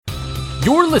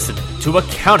You're listening to a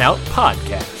Countout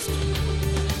Podcast.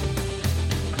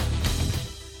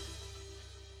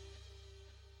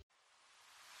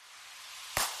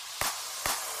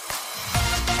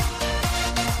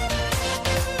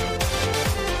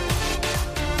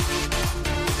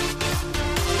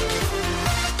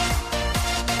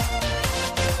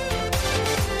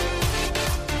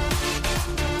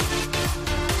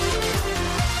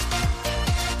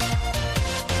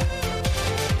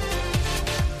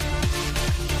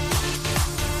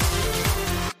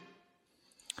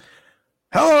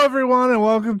 Hello, everyone, and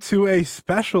welcome to a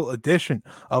special edition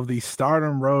of the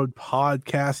Stardom Road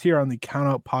podcast here on the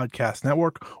Countout Podcast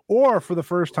Network, or for the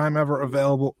first time ever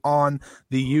available on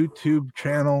the YouTube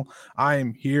channel. I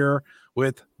am here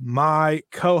with my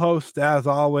co-host, as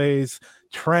always,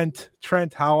 Trent.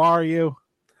 Trent, how are you?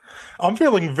 I'm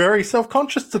feeling very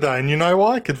self-conscious today, and you know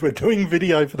why? Because we're doing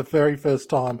video for the very first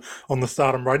time on the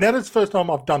Stardom Road. Now, this is the first time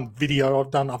I've done video.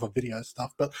 I've done other video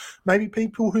stuff, but maybe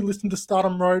people who listen to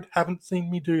Stardom Road haven't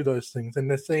seen me do those things, and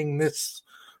they're seeing this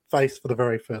face for the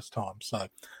very first time. So,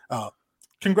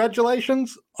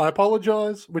 congratulations. I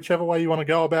apologize, whichever way you want to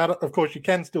go about it. Of course, you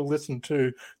can still listen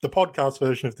to the podcast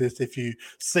version of this if you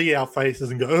see our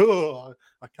faces and go, oh,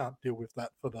 I can't deal with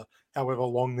that for the however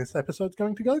long this episode's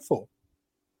going to go for.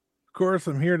 Of course,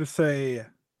 I'm here to say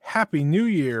Happy New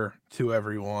Year to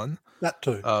everyone. That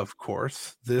too. Of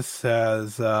course, this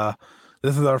is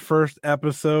our first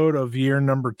episode of year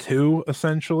number 2,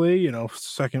 essentially.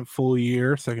 Second full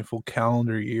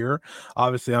calendar year.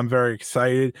 Obviously, I'm very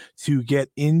excited to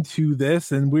get into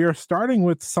this, and we are starting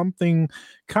with something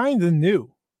kind of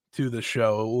new to the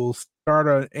show. We'll start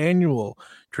an annual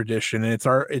tradition, and it's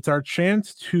our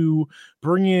chance to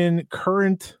bring in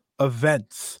current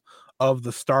events of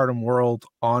the Stardom world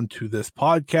onto this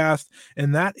podcast,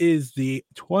 and that is the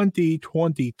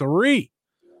 2023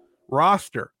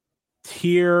 roster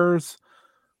tiers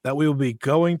that we will be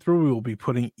going through. We will be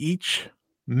putting each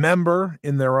member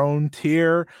in their own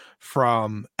tier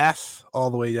from S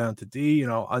all the way down to D,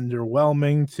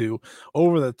 underwhelming to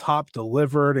over the top,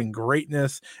 delivered, and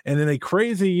greatness. And in a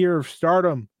crazy year of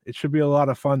Stardom, it should be a lot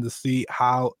of fun to see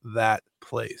how that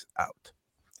plays out.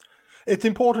 It's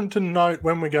important to note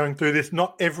when we're going through this,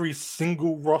 not every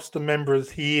single roster member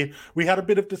is here. We had a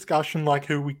bit of discussion like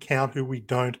who we count, who we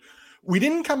don't. We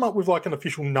didn't come up with like an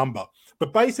official number,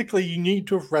 but basically you need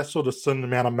to have wrestled a certain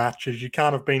amount of matches. You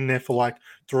can't have been there for like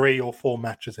 3 or 4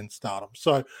 matches in Stardom.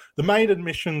 So the main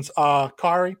admissions are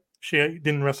Kairi. She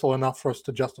didn't wrestle enough for us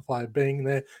to justify being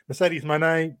there. Mercedes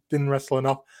Moné didn't wrestle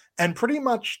enough. And pretty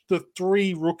much the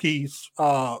 3 rookies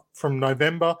from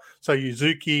November, so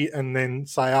Yuzuki and then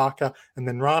Sayaka and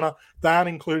then Rana, they aren't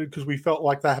included because we felt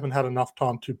like they haven't had enough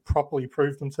time to properly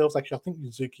prove themselves. Actually, I think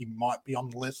Yuzuki might be on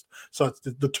the list. So it's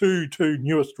the two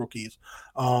newest rookies.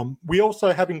 We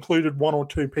also have included 1 or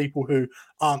 2 people who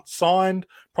aren't signed,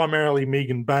 primarily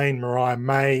Megan Bain, Mariah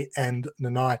May, and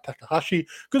Nanai Takahashi,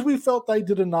 because we felt they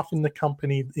did enough in the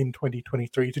company in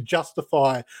 2023 to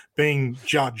justify being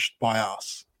judged by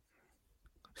us.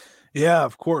 Yeah,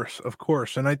 of course.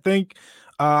 And I think,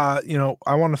 I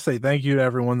want to say thank you to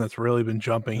everyone that's really been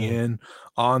jumping in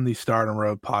on the Stardom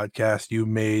Road podcast. You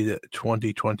made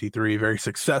 2023 a very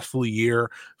successful year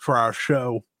for our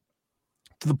show,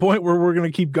 to the point where we're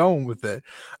going to keep going with it.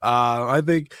 I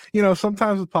think,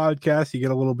 sometimes with podcasts, you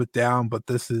get a little bit down, but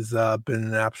this has been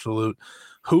an absolute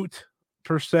hoot.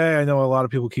 Per se, I know a lot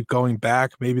of people keep going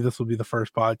back. Maybe this will be the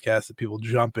first podcast that people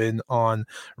jump in on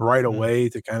right away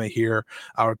to kind of hear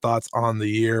our thoughts on the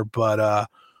year. But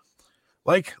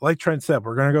like Trent said,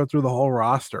 we're going to go through the whole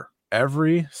roster,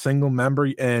 every single member.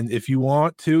 And if you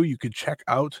want to, you could check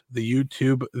out the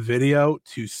YouTube video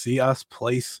to see us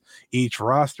place each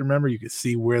roster member. You can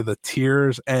see where the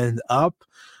tiers end up.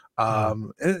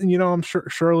 And I'm sure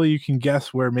surely you can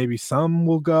guess where maybe some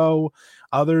will go,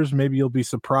 others maybe you'll be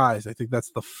surprised. I think that's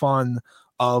the fun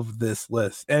of this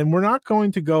list, and we're not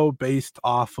going to go based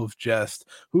off of just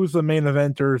who's the main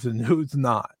eventers and who's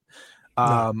not.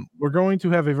 We're going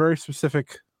to have a very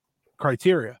specific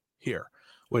criteria here,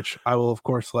 which I will of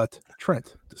course let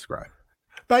Trent describe.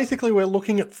 Basically, we're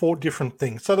looking at 4 different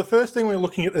things. So the first thing we're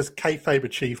looking at is kayfabe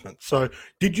achievements. So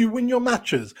did you win your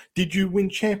matches? Did you win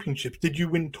championships? Did you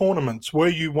win tournaments? Were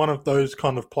you one of those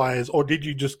kind of players, or did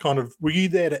you just were you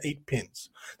there to eat pins?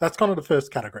 That's kind of the first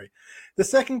category. The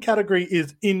second category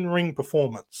is in-ring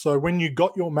performance. So when you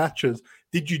got your matches,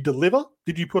 did you deliver?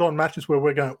 Did you put on matches where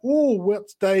we're going, oh,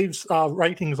 what's Dave's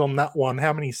ratings on that one?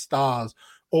 How many stars?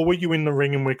 Or were you in the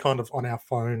ring and we're kind of on our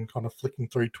phone, kind of flicking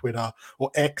through Twitter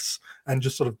or X and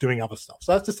just sort of doing other stuff?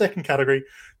 So that's the second category.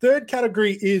 Third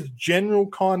category is general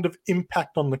kind of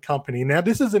impact on the company. Now,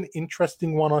 this is an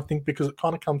interesting one, I think, because it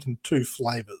kind of comes in two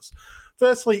flavors.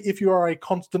 Firstly, if you are a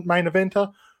constant main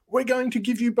eventer, we're going to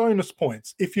give you bonus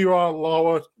points. If you are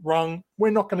lower rung, we're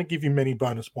not going to give you many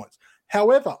bonus points.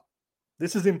 However,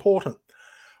 this is important.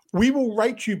 We will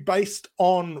rate you based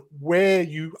on where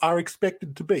you are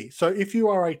expected to be. So if you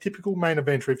are a typical main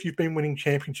eventer, if you've been winning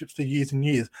championships for years and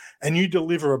years, and you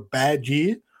deliver a bad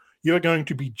year, you're going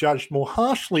to be judged more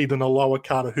harshly than a lower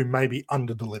carder who may be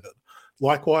under-delivered.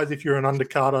 Likewise, if you're an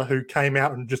undercarder who came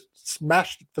out and just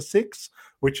smashed for 6,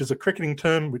 which is a cricketing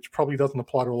term which probably doesn't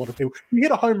apply to a lot of people, you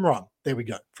hit a home run. There we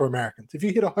go, for Americans. If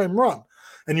you hit a home run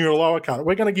and you're a lower carder,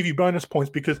 we're going to give you bonus points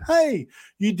because, hey,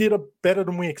 you did better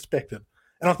than we expected.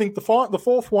 And I think the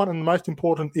fourth one and the most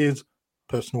important is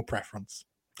personal preference.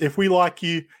 If we like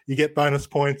you, you get bonus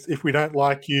points. If we don't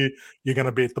like you, you're going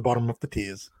to be at the bottom of the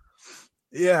tiers.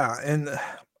 Yeah, and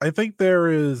I think there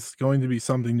is going to be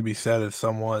something to be said as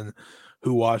someone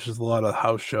who watches a lot of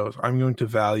house shows. I'm going to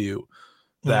value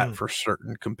that for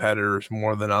certain competitors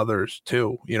more than others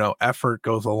too. You know, effort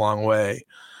goes a long way.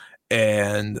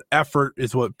 And effort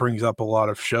is what brings up a lot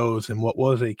of shows in what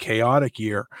was a chaotic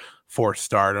year for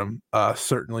Stardom.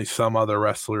 Certainly some other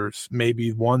wrestlers,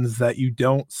 maybe ones that you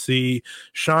don't see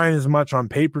shine as much on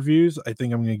pay-per-views. I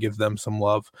think I'm going to give them some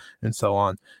love and so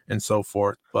on and so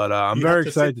forth. But I'm very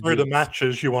excited to do the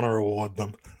matches. You want to reward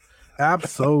them.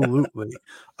 Absolutely.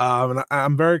 And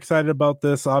I'm very excited about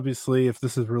this. Obviously, if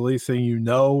this is releasing, you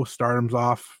know, Stardom's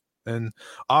off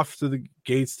to the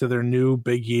gates to their new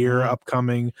big year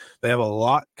upcoming. They have a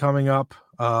lot coming up,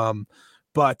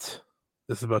 but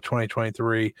this is about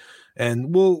 2023,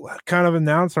 and we'll kind of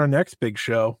announce our next big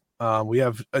show. We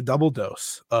have a double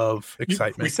dose of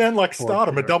excitement. We sound like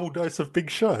Stardom, a double dose of big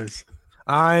shows.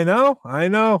 I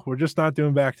know. We're just not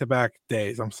doing back-to-back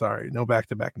days. I'm sorry, no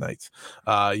back-to-back nights.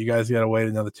 You guys got to wait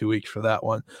another 2 weeks for that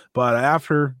one. But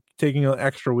after taking an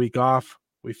extra week off,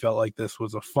 we felt like this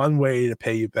was a fun way to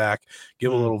pay you back,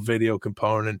 give a little video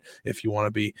component if you want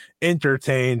to be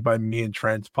entertained by me and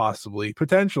Trent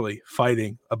potentially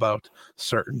fighting about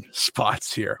certain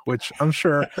spots here, which I'm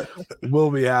sure will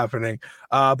be happening.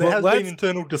 There has been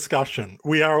internal discussion.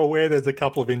 We are aware there's a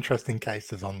couple of interesting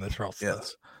cases on this roster.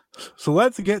 Yes. So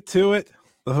let's get to it.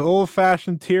 The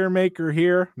old-fashioned tier maker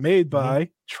here, made by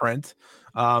Trent.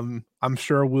 I'm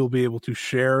sure we'll be able to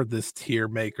share this tier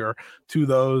maker to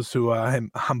those who I'm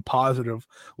positive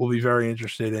will be very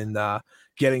interested in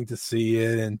getting to see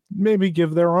it and maybe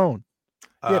give their own.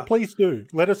 Yeah, please do.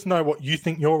 Let us know what you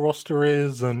think your roster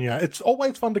is. And yeah, it's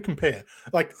always fun to compare.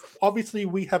 Like, obviously,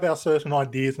 we have our certain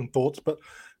ideas and thoughts, but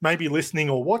maybe listening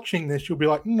or watching this, you'll be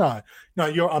like, no,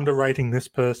 you're underrating this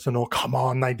person, or come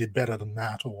on, they did better than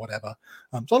that, or whatever.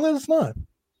 So let us know.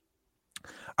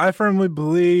 I firmly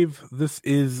believe this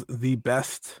is the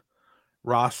best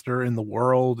roster in the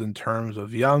world in terms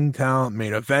of young talent,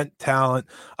 main event talent,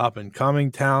 up and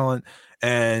coming talent,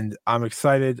 and I'm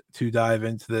excited to dive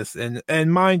into this.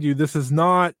 And mind you, this is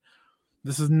not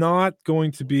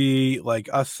going to be like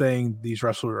us saying these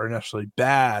wrestlers are necessarily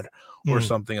bad or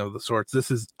something of the sorts.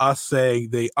 This is us saying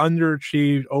they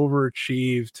underachieved,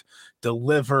 overachieved,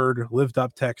 delivered, lived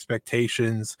up to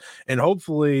expectations, and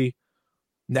hopefully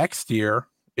next year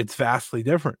it's vastly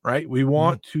different, right? We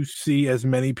want to see as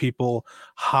many people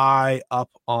high up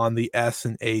on the S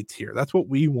and A tier. That's what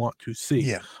we want to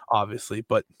see, obviously.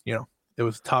 But, it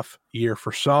was a tough year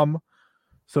for some.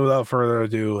 So without further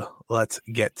ado, let's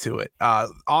get to it.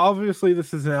 Obviously,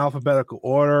 this is an alphabetical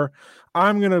order.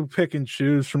 I'm going to pick and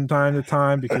choose from time to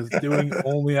time because doing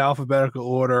only alphabetical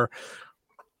order,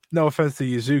 no offense to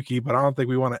Yuzuki, but I don't think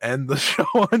we want to end the show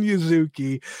on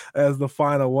Yuzuki as the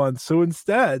final one. So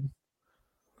instead,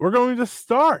 we're going to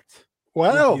start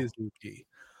with Yuzuki,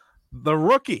 the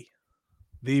rookie,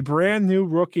 the brand new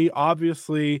rookie,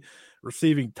 obviously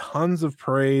receiving tons of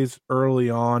praise early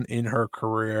on in her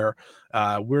career.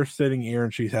 We're sitting here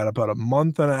and she's had about a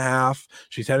month and a half.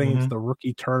 She's heading into the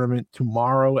rookie tournament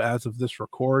tomorrow as of this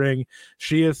recording.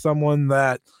 She is someone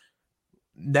that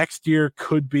next year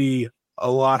could be a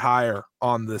lot higher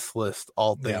on this list,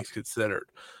 all things considered.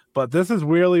 But this is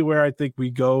really where I think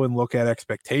we go and look at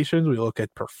expectations. We look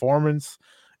at performance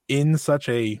in such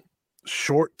a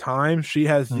short time. She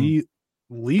has the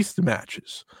least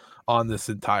matches on this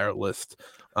entire list.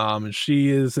 And she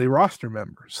is a roster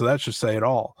member. So that should say it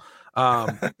all.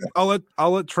 I'll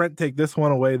let Trent take this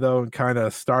one away though, and kind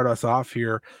of start us off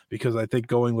here, because I think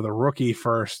going with a rookie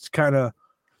first kind of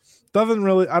doesn't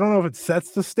really, I don't know if it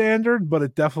sets the standard, but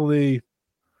it definitely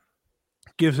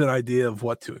gives an idea of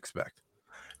what to expect.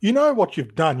 You know what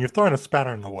you've done? You've thrown a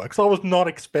spanner in the works. I was not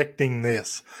expecting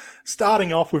this.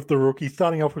 Starting off with the rookie,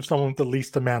 starting off with someone with the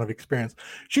least amount of experience.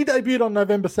 She debuted on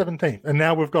November 17th, and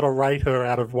now we've got to rate her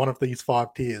out of one of these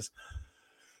 5 tiers.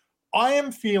 I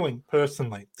am feeling,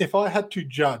 personally, if I had to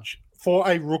judge for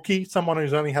a rookie, someone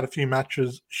who's only had a few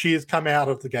matches, she has come out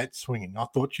of the gate swinging. I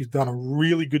thought she's done a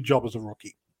really good job as a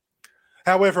rookie.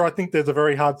 However, I think there's a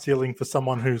very hard ceiling for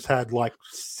someone who's had like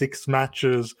 6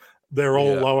 matches. They're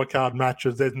all lower card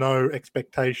matches. There's no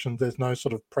expectations. There's no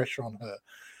sort of pressure on her.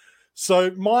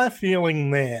 So my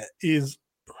feeling there is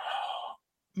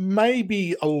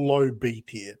maybe a low B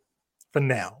tier for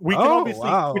now. We can obviously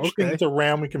switch things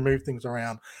around. We can move things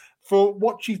around. For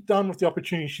what she's done with the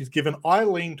opportunity she's given, I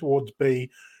lean towards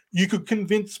B. You could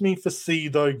convince me for C,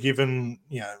 though, given,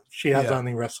 she has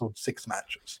only wrestled 6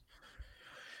 matches.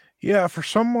 Yeah, for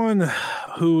someone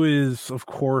who is, of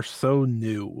course, so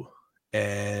new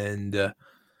and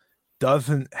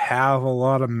doesn't have a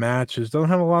lot of matches, doesn't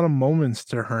have a lot of moments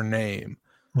to her name,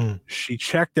 she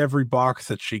checked every box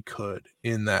that she could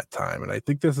in that time. And I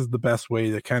think this is the best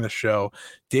way to kind of show,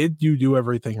 did you do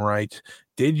everything right?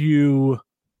 Did you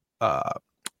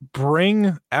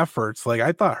bring efforts? Like,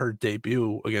 I thought her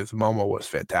debut against Momo was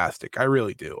fantastic. I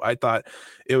really do. I thought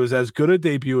it was as good a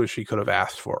debut as she could have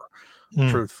asked for,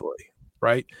 truthfully,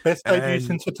 right? Best debut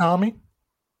since Utami?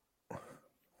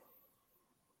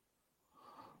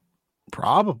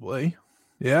 Probably.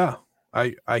 Yeah.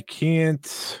 I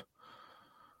can't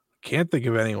think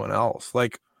of anyone else.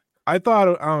 Like, I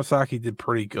thought Amasaki did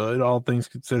pretty good, all things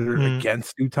considered,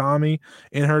 against Utami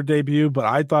in her debut, but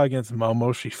I thought against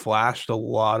Momo, she flashed a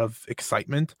lot of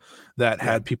excitement that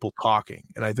had people talking,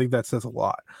 and I think that says a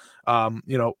lot.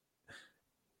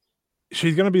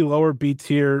 She's going to be lower B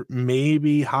tier,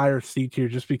 maybe higher C tier,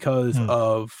 just because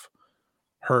of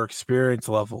her experience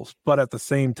levels, but at the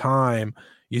same time,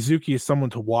 Yuzuki is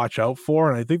someone to watch out for,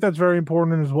 and I think that's very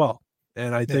important as well.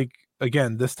 And I think,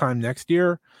 again, this time next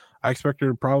year, I expect her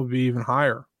to probably be even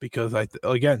higher because,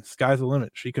 again, sky's the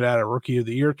limit. She could add a Rookie of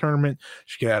the Year tournament.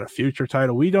 She could add a future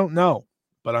title. We don't know,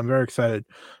 but I'm very excited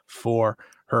for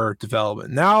her development.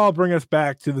 Now I'll bring us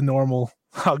back to the normal.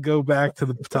 I'll go back to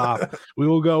the top. We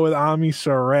will go with Ami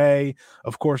Sourei.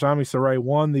 Of course, Ami Sourei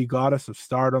won the Goddess of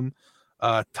Stardom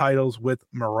titles with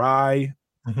Mirai.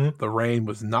 The reign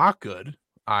was not good.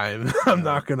 I'm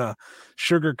not going to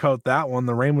sugarcoat that one.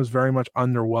 The reign was very much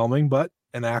underwhelming, but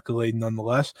an accolade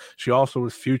nonetheless. She also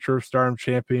was future Stardom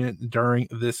champion during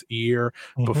this year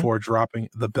before dropping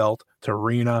the belt to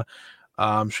Rina.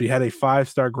 She had a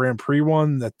 5-star Grand Prix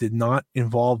one that did not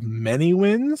involve many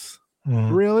wins,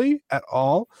 really, at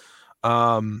all.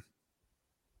 But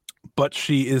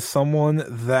she is someone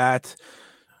that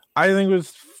I think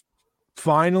was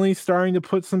finally starting to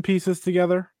put some pieces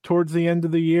together towards the end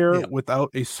of the year without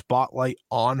a spotlight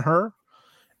on her.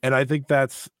 And I think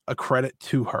that's a credit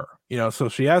to her, so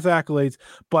she has accolades,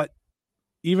 but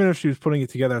even if she was putting it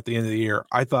together at the end of the year,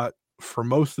 I thought for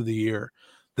most of the year,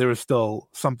 there was still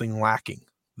something lacking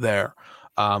there.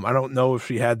 I don't know if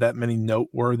she had that many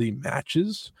noteworthy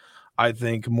matches. I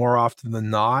think more often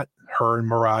than not, her and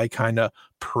Mirai kind of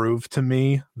proved to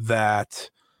me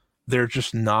that they're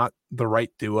just not the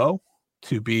right duo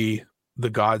to be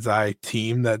the God's Eye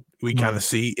team that we kind of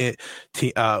see it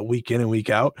week in and week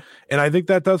out. And I think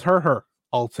that does hurt her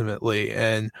ultimately.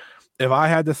 And if I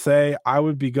had to say, I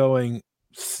would be going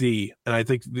C. And I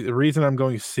think the reason I'm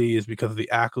going C is because of the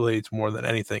accolades more than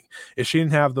anything. If she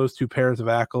didn't have those 2 pairs of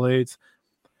accolades,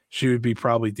 she would be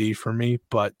probably D for me.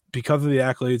 But because of the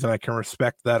accolades, and I can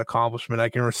respect that accomplishment, I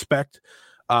can respect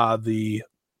the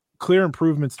clear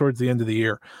improvements towards the end of the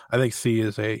year, I think C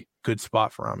is a good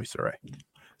spot for Ami Sourei.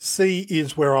 C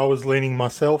is where I was leaning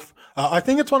myself. I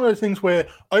think it's one of those things where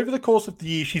over the course of the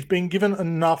year, she's been given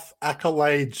enough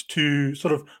accolades to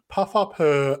sort of puff up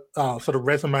her sort of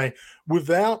resume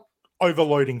without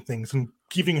overloading things and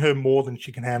giving her more than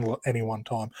she can handle at any one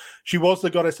time. She was the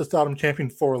Goddess of Stardom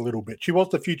champion for a little bit. She was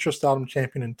the future Stardom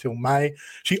champion until May.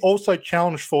 She also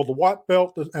challenged for the white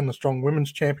belt and the strong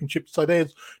women's championship. So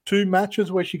there's 2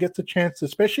 matches where she gets a chance,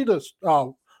 especially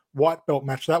the white belt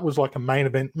match. That was like a main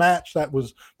event match. That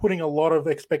was putting a lot of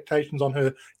expectations on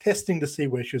her, testing to see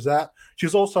where she's at.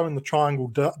 She's also in the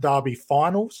Triangle Derby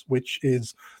finals, which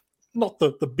is not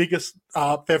the biggest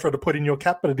feather to put in your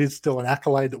cap, but it is still an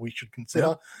accolade that we should consider.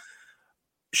 Yeah.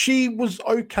 She was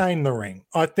okay in the ring.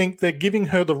 I think they're giving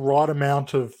her the right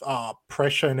amount of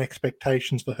pressure and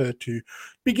expectations for her to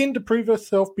begin to prove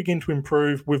herself, begin to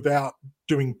improve without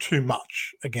doing too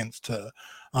much against her.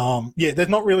 There's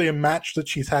not really a match that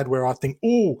she's had where I think,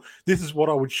 oh, this is what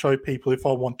I would show people if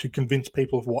I want to convince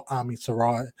people of what Ami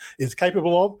Sarai is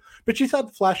capable of. But she's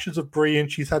had flashes of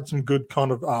brilliance. She's had some good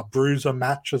kind of bruiser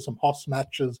matches, some Hoss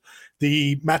matches.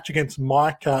 The match against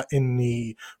Micah in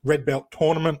the Red Belt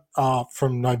tournament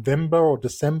from November or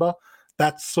December,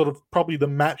 that's sort of probably the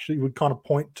match that you would kind of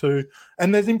point to.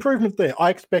 And there's improvement there. I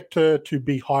expect her to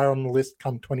be higher on the list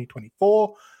come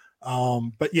 2024.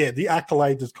 But yeah, the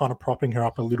accolades is kind of propping her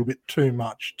up a little bit too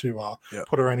much to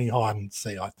put her any higher than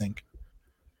C, I think.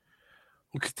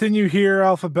 We'll continue here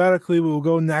alphabetically. We'll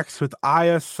go next with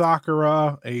Aya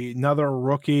Sakura, another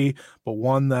rookie, but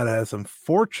one that has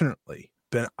unfortunately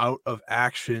been out of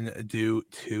action due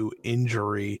to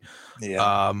injury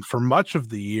for much of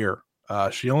the year.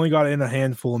 She only got in a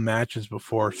handful of matches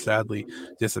before sadly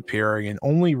disappearing, and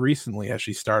only recently has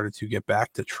she started to get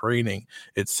back to training,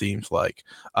 it seems like.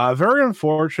 Very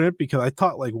unfortunate, because I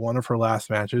thought like one of her last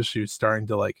matches she was starting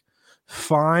to like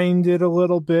find it a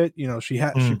little bit. You know, she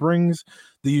brings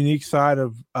the unique side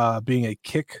of being a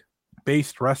kick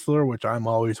based wrestler, which I'm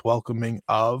always welcoming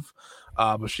of.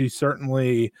 But she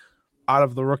certainly, out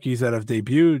of the rookies that have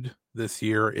debuted this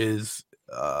year, is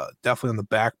definitely on the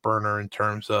back burner in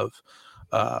terms of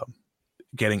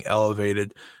getting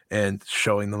elevated and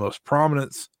showing the most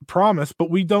promise, but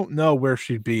we don't know where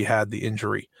she'd be had the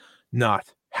injury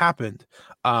not happened.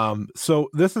 So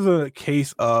this is a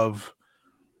case of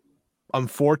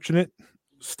unfortunate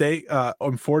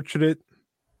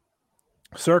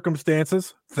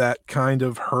circumstances that kind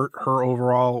of hurt her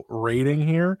overall rating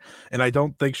here, and I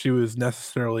don't think she was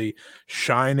necessarily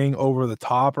shining over the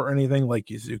top or anything like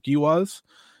Yuzuki was.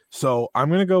 So I'm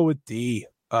gonna go with D.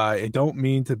 I don't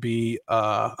mean to be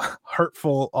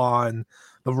hurtful on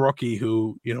the rookie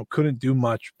who, you know, couldn't do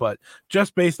much, but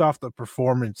just based off the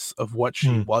performance of what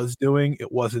she was doing,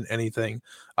 it wasn't anything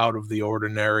out of the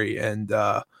ordinary. And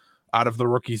out of the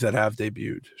rookies that have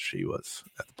debuted, she was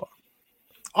at the bottom.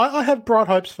 I have bright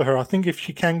hopes for her. I think if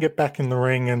she can get back in the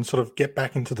ring and sort of get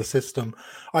back into the system,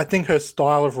 I think her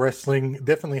style of wrestling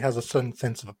definitely has a certain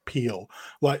sense of appeal.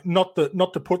 Like, not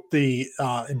to put the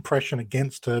impression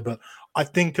against her, but I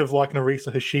think of like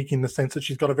Narisa Hashiki in the sense that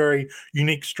she's got a very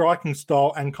unique striking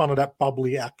style and kind of that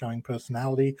bubbly, outgoing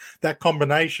personality. That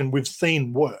combination we've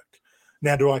seen work.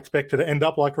 Now, do I expect her to end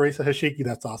up like Narisa Hashiki?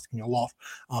 That's asking a lot.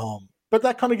 But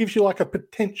that kind of gives you like a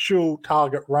potential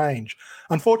target range.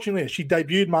 Unfortunately, she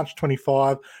debuted March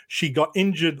 25. She got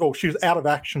injured, or she was out of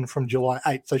action from July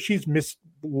 8. So she's missed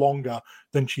longer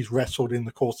than she's wrestled in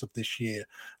the course of this year.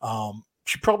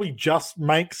 She probably just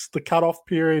makes the cutoff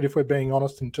period, if we're being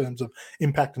honest, in terms of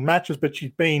impact and matches, but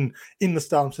she's been in the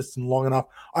Stardom system long enough.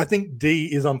 I think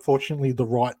D is unfortunately the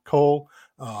right call.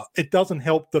 It doesn't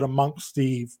help that amongst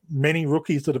the many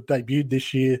rookies that have debuted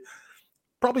this year,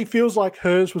 probably feels like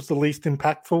hers was the least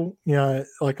impactful. You know,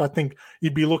 like I think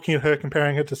you'd be looking at her,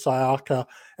 comparing her to Sayaka,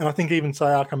 and I think even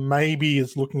Sayaka maybe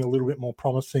is looking a little bit more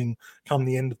promising come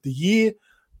the end of the year.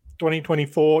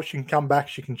 2024, she can come back,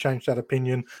 she can change that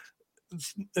opinion.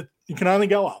 You can only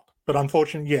go up, but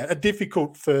unfortunately, a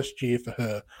difficult first year for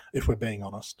her, if we're being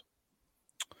honest.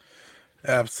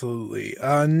 Absolutely.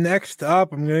 Next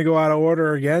up, I'm going to go out of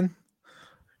order again.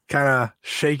 Kind of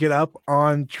shake it up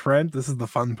on Trent. This is the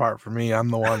fun part for me. I'm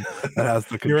the one that has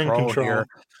the control here.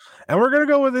 And we're going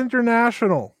to go with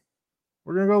international.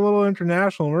 We're going to go a little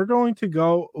international. We're going to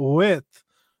go with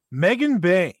Megan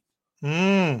Bayne.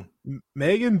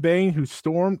 Megan Bayne, who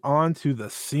stormed onto the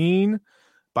scene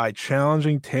by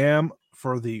challenging Tam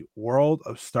for the World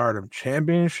of Stardom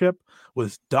Championship,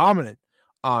 was dominant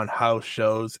on house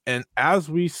shows, and as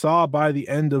we saw by the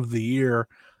end of the year,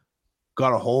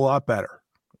 got a whole lot better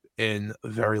in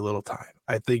very little time.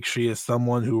 I think she is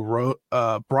someone who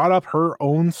brought up her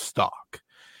own stock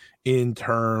in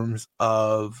terms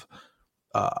of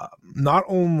not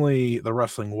only the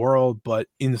wrestling world, but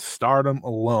in Stardom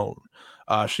alone.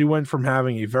 She went from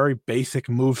having a very basic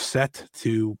move set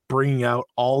to bringing out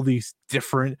all these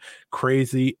different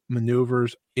crazy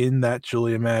maneuvers in that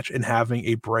Julia match and having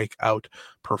a breakout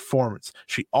performance.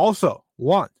 She also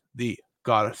won the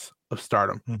Goddess of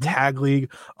Stardom Tag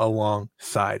League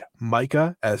alongside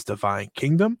Micah as Divine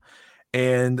Kingdom,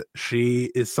 and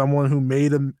she is someone who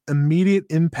made an immediate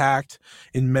impact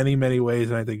in many, many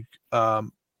ways. And I think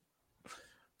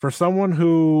for someone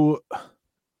who,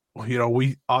 you know,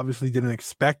 we obviously didn't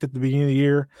expect at the beginning of the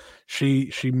year,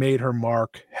 she made her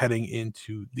mark heading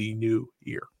into the new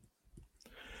year.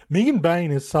 Megan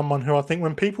Bain is someone who I think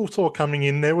when people saw coming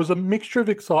in, there was a mixture of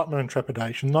excitement and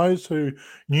trepidation. Those who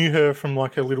knew her from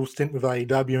like a little stint with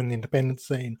AEW and the independent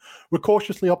scene were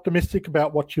cautiously optimistic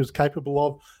about what she was capable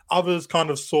of. Others kind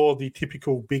of saw the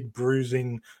typical big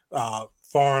bruising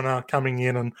foreigner coming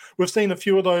in, and we've seen a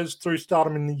few of those through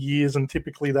Stardom in the years, and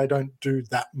typically they don't do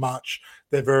that much.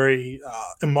 They're very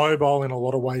immobile in a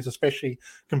lot of ways, especially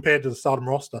compared to the Stardom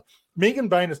roster. Megan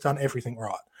Bain has done everything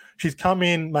right. She's come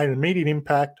in, made an immediate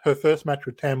impact. Her first match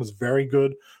with Tam was very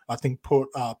good. I think put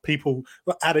people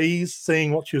at ease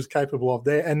seeing what she was capable of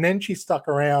there. And then she stuck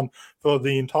around for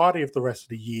the entirety of the rest of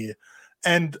the year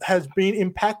and has been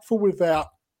impactful without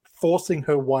forcing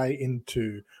her way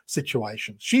into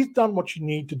situations. She's done what you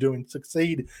need to do and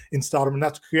succeed in Stardom, and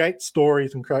that's create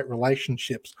stories and create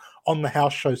relationships on the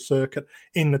house show circuit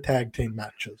in the tag team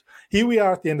matches. Here we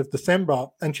are at the end of December,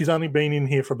 and she's only been in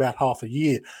here for about half a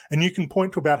year, and you can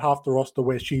point to about half the roster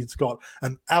where she's got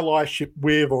an allyship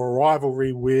with or a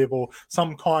rivalry with or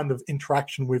some kind of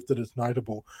interaction with that is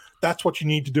notable. That's what you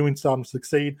need to do in Stardom to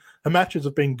succeed. Her matches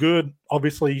have been good.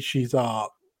 Obviously, she's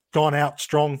gone out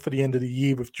strong for the end of the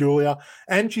year with Julia,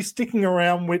 and she's sticking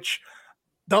around, which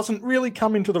doesn't really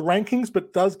come into the rankings,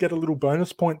 but does get a little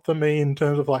bonus point for me in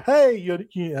terms of like, hey,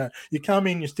 you come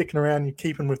in, you're sticking around, you're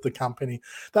keeping with the company.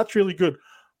 That's really good.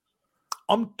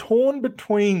 I'm torn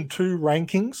between two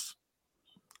rankings.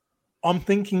 I'm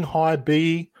thinking high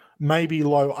B, maybe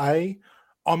low A.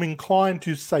 I'm inclined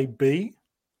to say B.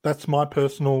 That's my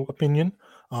personal opinion,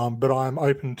 but I'm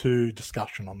open to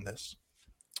discussion on this.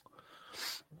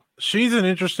 She's an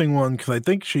interesting one because I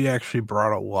think she actually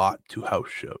brought a lot to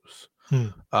house shows,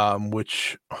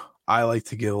 which I like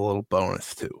to give a little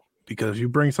bonus to, because you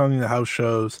bring something to house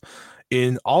shows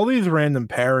in all these random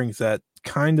pairings that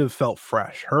kind of felt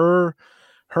fresh. Her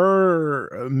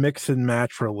mix and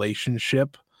match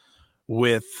relationship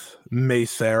with May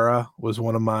Sarah was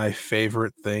one of my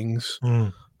favorite things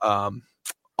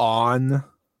on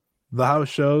the house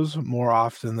shows more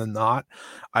often than not.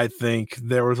 I think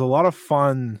there was a lot of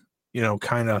fun,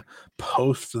 kind of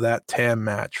post that Tam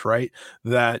match, right?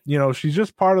 That, she's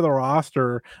just part of the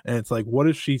roster, and it's like, what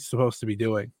is she supposed to be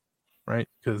doing, right?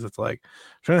 Because it's like,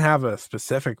 she doesn't have a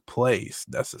specific place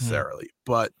necessarily,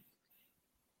 but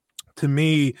to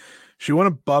me, she went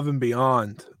above and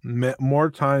beyond more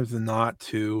times than not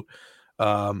to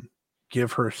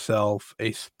give herself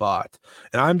a spot.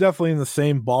 And I'm definitely in the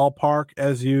same ballpark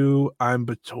as you. I'm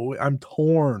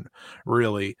torn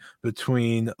really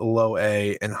between low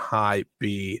A and high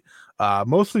B,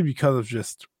 mostly because of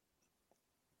just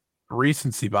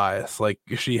recency bias. Like,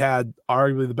 she had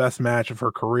arguably the best match of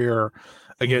her career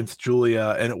against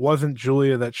Julia, and it wasn't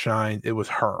Julia that shined, it was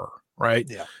her, right?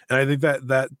 Yeah. And I think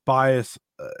that bias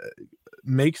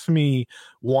makes me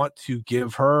want to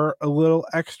give her a little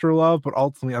extra love, but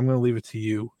ultimately I'm going to leave it to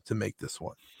you to make this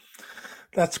one.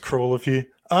 That's cruel of you.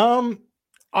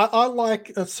 I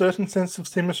like a certain sense of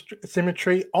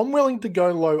symmetry. I'm willing to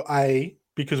go low A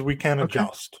because we can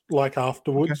adjust like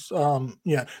afterwards.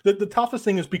 Okay. The toughest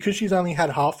thing is because she's only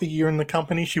had half a year in the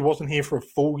company, she wasn't here for a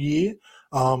full year.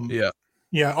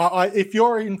 If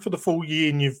you're in for the full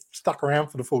year and you've stuck around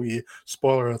for the full year,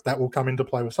 spoiler, that will come into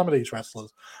play with some of these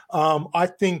wrestlers. I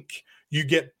think you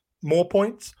get more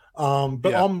points.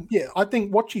 I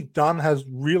think what she's done has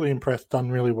really impressed, done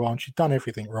really well, and she's done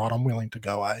everything right. I'm willing to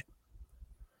go A.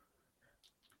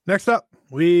 Next up,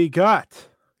 we got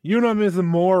Yuna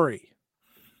Mizumori,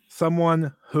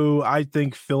 someone who I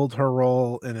think filled her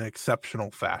role in an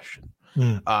exceptional fashion.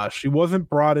 She wasn't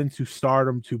brought into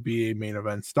Stardom to be a main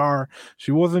event star.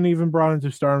 She wasn't even brought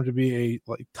into Stardom to be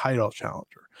a title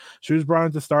challenger. She was brought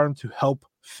into Stardom to help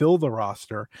fill the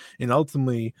roster, and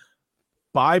ultimately,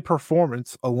 by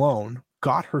performance alone,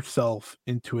 got herself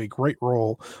into a great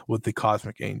role with the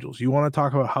Cosmic Angels. You want to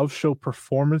talk about house show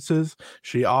performances?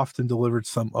 She often delivered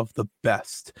some of the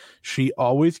best. She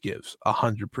always gives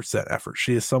 100% effort.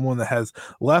 She is someone that has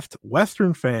left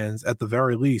Western fans, at the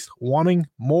very least, wanting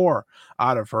more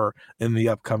out of her in the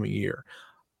upcoming year.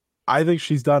 I think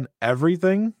she's done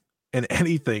everything and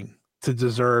anything to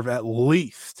deserve at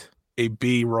least a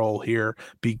B role here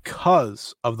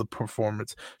because of the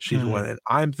performance she's winning.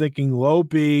 I'm thinking low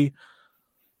B,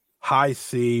 high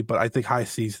C, but I think high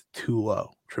C is too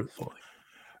low, truthfully.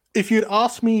 If you'd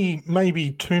asked me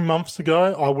maybe 2 months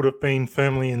ago, I would have been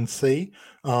firmly in C.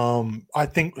 I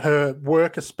think her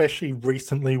work, especially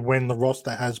recently when the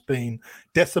roster has been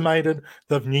decimated,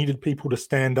 they've needed people to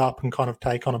stand up and kind of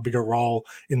take on a bigger role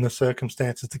in the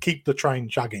circumstances to keep the train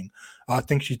chugging. I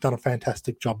think she's done a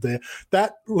fantastic job there.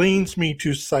 That leans me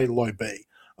to say low B.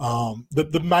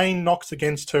 The main knocks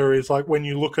against her is like when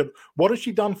you look at what has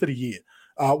she done for the year?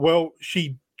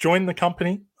 She joined the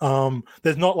company.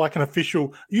 There's not like an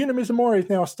official. Yuna Mizumori is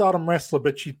now a Stardom wrestler,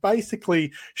 but she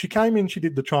came in, she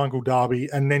did the Triangle Derby,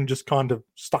 and then just kind of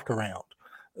stuck around.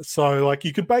 So, like,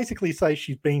 you could basically say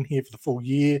she's been here for the full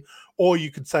year, or you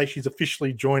could say she's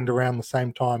officially joined around the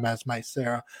same time as Mai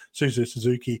Sarah, Suzu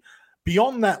Suzuki.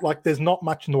 Beyond that, like, there's not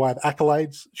much in the way of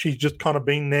accolades. She's just kind of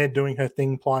been there doing her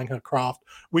thing, plying her craft,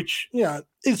 which,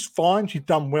 is fine. She's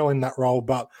done well in that role,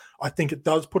 but I think it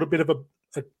does put a bit of a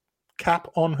cap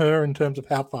on her in terms of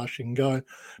how far she can go.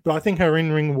 But I think her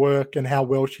in-ring work and how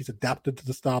well she's adapted to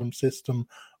the Stardom system,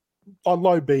 on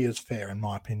low B is fair, in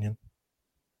my opinion.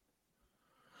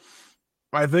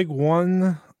 I think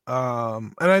and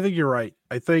I think you're right.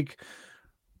 I think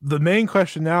the main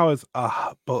question now is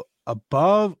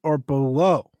above or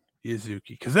below Yuzuki,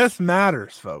 because this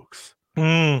matters, folks.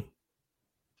 Oh,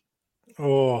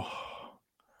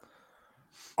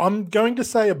 I'm going to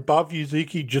say above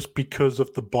Yuzuki just because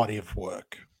of the body of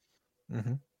work.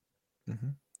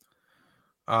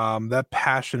 That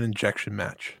passion injection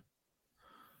match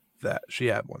that she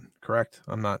had one, correct?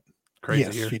 I'm not crazy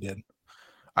here. Yes, she did.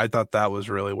 I thought that was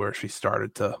really where she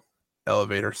started to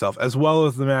elevate herself, as well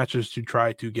as the matches to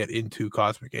try to get into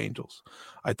Cosmic Angels.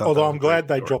 Although I'm glad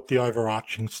they dropped the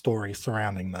overarching story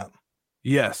surrounding that.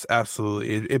 Yes,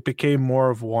 absolutely. It became more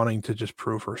of wanting to just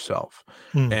prove herself.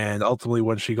 And ultimately,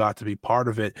 when she got to be part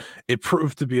of it, it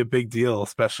proved to be a big deal,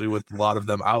 especially with a lot of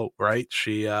them out, right?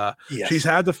 She's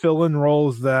had to fill in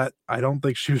roles that I don't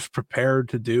think she was prepared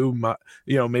to do,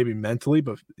 maybe mentally,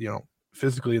 but,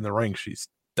 physically in the ring, she's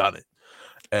done it.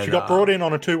 And, she got brought in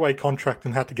on a 2-way contract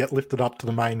and had to get lifted up to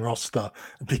the main roster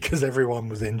because everyone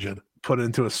was injured. Put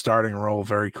into a starting role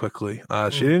very quickly.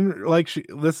 She didn't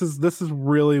this is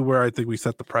really where I think we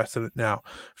set the precedent now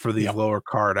for these lower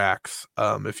card acts.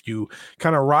 If you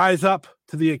kind of rise up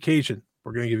to the occasion,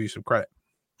 we're going to give you some credit.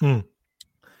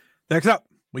 Next up,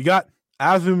 we got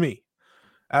Azumi.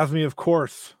 Azumi, of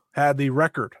course, had the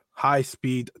record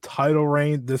high-speed title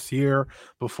reign this year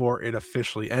before it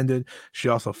officially ended. She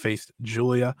also faced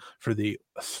Julia for the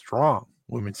strong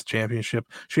women's championship.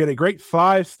 She had a great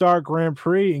 5-star Grand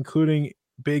Prix, including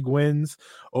big wins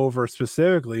over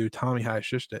specifically Utami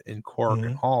Hayashishita in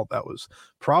Korakuen Hall. That was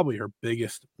probably her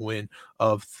biggest win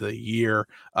of the year.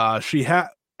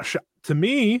 To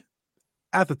me,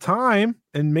 at the time,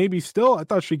 and maybe still, I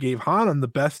thought she gave Hanan the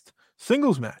best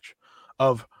singles match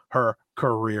of her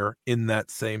career in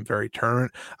that same very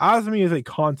tournament. Azumi is a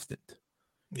constant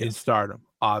in Stardom,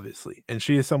 obviously, and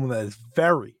she is someone that is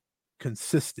very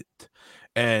consistent.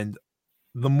 And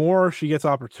the more she gets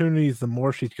opportunities, the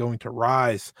more she's going to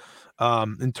rise.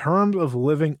 In terms of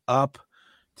living up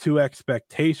to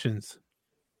expectations,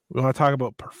 we want to talk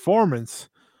about performance.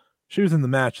 She was in the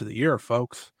match of the year,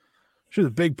 folks. She was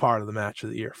a big part of the match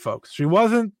of the year, folks. She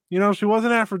wasn't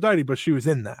Aphrodite, but she was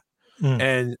in that.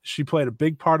 And she played a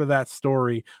big part of that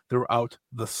story throughout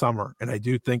the summer. And I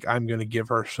do think I'm going to give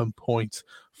her some points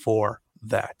for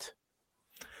that.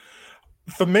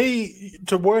 For me,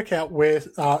 to work out where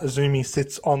Azumi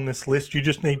sits on this list, you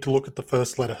just need to look at the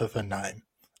first letter of her name.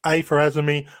 A for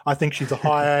Azumi. I think she's a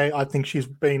high A. I think she's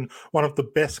been one of the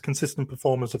best consistent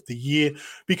performers of the year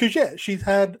because, she's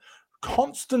had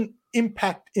constant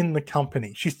impact in the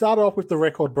company. She started off with the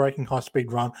record-breaking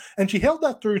high-speed run, and she held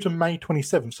that through to May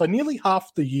 27th. So nearly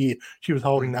half the year she was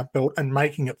holding that belt and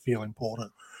making it feel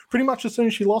important. Pretty much as soon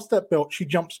as she lost that belt, she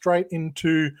jumped straight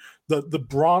into the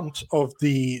brunt of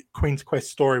the Queen's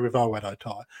Quest story with Oedo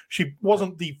Tai. She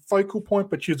wasn't the focal point,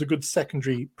 but she was a good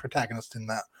secondary protagonist in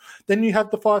that. Then you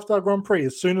have the 5-star Grand Prix.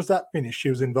 As soon as that finished, she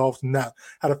was involved in that,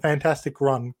 had a fantastic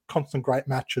run, constant great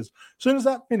matches. As soon as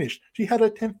that finished, she had her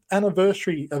 10th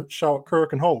anniversary show at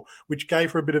Korakuen Hall, which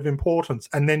gave her a bit of importance,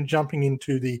 and then jumping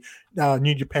into the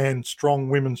New Japan Strong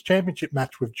Women's Championship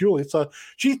match with Julia. So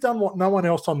she's done what no one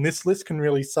else on this list can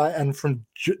really say, and from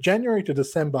January to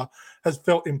December has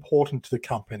felt important to the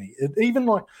company. Even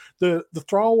like the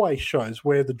throwaway shows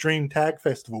where the Dream Tag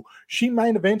Festival, she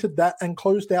main evented that and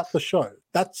closed out the show.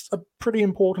 That's a pretty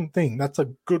important thing. That's a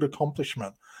good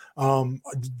accomplishment.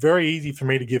 It's very easy for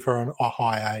me to give her a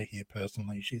high A here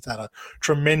personally. She's had a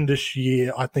tremendous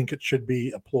year. I think it should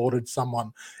be applauded.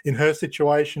 Someone in her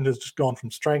situation has just gone from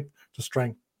strength to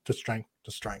strength to strength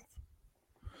to strength.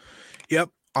 Yep.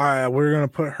 We're going to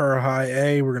put her high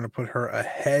A. We're going to put her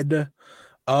ahead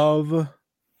of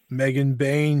Megan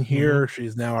Bain here.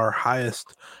 She's now our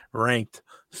highest ranked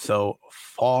so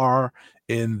far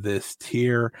in this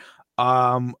tier.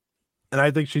 And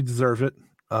I think she deserves it.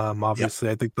 Obviously,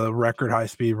 I think the record high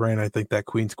speed reign, I think that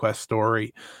Queen's Quest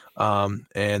story, and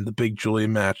the big Julia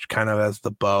match kind of as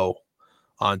the bow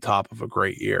on top of a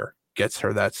great year gets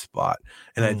her that spot.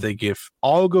 And I think if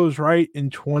all goes right in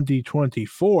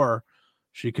 2024,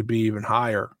 she could be even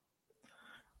higher.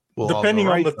 Depending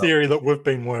on the theory that we've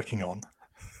been working on.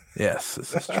 Yes,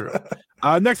 this is true.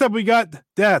 Next up, we got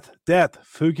Death,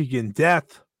 Fukigen,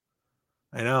 Death.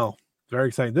 I know, very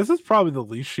exciting. This is probably the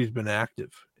least she's been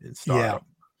active in Stardom.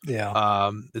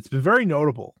 Yeah. It's been very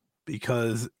notable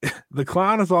because the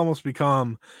clown has almost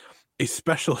become a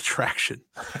special attraction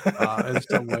in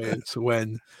some ways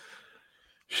when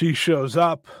she shows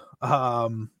up.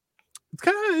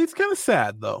 It's kind of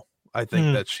sad though. I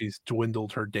think that she's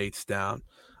dwindled her dates down.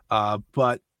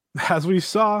 But as we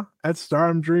saw at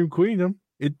Stardom Dream Queendom,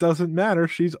 it doesn't matter.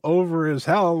 She's over as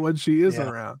hell when she is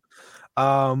around.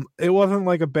 It wasn't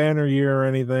like a banner year or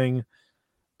anything.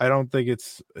 I don't think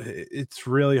it's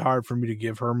really hard for me to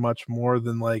give her much more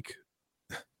than like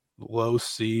low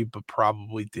C, but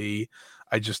probably D.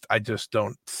 I just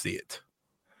don't see it.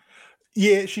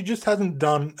 Yeah, she just hasn't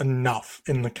done enough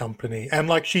in the company. And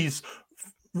like she's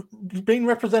been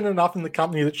represented enough in the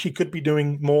company that she could be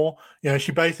doing more. You know,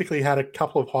 she basically had a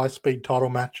couple of high-speed title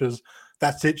matches.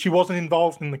 That's it. She wasn't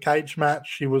involved in the cage match.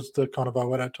 She was the kind of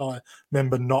Oedo Tai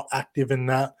member, not active in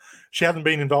that. She hasn't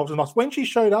been involved enough. When she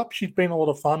showed up, she's been a lot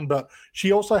of fun, but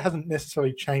she also hasn't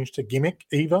necessarily changed her gimmick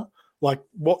either. Like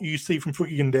what you see from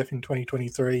Fukigen Death in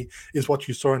 2023 is what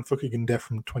you saw in Fukigen Death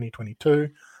from 2022.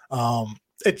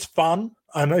 It's fun.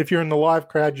 I know if you're in the live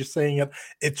crowd, you're seeing it.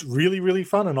 It's really, really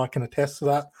fun, and I can attest to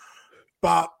that.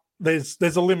 But there's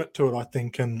a limit to it, I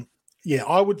think. And yeah,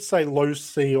 I would say low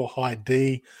C or high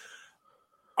D.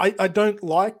 I don't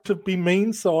like to be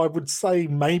mean, so I would say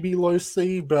maybe low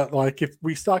C, but like if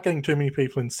we start getting too many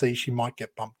people in C, she might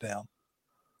get bumped down.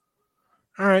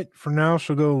 All right, for now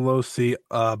she'll go low C,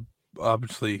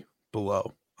 obviously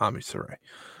below Ami Sarai.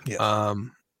 Yeah.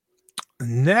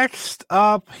 Next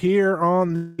up here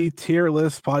on the tier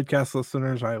list, podcast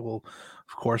listeners, I will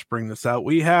of course bring this out.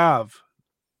 We have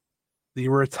the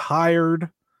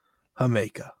retired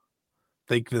Himeka.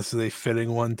 Think this is a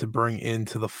fitting one to bring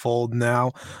into the fold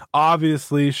now.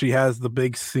 Obviously, she has the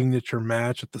big signature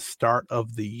match at the start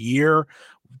of the year,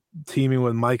 teaming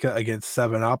with Micah against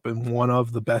 7-Up in one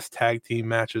of the best tag team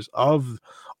matches of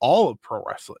all of pro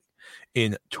wrestling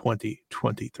in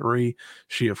 2023.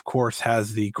 She, of course,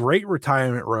 has the great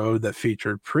retirement road that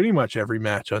featured pretty much every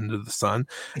match under the sun.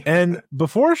 And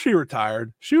before she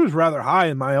retired, she was rather high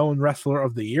in my own Wrestler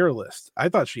of the Year list. I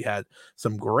thought she had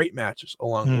some great matches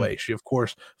along the way. She, of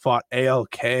course, fought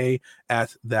ALK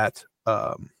at that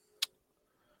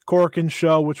Corkin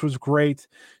show, which was great.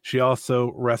 She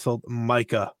also wrestled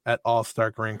Micah at All-Star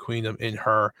Grand Queendom in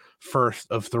her first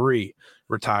of 3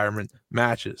 retirement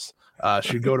matches.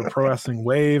 She'd go to Pro Wrestling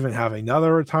Wave and have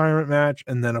another retirement match.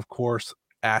 And then, of course,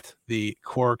 at the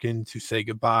Corkin to say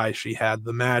goodbye, she had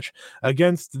the match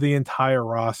against the entire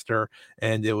roster.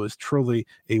 And it was truly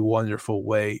a wonderful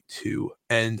way to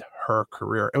end her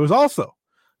career. It was also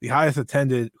the highest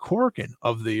attended Corkin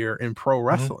of the year in pro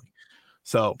wrestling.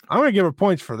 So I'm going to give her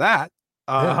points for that.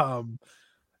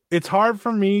 It's hard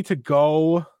for me to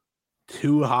go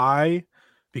too high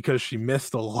because she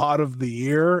missed a lot of the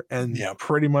year, and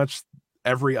pretty much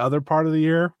every other part of the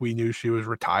year we knew she was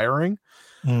retiring.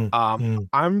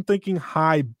 I'm thinking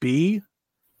high B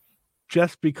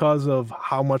just because of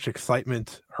how much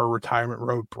excitement her retirement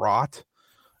road brought.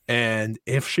 And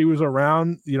if she was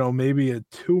around, maybe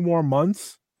 2 more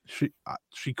months,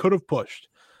 she could have pushed.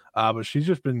 But she's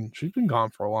been gone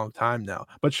for a long time now.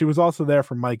 But she was also there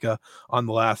for Micah on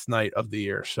the last night of the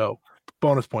year. So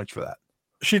bonus points for that.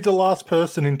 She's the last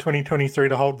person in 2023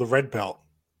 to hold the red belt.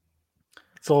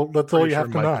 So that's all you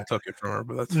have to know. Took it from her,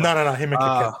 but that's fine. No.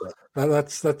 Himeka kept it.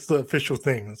 That's the official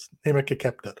thing. Himeka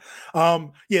kept it.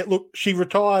 Look, she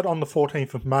retired on the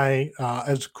 14th of May.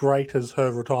 As great as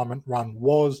her retirement run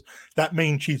was, that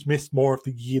means she's missed more of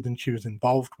the year than she was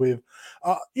involved with.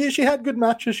 She had good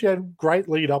matches. She had a great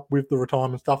lead up with the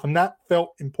retirement stuff, and that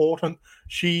felt important.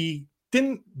 She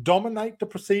didn't dominate the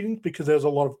proceedings because there was a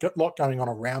lot going on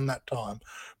around that time,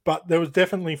 but there was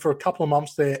definitely for a couple of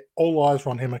months there, all eyes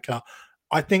were on Himeka.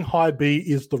 I think high B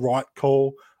is the right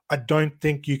call. I don't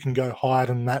think you can go higher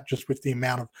than that just with the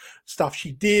amount of stuff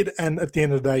she did. And at the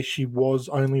end of the day, she was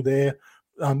only there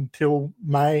until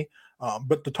May.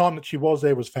 But the time that she was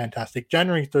there was fantastic.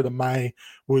 January through to May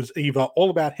was either all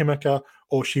about Himeka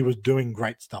or she was doing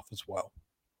great stuff as well.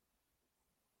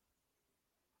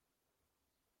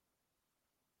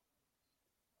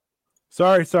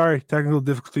 Sorry. Technical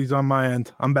difficulties on my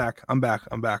end. I'm back.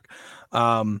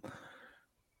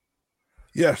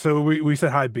 So we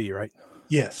said high B, right?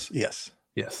 Yes.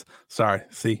 Sorry.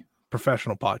 See,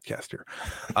 professional podcaster.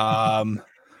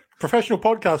 Professional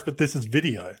podcast, but this is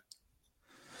video.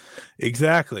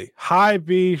 Exactly. High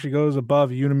B. She goes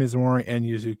above Yuna Mizumori and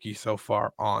Yuzuki so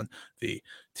far on the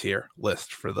tier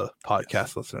list for the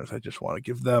podcast listeners. I just want to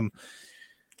give them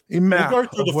a map. We'll go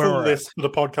through the where full we're list for the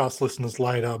podcast listeners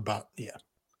later, but yeah.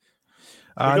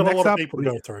 We've got a lot of people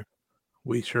to go through.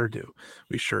 We sure do.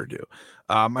 We sure do.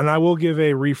 And I will give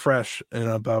a refresh in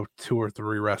about 2 or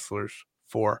 3 wrestlers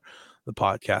for the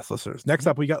podcast listeners. Next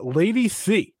up, we got Lady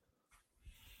C.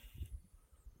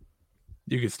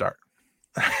 You can start.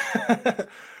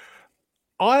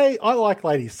 I like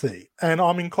Lady C, and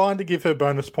I'm inclined to give her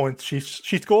bonus points. She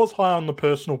scores high on the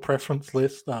personal preference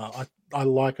list. I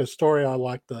like her story. I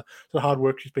like the hard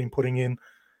work she's been putting in.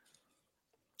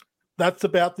 That's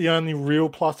about the only real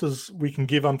pluses we can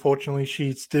give, unfortunately.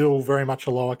 She's still very much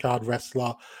a lower card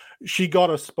wrestler. She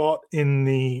got a spot in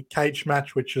the cage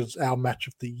match, which is our match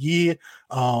of the year.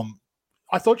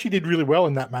 I thought she did really well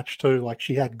in that match too. Like,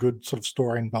 she had good sort of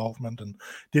story involvement and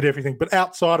did everything. But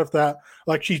outside of that,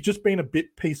 like, she's just been a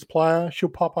bit piece player. She'll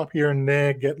pop up here and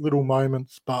there, get little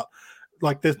moments, but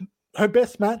like, her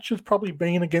best match has probably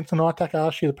been against Nanae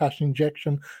Takahashi, the Passion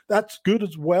Injection. That's good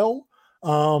as well.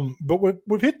 But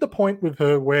we've hit the point with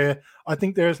her where I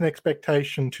think there is an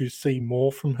expectation to see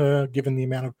more from her, given the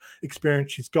amount of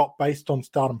experience she's got based on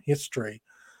Stardom history.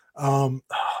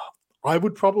 I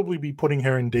would probably be putting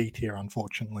her in D tier,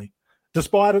 unfortunately.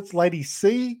 Despite it's Lady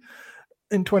C,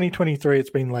 in 2023,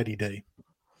 it's been Lady D.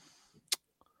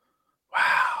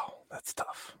 Wow, that's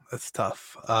tough. That's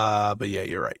tough. But yeah,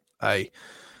 you're right. I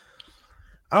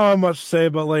don't have much to say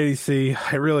about Lady C.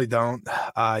 I really don't.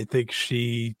 I think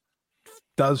she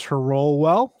does her role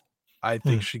well. I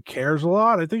think she cares a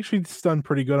lot. I think she's done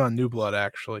pretty good on New Blood,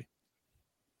 actually.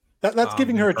 That's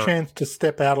giving her a chance to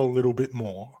step out a little bit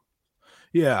more.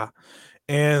 Yeah.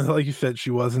 And like you said,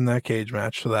 she was in that cage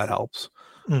match, so that helps.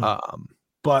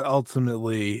 But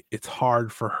ultimately, it's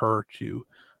hard for her to,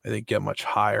 I think, get much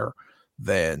higher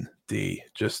than D.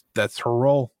 Just that's her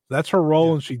role. That's her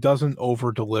role, and she doesn't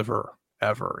over deliver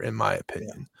ever, in my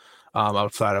opinion,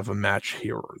 outside of a match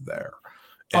here or there.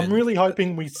 And I'm really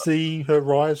hoping we see her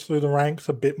rise through the ranks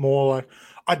a bit more. Like,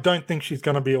 I don't think she's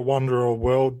going to be a wonder or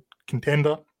world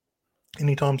contender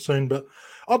anytime soon, but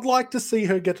I'd like to see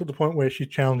her get to the point where she's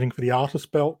challenging for the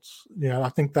artist belts. I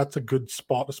think that's a good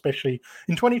spot, especially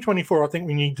in 2024. I think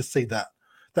we need to see that.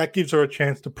 That gives her a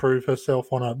chance to prove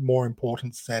herself on a more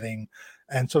important setting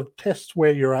and sort of test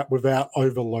where you're at without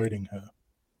overloading her.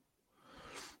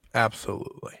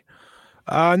 Absolutely.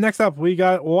 Next up, we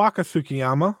got Waka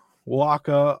Tsukiyama.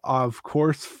 Waka, of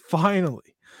course,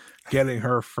 finally getting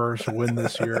her first win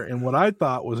this year in what I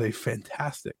thought was a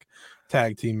fantastic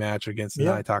tag team match against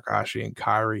Nanae Takahashi and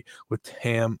Kairi with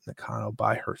Tam Nakano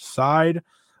by her side.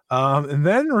 And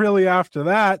then really after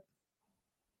that,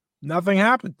 nothing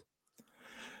happened.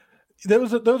 There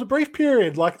was a brief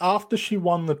period, like after she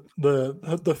won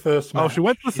the first match. Oh, she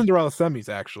went to the Cinderella semis,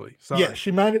 actually. Sorry. Yeah,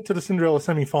 she made it to the Cinderella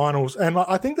semifinals. And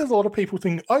I think there's a lot of people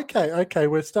thinking, okay,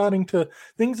 we're starting to,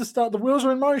 the wheels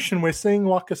are in motion. We're seeing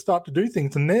Waka start to do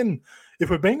things. And then, if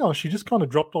we're being honest, she just kind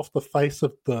of dropped off the face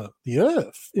of the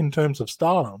earth in terms of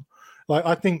Stardom. Like,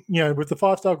 I think, with the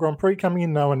 5-star Grand Prix coming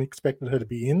in, no one expected her to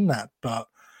be in that. But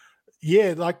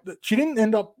yeah, like, she didn't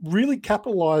end up really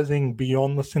capitalizing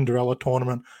beyond the Cinderella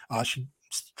tournament. She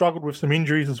struggled with some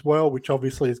injuries as well, which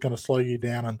obviously is going to slow you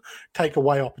down and take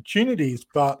away opportunities.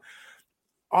 But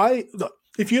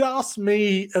if you'd asked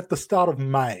me at the start of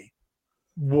May,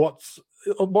 what's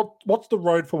the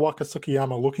road for Waka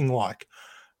Tsukiyama looking like?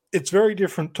 It's very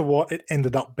different to what it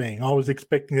ended up being. I was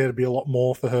expecting there to be a lot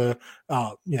more for her,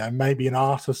 maybe an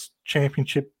artist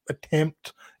championship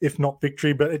attempt, if not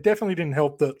victory, but it definitely didn't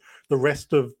help that the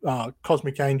rest of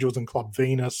Cosmic Angels and Club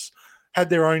Venus had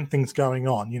their own things going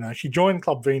on. She joined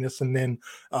Club Venus, and then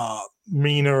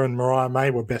Mina and Mariah May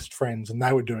were best friends, and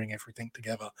they were doing everything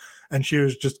together, and she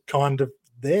was just kind of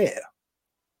there.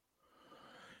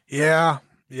 Yeah,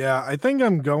 I think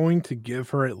I'm going to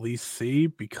give her at least C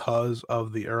because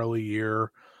of the early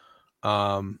year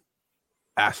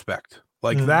aspect.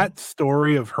 Like, that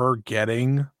story of her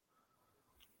getting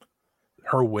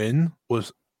her win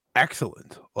was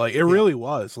excellent. Like, it really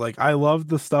was. Like, I loved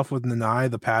the stuff with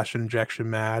Nanae, the Passion Injection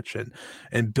match,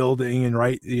 and building,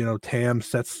 and Tam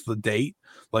sets the date.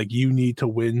 Like, you need to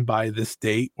win by this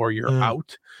date or you're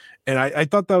out. And I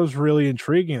thought that was really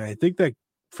intriguing. I think that,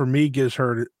 for me, gives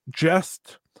her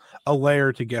just a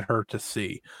layer to get her to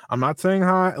C. I'm not saying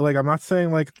high, like, I'm not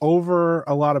saying like over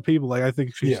a lot of people. Like, I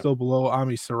think she's still below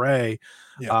Ami Sarai.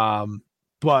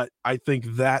 But I think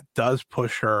that does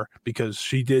push her because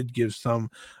she did give some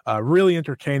really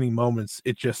entertaining moments.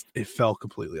 It fell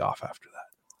completely off after that.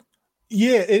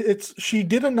 Yeah, she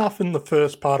did enough in the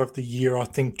first part of the year, I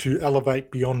think, to elevate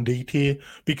beyond D tier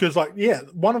because, like, yeah,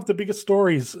 one of the biggest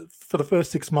stories for the first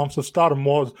 6 months of Stardom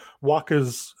was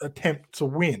Waka's attempt to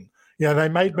win. They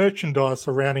made merchandise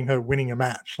surrounding her winning a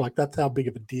match. Like, that's how big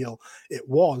of a deal it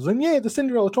was. And yeah, the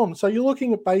Cinderella tournament. So you're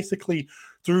looking at basically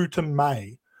through to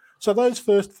May. So those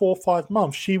first 4 or 5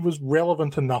 months, she was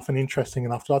relevant enough and interesting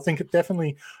enough. So I think it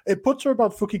puts her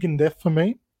above Fukigen Death for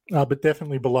me, but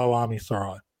definitely below Ami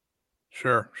Sarai.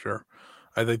 Sure.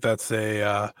 I think that's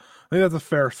a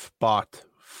fair spot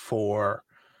for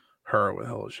her. What the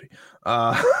hell is she?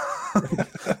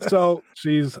 So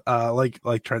she's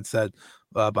like Trent said,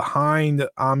 behind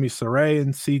Ami Sarai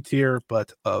in C tier,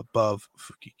 but above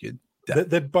Fukigen.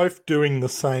 They're both doing the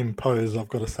same pose, I've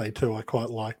got to say too. I quite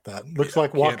like that. Looks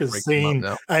like Waka's seen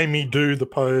Amy do the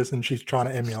pose and she's trying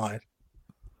to emulate.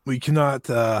 We cannot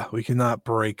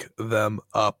break them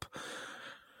up.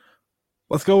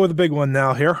 Let's go with the big one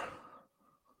now here.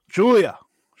 Julia.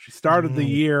 She started the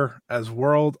year as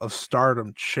World of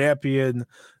Stardom champion.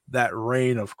 That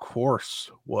reign, of course,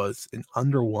 was an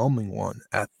underwhelming one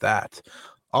at that.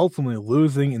 Ultimately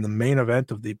losing in the main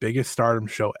event of the biggest Stardom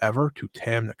show ever to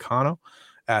Tam Nakano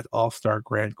at All-Star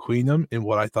Grand Queendom in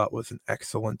what I thought was an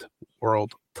excellent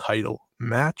world title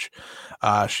match.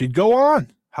 She'd go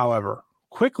on, however,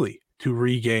 quickly to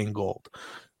regain gold,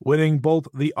 winning both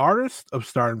the Artist of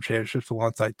Stardom Championships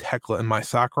alongside Tekla and Mai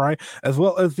Sakurai, as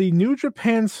well as the New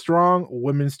Japan Strong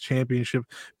Women's Championship,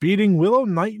 beating Willow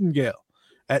Nightingale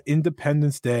at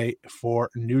Independence Day for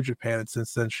New Japan. And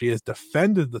since then, she has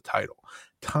defended the title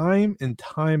time and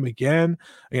time again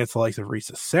against the likes of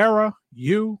Risa Sera,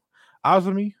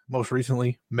 Azumi, most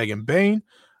recently Megan Bain,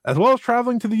 as well as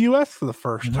traveling to the U.S. for the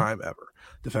first time ever,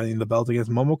 defending the belt against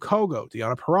Momo Kogo,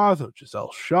 Deonna Purrazzo,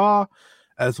 Giselle Shaw,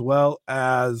 as well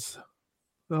as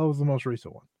that was the most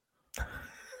recent one.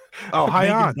 Oh,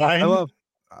 Hyan. I love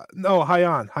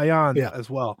Hyan as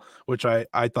well, which I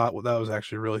thought that was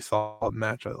actually a really solid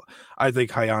match. I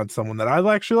think Hyan's someone that I'd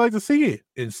actually like to see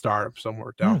in Stardom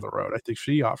somewhere down the road. I think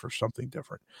she offers something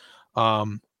different.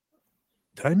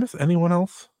 Did I miss anyone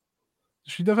else?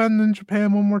 Did she defend in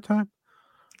Japan one more time?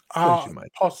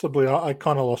 Possibly. I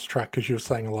kind of lost track because you were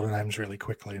saying a lot of names really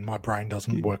quickly and my brain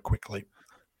doesn't work quickly.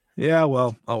 Yeah,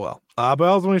 well, oh well. But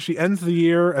ultimately, she ends the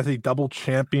year as a double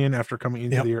champion after coming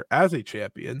into the year as a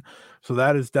champion. So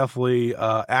that is definitely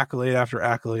accolade after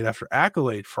accolade after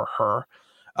accolade for her.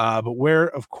 But where,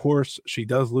 of course, she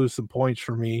does lose some points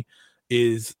for me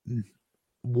is,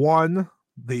 one,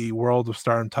 the World of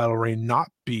Stardom title reign not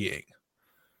being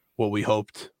what we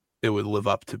hoped it would live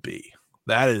up to be.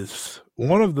 That is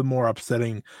one of the more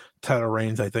upsetting title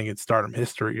reigns, I think, in Stardom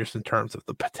history, just in terms of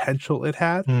the potential it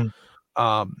had.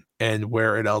 And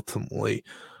where it ultimately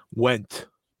went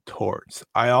towards.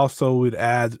 I also would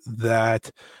add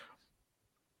that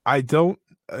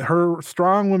her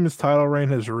strong women's title reign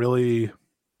has really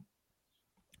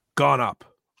gone up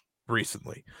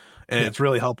recently. And it's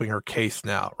really helping her case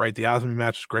now, right? The Azumi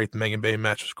match is great. The Megan Bain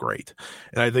match is great.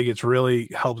 And I think it's really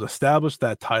helped establish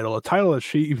that title, a title that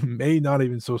she may not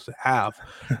even supposed to have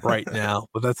right now.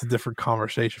 But that's a different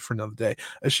conversation for another day.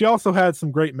 And she also had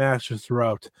some great matches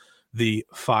throughout the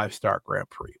 5-star Grand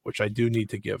Prix, which I do need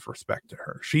to give respect to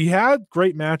her. She had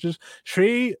great matches.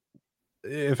 She,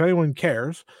 if anyone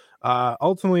cares,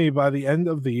 ultimately by the end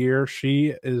of the year,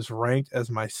 she is ranked as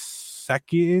my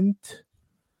second,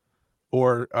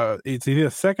 or it's either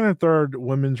second or third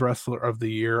women's wrestler of the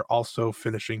year, also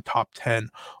finishing top 10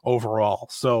 overall.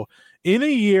 So in a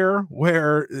year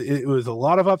where it was a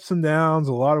lot of ups and downs,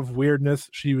 a lot of weirdness,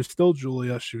 she was still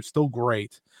Julia. She was still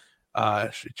great.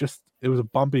 It was a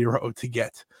bumpy road to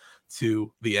get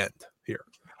to the end here.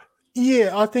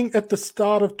 Yeah, I think at the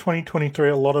start of 2023,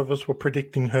 a lot of us were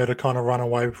predicting her to kind of run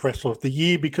away with Wrestler of the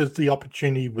Year because the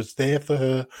opportunity was there for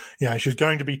her. She's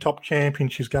going to be top champion.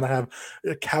 She's going to have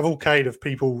a cavalcade of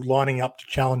people lining up to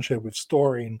challenge her with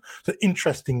story and the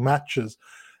interesting matches.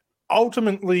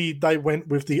 Ultimately, they went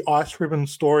with the Ice Ribbon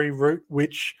story route,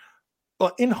 which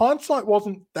in hindsight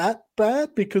wasn't that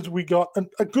bad because we got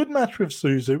a good match with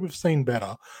Suzu. We've seen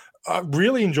better. A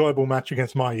really enjoyable match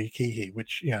against Mayu Kihi,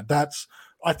 which,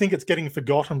 I think it's getting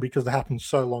forgotten because it happened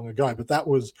so long ago, but that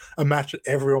was a match that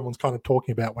everyone was kind of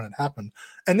talking about when it happened.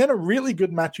 And then a really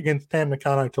good match against Tam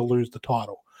Nakano to lose the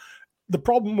title. The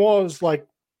problem was,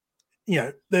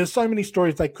 there's so many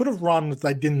stories they could have run that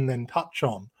they didn't then touch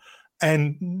on.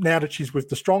 And now that she's with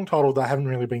the strong title, they haven't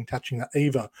really been touching that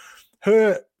either.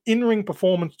 Her in-ring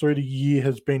performance through the year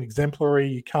has been exemplary.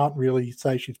 You can't really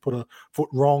say she's put a foot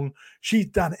wrong. She's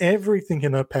done everything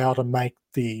in her power to make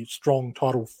the strong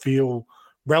title feel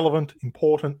relevant,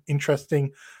 important,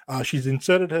 interesting. She's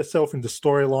inserted herself into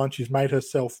storyline. She's made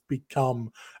herself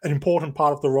become an important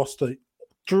part of the roster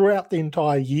throughout the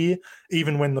entire year,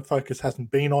 even when the focus hasn't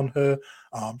been on her.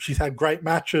 She's had great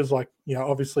matches, like,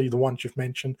 obviously the ones you've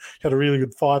mentioned. She had a really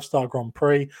good 5-star Grand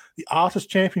Prix. The Artist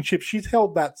Championship, she's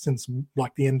held that since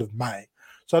like the end of May.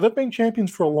 So they've been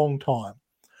champions for a long time.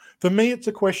 For me, it's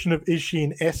a question of, is she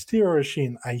in S tier or is she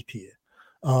in A tier?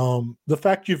 The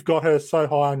fact you've got her so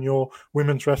high on your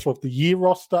Women's Wrestler of the Year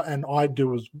roster, and I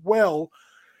do as well,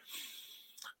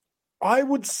 I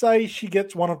would say she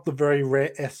gets one of the very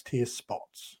rare S tier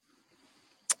spots.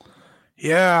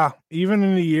 Yeah, even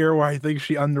in a year where I think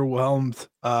she underwhelmed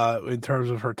in terms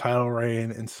of her title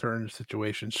reign in certain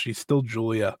situations, she's still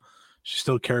Julia. She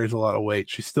still carries a lot of weight.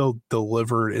 She still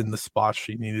delivered in the spots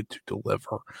she needed to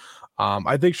deliver.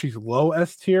 I think she's low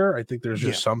S tier. I think there's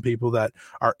just some people that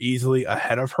are easily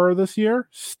ahead of her this year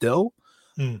still.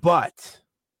 But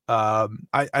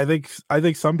I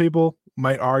think some people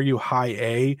might argue high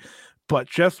A, but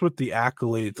just with the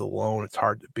accolades alone, it's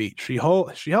hard to beat. She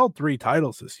held 3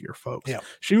 titles this year, folks. Yeah.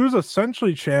 She was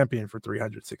essentially champion for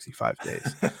 365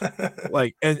 days,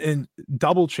 like and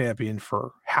double champion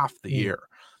for half the year.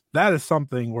 That is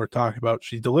something we're talking about.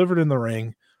 She delivered in the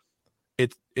ring.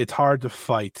 It's hard to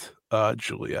fight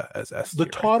Julia as S tier.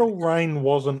 The title reign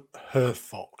wasn't her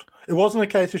fault. It wasn't a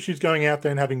case of she's going out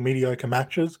there and having mediocre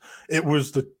matches. It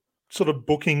was the sort of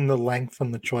booking, the length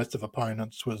and the choice of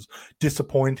opponents was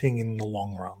disappointing in the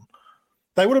long run.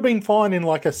 They would have been fine in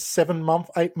like a 7-month,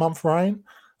 8-month reign.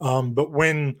 But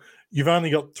when you've only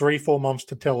got 3-4 months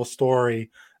to tell a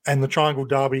story, and the Triangle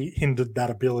Derby hindered that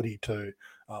ability to,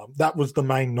 that was the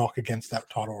main knock against that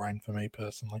title reign for me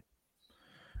personally.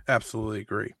 Absolutely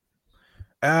agree.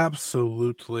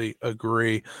 Absolutely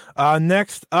agree.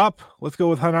 Next up, let's go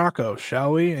with Hanako,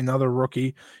 shall we? Another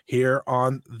rookie here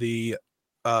on the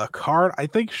card. I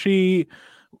think she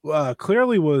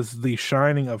clearly was the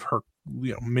shining of her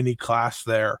mini class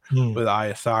there with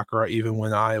Aya Sakura, even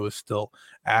when Aya was still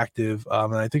active.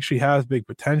 And I think she has big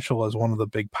potential as one of the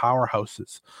big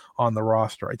powerhouses on the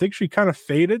roster. I think she kind of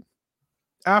faded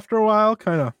after a while,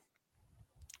 kind of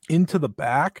into the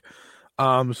back.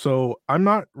 So I'm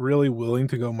not really willing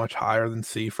to go much higher than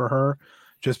C for her,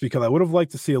 just because I would have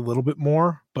liked to see a little bit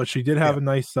more, but she did have a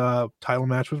nice title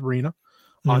match with Rina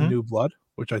on New Blood,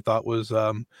 which I thought was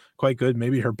quite good.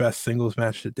 Maybe her best singles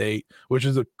match to date, which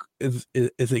is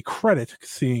a credit,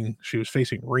 seeing she was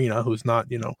facing Rina, who's not,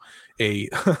 a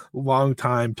long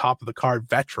time top of the card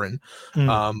veteran.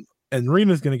 And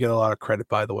Rina's going to get a lot of credit,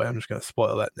 by the way. I'm just going to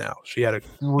spoil that now. She had a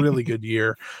really good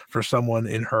year for someone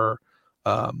in her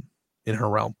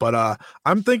realm. But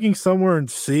I'm thinking somewhere in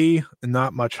C and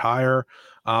not much higher.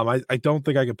 I don't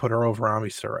think I could put her over Ami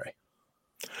Sarai.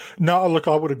 No, look,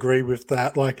 I would agree with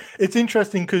that. Like, it's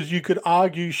interesting because you could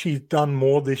argue she's done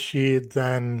more this year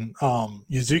than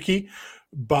Yuzuki,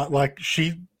 but like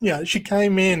she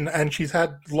came in and she's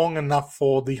had long enough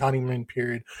for the honeymoon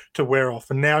period to wear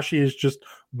off, and now she is just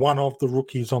one of the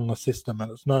rookies on the system, and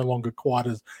it's no longer quite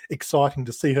as exciting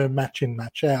to see her match in,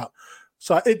 match out.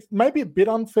 So it may be a bit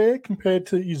unfair compared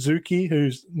to Yuzuki,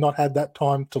 who's not had that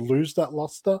time to lose that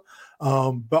luster.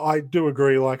 But I do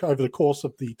agree, like, over the course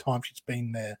of the time she's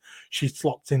been there, she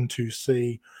slots into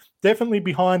C. Definitely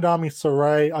behind Ami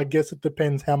Sarai. I guess it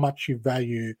depends how much you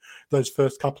value those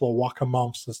first couple of Waka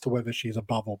months as to whether she's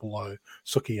above or below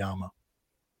Sukiyama.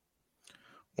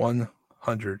 100%.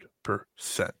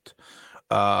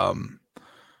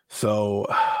 So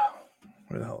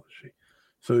where the hell is she?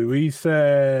 So we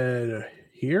said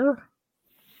here?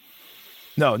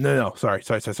 No. Sorry.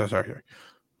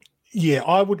 Yeah,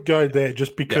 I would go there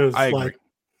just because, I agree.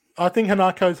 I think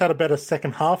Hanako's had a better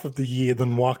second half of the year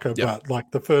than Waka, but like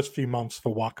the first few months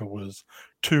for Waka was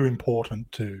too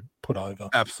important to put over.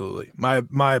 Absolutely.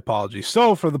 My apologies.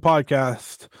 So for the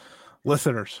podcast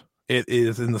listeners, it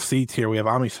is in the C tier. We have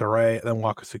Ami Sarai, then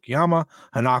Waka Tsukiyama,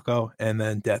 Hanako, and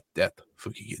then Death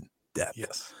Fukigen Death.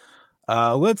 Yes.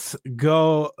 Let's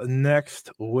go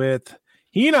next with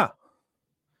Hina.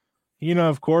 Hina,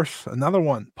 of course, another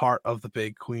one part of the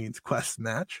big Queen's Quest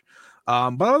match.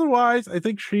 But otherwise, I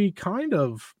think she kind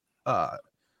of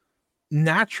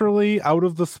naturally out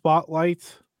of the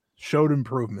spotlight showed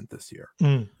improvement this year.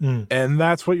 And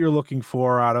that's what you're looking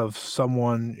for out of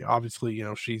someone. Obviously,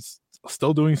 she's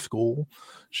still doing school.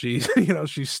 She's,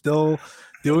 she's still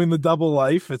doing the double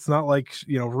life. It's not like,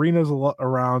 Rina's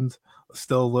around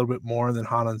still a little bit more than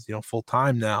Hana's, full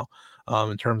time now,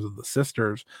 in terms of the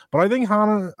sisters. But I think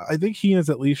Hina's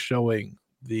at least showing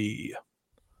the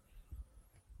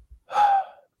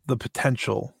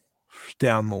potential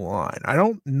down the line. I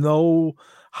don't know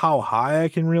how high I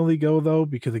can really go though,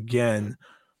 because again,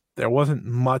 there wasn't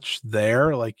much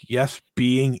there. Like, yes,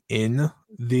 being in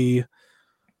the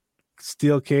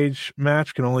steel cage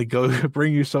match can only go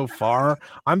bring you so far.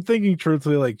 I'm thinking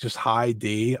truthfully, like just high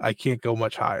D. I can't go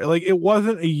much higher. Like, it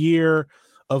wasn't a year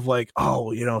of like,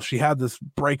 oh, she had this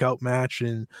breakout match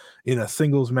in a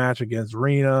singles match against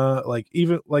Rina. Like,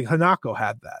 even like Hanako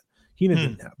had that. Hina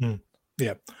didn't have that.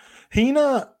 Yeah.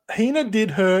 Hina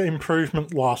did her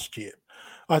improvement last year.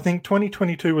 I think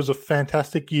 2022 was a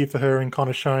fantastic year for her in kind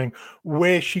of showing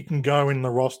where she can go in the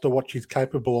roster, what she's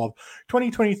capable of.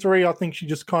 2023, I think she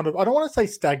just kind of, I don't want to say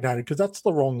stagnated because that's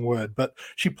the wrong word, but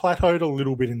she plateaued a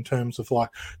little bit in terms of like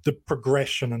the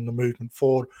progression and the movement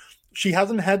forward. She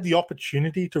hasn't had the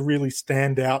opportunity to really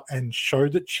stand out and show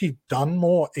that she's done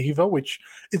more either, which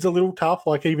is a little tough.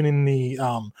 Like even in the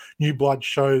New Blood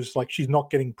shows, like she's not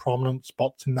getting prominent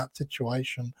spots in that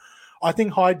situation. I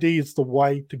think high D is the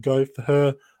way to go for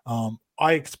her.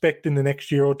 I expect in the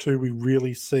next year or two we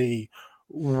really see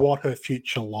what her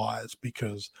future lies,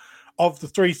 because of the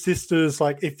three sisters,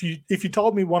 like if you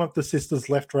told me one of the sisters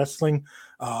left wrestling,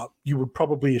 you would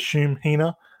probably assume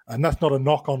Hina. And that's not a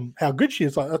knock on how good she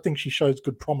is. I think she shows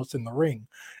good promise in the ring.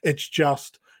 It's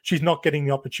just she's not getting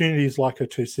the opportunities like her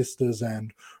two sisters.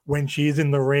 And when she is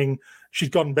in the ring, she's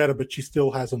gotten better, but she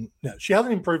still hasn't. She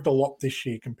hasn't improved a lot this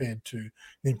year compared to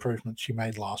the improvements she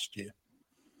made last year.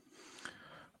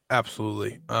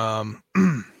 Absolutely.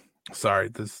 Sorry,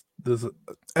 this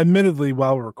admittedly,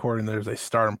 while we're recording, there's a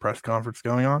Stardom press conference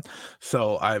going on,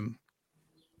 so I'm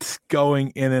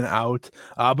going in and out.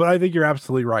 But I think you're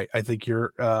absolutely right. I think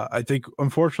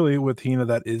unfortunately with Hina,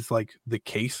 that is like the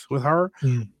case with her.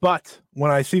 But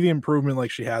when I see the improvement like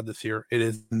she had this year, it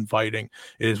is inviting,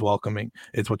 it is welcoming,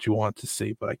 it's what you want to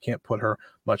see. But I can't put her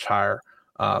much higher.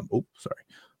 I think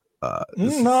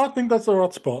that's the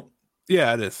right spot.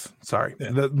 Yeah, it is. Sorry.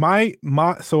 Yeah.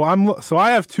 So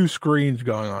I have two screens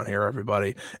going on here,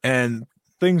 everybody, and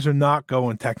things are not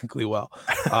going technically well.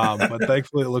 But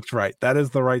thankfully it looks right. That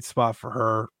is the right spot for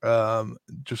her.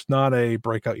 Just not a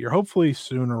breakout year. Hopefully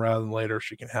sooner rather than later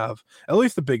she can have at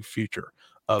least a big future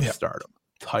of Stardom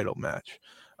title match.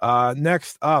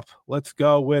 Next up, let's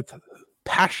go with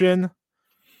Passion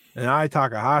Nanai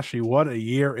Takahashi. What a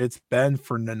year it's been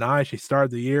for Nanai. She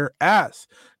started the year as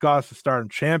Goddess of Stardom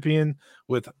champion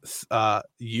with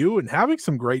you and having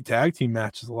some great tag team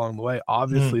matches along the way.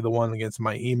 Obviously, the one against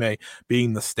Maihime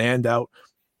being the standout.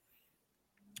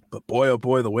 But boy, oh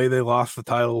boy, the way they lost the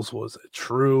titles was a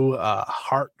true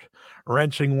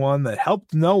heart-wrenching one that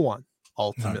helped no one,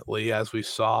 ultimately, as we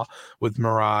saw with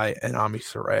Mirai and Ami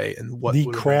Sarai. And what the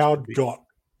crowd got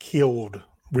killed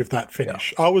with that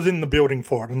finish. I was in the building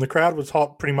for it, and the crowd was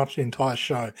hot pretty much the entire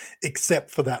show,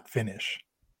 except for that finish.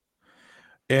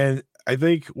 And I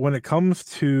think when it comes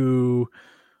to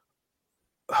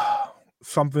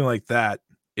something like that,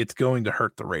 it's going to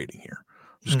hurt the rating here.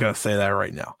 I'm just going to say that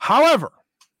right now. However,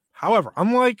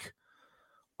 unlike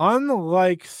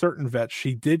certain vets,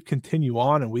 she did continue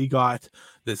on, and we got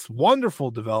this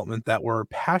wonderful development that were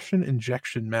passion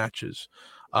injection matches.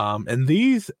 And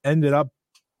these ended up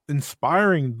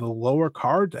inspiring the lower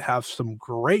card to have some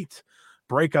great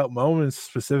breakout moments,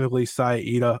 specifically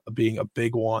Saida being a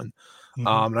big one.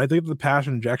 And I think the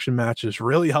passion injection matches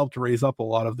really helped raise up a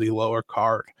lot of the lower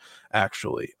card,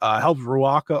 actually. Helped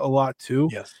Ruaka a lot too.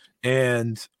 Yes.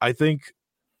 And I think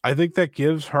that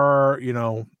gives her,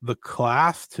 the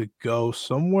class to go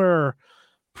somewhere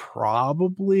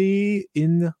probably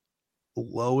in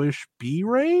lowish B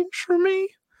range for me.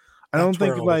 I don't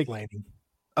think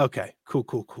okay,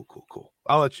 cool.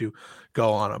 I'll let you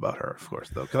go on about her, of course,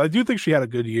 though, because I do think she had a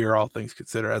good year, all things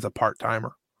considered, as a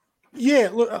part-timer. Yeah,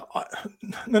 look,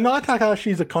 Nanai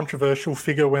Takahashi is a controversial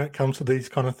figure when it comes to these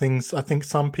kind of things. I think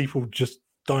some people just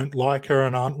don't like her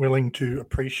and aren't willing to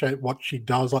appreciate what she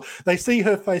does. Like, they see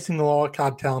her facing the lower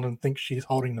card talent and think she's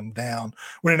holding them down,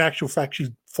 when in actual fact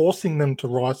she's forcing them to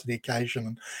rise to the occasion.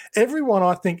 And everyone,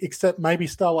 I think, except maybe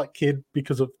Starlight Kid,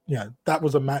 because of that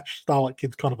was a match. Starlight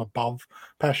Kid's kind of above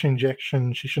passion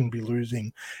injection. She shouldn't be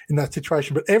losing in that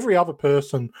situation. But every other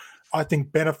person, I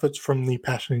think, benefits from the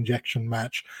passion injection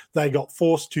match. They got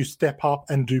forced to step up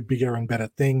and do bigger and better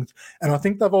things. And I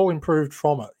think they've all improved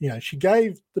from it. She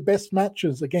gave the best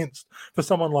matches for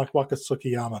someone like Waka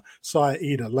Tsukiyama,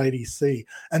 Saida, Lady C.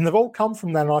 And they've all come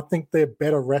from that. And I think they're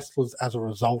better wrestlers as a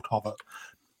result of it.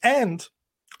 And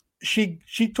she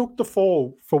took the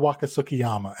fall for Waka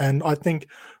Tsukiyama. And I think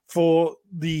for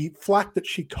the flack that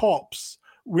she cops,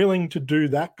 willing to do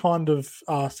that kind of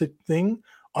thing,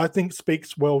 I think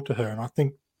speaks well to her. And I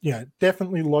think,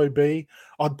 definitely low B.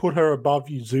 I'd put her above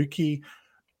Yuzuki.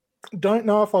 Don't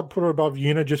know if I'd put her above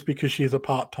Yuna just because she's a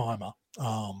part-timer.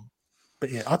 But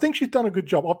yeah, I think she's done a good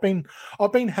job.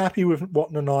 I've been happy with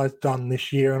what Nanai's done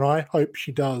this year, and I hope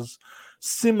she does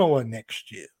similar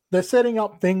next year. They're setting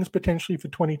up things potentially for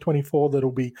 2024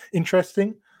 that'll be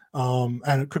interesting. And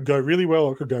it could go really well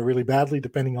or it could go really badly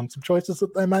depending on some choices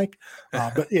that they make.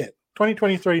 But yeah,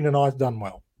 2023, Nanai's done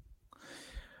well.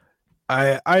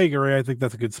 I agree. I think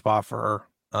that's a good spot for her.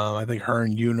 I think her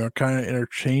and Yuna are kind of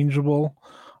interchangeable.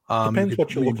 Depends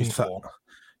what you're looking for.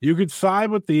 You could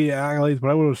side with the accolades, but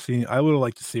I would have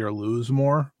liked to see her lose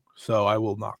more. So I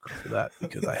will knock her for that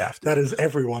because I have to. That is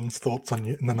everyone's thoughts on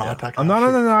Nanai Takahashi. I'm not a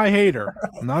Nanai hater.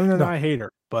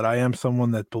 Hater, but I am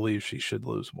someone that believes she should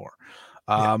lose more.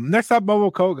 Next up,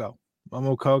 Momo Kogo.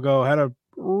 Momo Kogo had a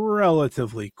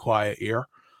relatively quiet year.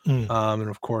 And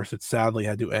of course, it sadly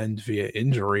had to end via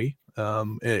injury.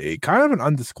 It kind of an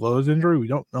undisclosed injury. We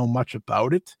don't know much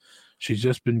about it. She's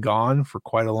just been gone for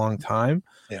quite a long time.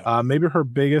 Maybe her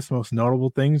biggest, most notable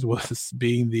things was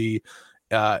being the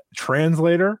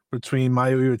translator between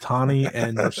Mayu Iwatani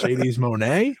and Mercedes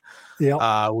Moné,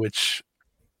 which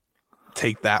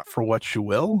take that for what you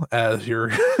will as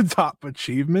your top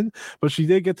achievement. But she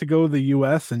did get to go to the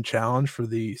US and challenge for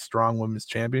the Strong Women's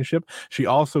Championship. She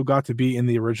also got to be in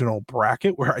the original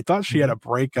bracket where I thought she had a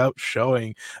breakout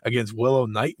showing against Willow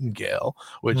Nightingale,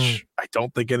 which I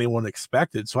don't think anyone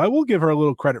expected. So I will give her a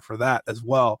little credit for that as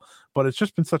well. But it's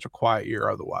just been such a quiet year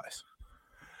otherwise.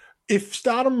 If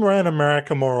Stardom ran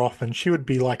America more often, she would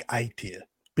be like A tier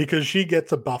because she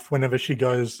gets a buff whenever she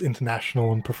goes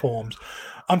international and performs.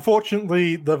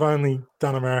 Unfortunately, they've only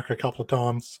done America a couple of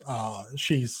times.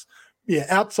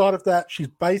 Outside of that, she's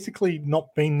basically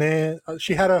not been there.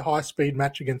 She had a high-speed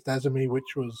match against Azumi,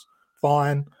 which was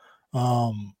fine.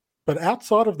 But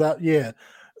outside of that,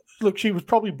 look, she was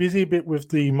probably busy a bit with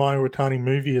the Mayu Iwatani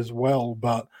movie as well,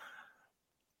 but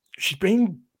she's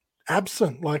been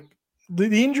absent. Like,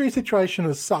 the injury situation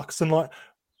has sucks, and like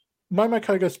Momo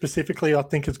Kogo specifically, I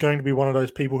think is going to be one of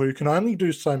those people who can only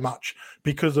do so much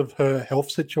because of her health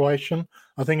situation.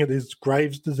 I think it is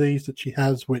Graves' disease that she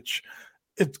has, which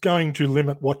it's going to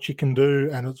limit what she can do,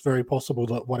 and it's very possible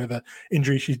that whatever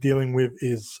injury she's dealing with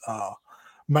is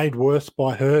made worse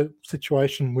by her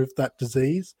situation with that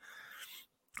disease.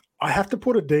 I have to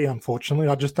put a D, unfortunately.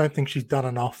 I just don't think she's done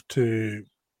enough to,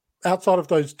 outside of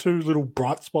those two little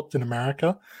bright spots in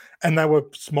America, and they were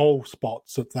small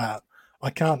spots at that. I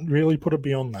can't really put it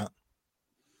beyond that.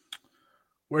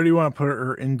 Where do you want to put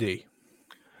her in D?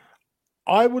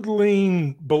 I would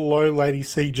lean below Lady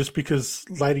C just because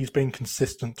Lady's been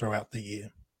consistent throughout the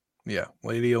year. Yeah,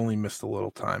 Lady only missed a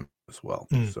little time as well.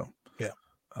 So,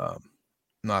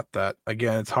 not that.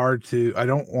 Again, it's hard to, I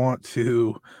don't want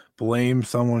to blame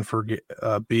someone for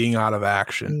being out of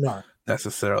action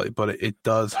necessarily, but it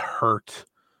does hurt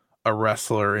a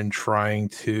wrestler in trying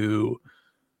to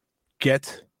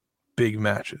get big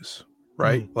matches,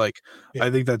 right? I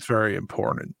think that's very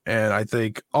important. And I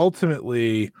think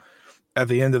ultimately at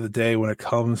the end of the day, when it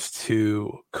comes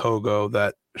to Kogo,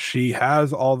 that she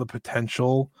has all the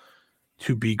potential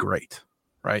to be great,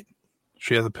 right?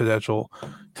 She has the potential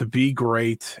to be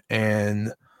great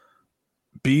and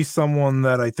be someone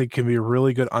that I think can be a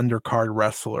really good undercard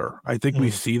wrestler. I think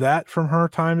we see that from her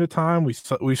time to time.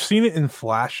 We've seen it in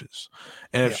flashes.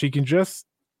 And if she can just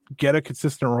get a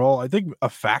consistent role, I think a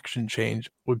faction change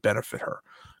would benefit her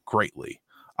greatly.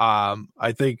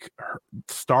 I think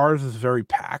Stars is very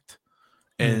packed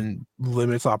and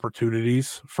limits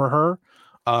opportunities for her.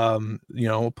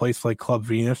 A place like Club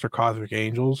Venus or Cosmic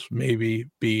Angels maybe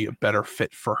be a better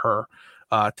fit for her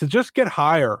to just get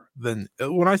higher than,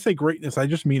 when I say greatness, I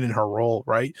just mean in her role,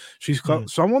 right? She's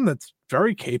someone that's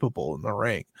very capable in the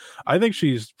ring. I think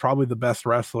she's probably the best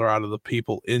wrestler out of the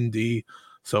people in D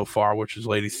so far, which is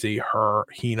Lady C, her,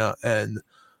 Hina, and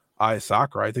Aya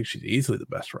Sakura. I think she's easily the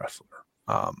best wrestler.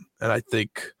 And I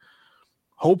think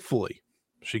hopefully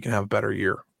she can have a better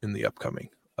year in the upcoming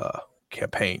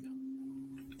campaign.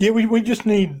 Yeah, we just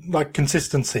need like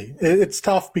consistency. It's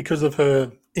tough because of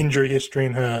her injury history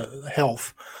and her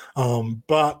health.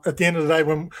 But at the end of the day,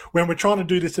 when we're trying to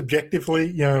do this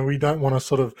objectively, we don't want to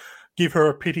sort of give her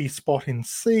a pity spot in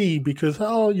C because,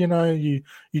 you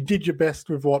did your best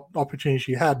with what opportunities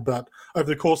you had. But over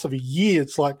the course of a year,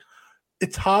 it's like,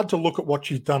 it's hard to look at what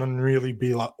she's done and really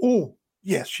be like, oh,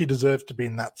 yes, she deserves to be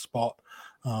in that spot.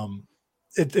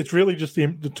 It's really just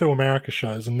the two America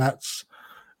shows, and that's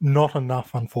not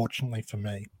enough, unfortunately, for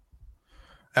me.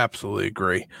 Absolutely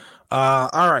agree. All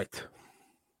right.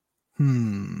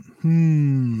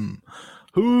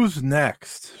 Who's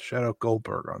next? Shout out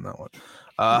Goldberg on that one.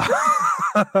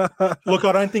 Look,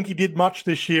 I don't think he did much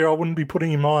this year. I wouldn't be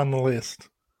putting him on the list.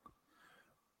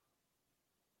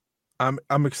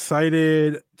 I'm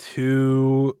excited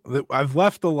I've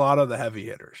left a lot of the heavy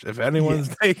hitters. If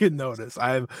anyone's taken notice,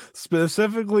 I've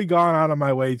specifically gone out of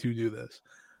my way to do this.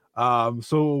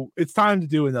 So it's time to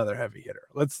do another heavy hitter.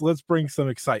 Let's bring some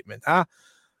excitement.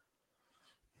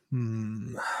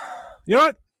 You know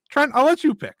what, Trent? I'll let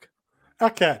you pick.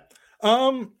 Okay.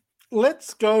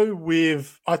 Let's go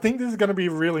with. I think this is going to be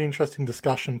a really interesting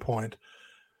discussion point.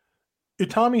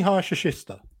 Utami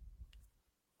Hayashishita.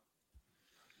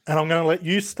 And I'm going to let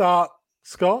you start,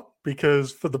 Scott,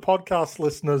 because for the podcast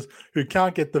listeners who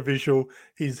can't get the visual,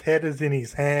 his head is in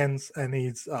his hands and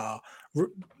he's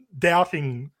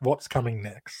doubting what's coming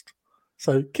next.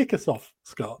 So kick us off,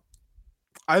 Scott.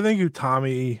 I think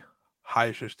Utami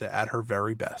Hayashishita at her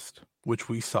very best, which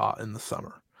we saw in the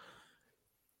summer,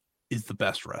 is the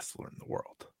best wrestler in the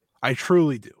world. I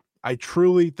truly do. I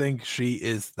truly think she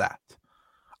is that.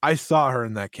 I saw her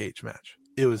in that cage match.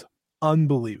 It was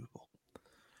unbelievable.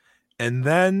 And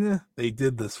then they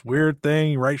did this weird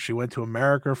thing, right? She went to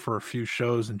America for a few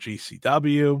shows in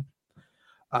GCW.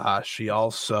 She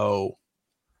also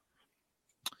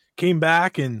came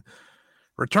back and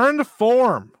returned to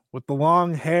form with the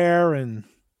long hair and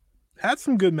had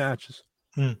some good matches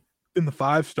in the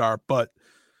 5-star, but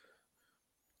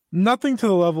nothing to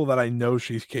the level that I know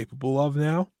she's capable of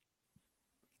now.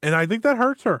 And I think that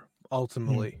hurts her.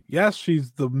 Ultimately, yes,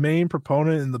 she's the main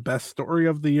proponent in the best story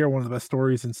of the year, one of the best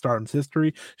stories in Stardom's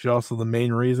history. She's also the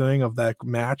main reasoning of that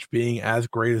match being as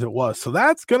great as it was. So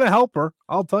that's going to help her.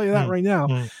 I'll tell you that right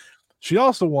now. She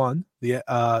also won the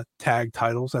tag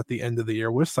titles at the end of the year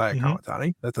with Saya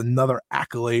Kamatani. That's another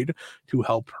accolade to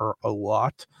help her a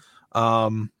lot.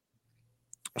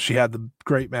 She had the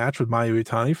great match with Mayu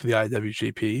Iwatani for the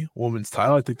IWGP Women's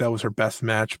title. I think that was her best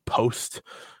match post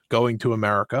going to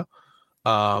America.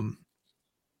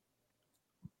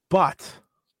 But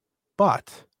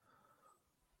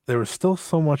there was still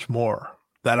so much more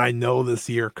that I know this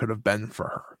year could have been for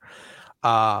her.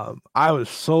 I was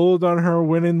sold on her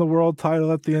winning the world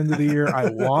title at the end of the year. I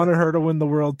wanted her to win the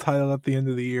world title at the end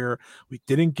of the year. We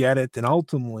didn't get it. And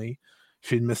ultimately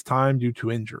she'd missed time due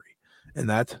to injury. And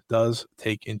that does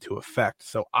take into effect.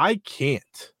 So I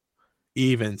can't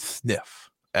even sniff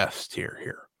S tier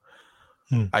here.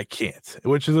 I can't,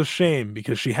 which is a shame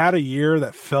because she had a year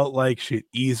that felt like she'd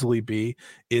easily be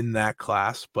in that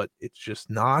class, but it's just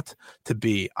not to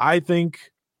be. I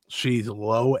think she's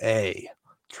low A,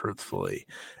 truthfully.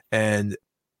 And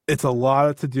it's a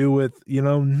lot to do with,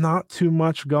 not too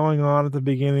much going on at the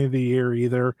beginning of the year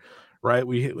either, right?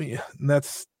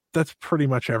 That's pretty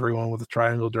much everyone with the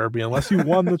Triangle Derby. Unless you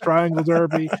won the Triangle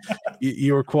Derby,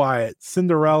 you were quiet.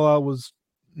 Cinderella was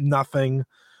nothing.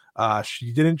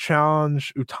 She didn't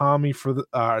challenge Utami for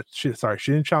the she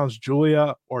didn't challenge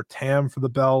Julia or Tam for the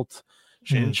belt.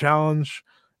 She didn't challenge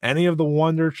any of the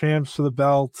Wonder Champs for the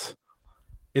belt.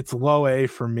 It's low A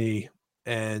for me,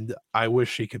 and I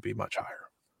wish she could be much higher.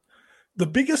 The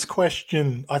biggest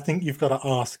question I think you've got to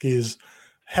ask is,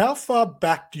 how far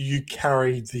back do you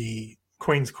carry the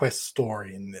Queen's Quest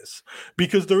story in this?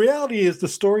 Because the reality is the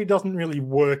story doesn't really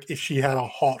work if she had a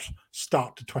hot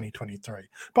start to 2023.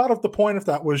 Part of the point of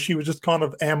that was she was just kind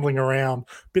of ambling around,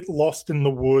 a bit lost in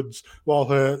the woods while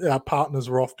her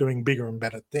partners were off doing bigger and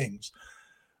better things.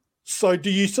 So do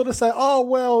you sort of say, oh,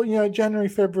 well, January,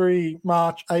 February,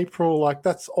 March, April, like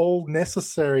that's all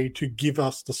necessary to give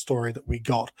us the story that we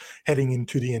got heading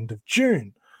into the end of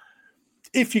June?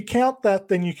 If you count that,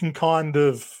 then you can kind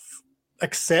of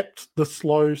accept the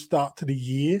slow start to the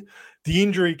year. The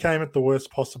injury came at the worst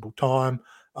possible time.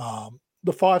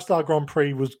 The 5-star Grand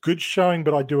Prix was good showing,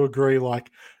 but I do agree,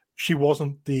 like, she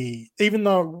wasn't even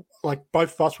though, like,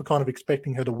 both of us were kind of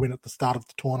expecting her to win at the start of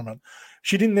the tournament,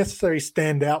 she didn't necessarily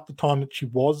stand out the time that she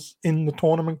was in the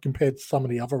tournament compared to some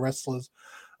of the other wrestlers.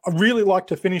 I really liked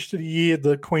to finish to the year.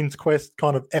 The Queen's Quest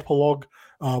kind of epilogue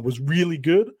was really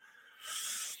good.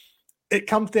 It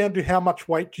comes down to how much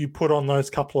weight do you put on those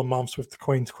couple of months with the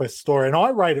Queen's Quest story. And I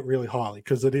rate it really highly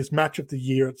because it is match of the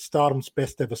year. It's Stardom's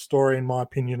best ever story, in my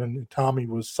opinion, and Utami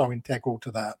was so integral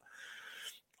to that.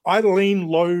 I lean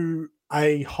low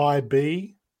A, high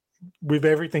B with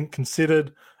everything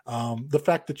considered. The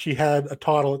fact that she had a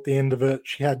title at the end of it,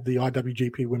 she had the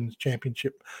IWGP Women's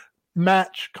Championship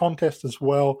match contest as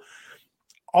well.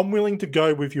 I'm willing to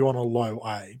go with you on a low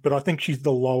A, but I think she's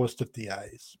the lowest of the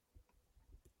A's.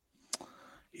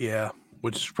 Yeah,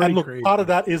 which is pretty crazy. Part of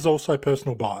that is also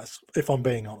personal bias, if I'm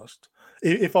being honest.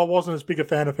 If I wasn't as big a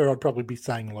fan of her, I'd probably be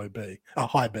saying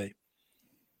high B.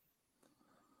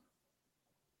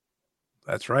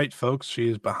 That's right, folks. She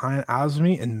is behind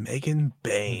Azmi and Megan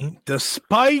Bayne.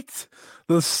 Despite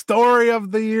the story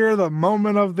of the year, the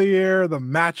moment of the year, the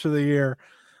match of the year,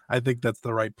 I think that's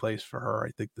the right place for her.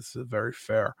 I think this is a very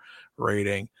fair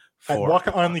rating And for.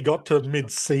 Waka only got to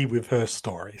mid-C with her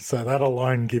story, so that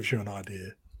alone gives you an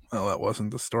idea. Well, that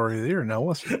wasn't the story of the year, now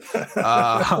was it?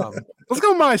 Let's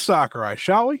go My Sakurai,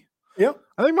 shall we? Yep.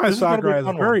 I think My This is gonna be Sakurai a is a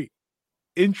fun one. very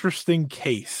interesting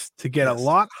case to get a Yes.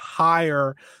 lot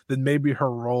higher than maybe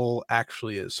her role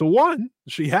actually is. So one,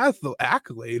 she has the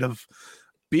accolade of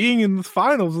being in the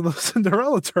finals of the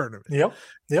Cinderella tournament.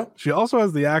 Yep. She also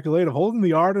has the accolade of holding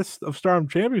the Artist of Stardom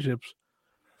Championships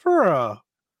for a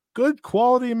good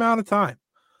quality amount of time.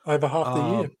 Over half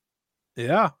the year.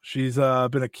 Yeah, she's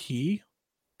been a key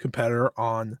competitor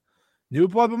on New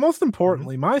Blood, but most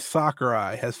importantly, My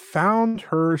Sakurai has found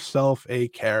herself a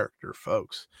character,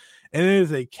 folks. And it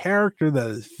is a character that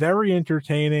is very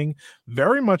entertaining,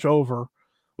 very much over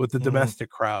with the domestic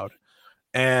crowd,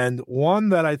 and one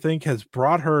that I think has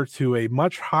brought her to a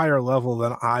much higher level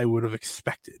than I would have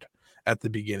expected at the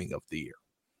beginning of the year.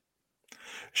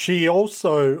 She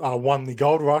also won the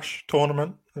Gold Rush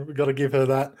tournament. We've got to give her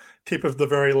that tip of the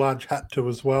very large hat to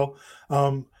as well.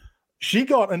 She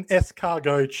got an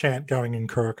escargot chant going in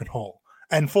Korakuen Hall.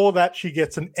 And for that, she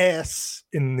gets an S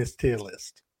in this tier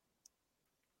list.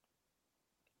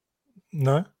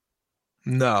 No?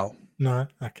 No.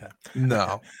 Okay.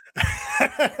 No.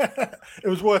 It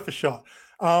was worth a shot.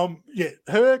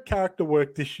 Her character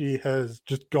work this year has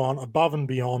just gone above and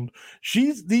beyond.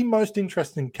 She's the most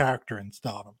interesting character in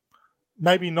Stardom.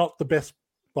 Maybe not the best,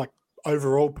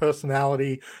 overall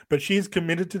personality, but she's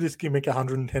committed to this gimmick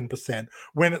 110%.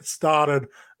 When it started,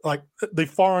 the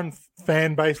foreign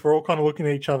fan base were all kind of looking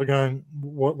at each other going,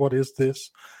 what is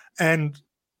this? And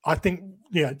I think,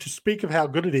 to speak of how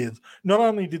good it is, not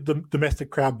only did the domestic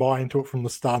crowd buy into it from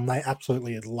the start, and they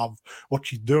absolutely love what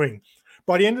she's doing.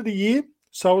 By the end of the year,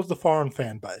 so is the foreign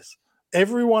fan base.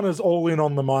 Everyone is all in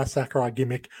on the Mai Sakurai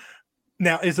gimmick.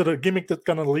 Now, is it a gimmick that's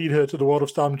going to lead her to the World of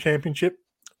Stardom Championship?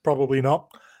 Probably not.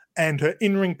 And her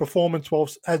in-ring performance,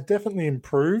 whilst has definitely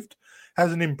improved,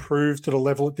 hasn't improved to the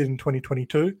level it did in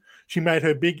 2022. She made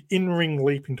her big in-ring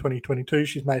leap in 2022.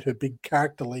 She's made her big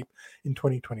character leap in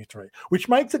 2023, which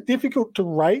makes it difficult to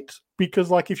rate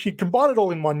because, if she'd combine it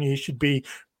all in 1 year, she'd be,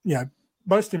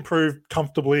 most improved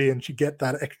comfortably and she'd get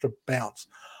that extra bounce.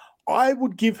 I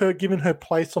would give her, given her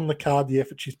place on the card, the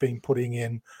effort she's been putting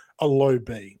in, a low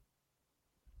B.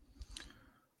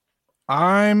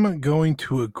 I'm going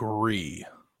to agree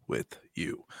with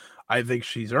you. I think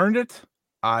she's earned it.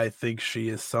 I think she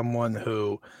is someone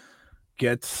who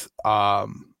gets She got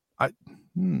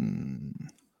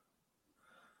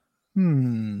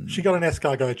an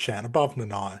escargot chant above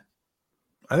Nanai.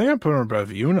 I think I'm putting her above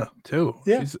Yuna too.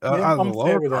 She's out of the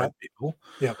lower card people.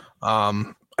 Yeah.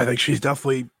 I think she's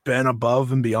definitely been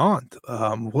above and beyond.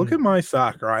 Look at My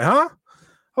Sakurai, huh?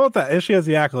 How about that? And she has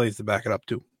the accolades to back it up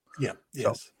too. Yeah.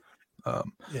 Yes. So,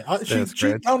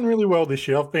 she's done really well this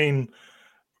year. I've been,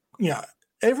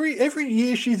 every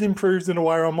year she's improved in a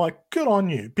way where I'm like, good on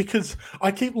you, because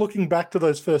I keep looking back to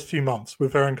those first few months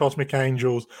with her and Cosmic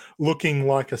Angels, looking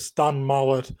like a stunned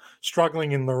mullet,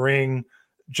 struggling in the ring.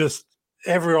 Just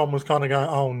everyone was kind of going,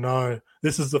 oh no,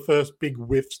 this is the first big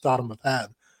whiff Stardom have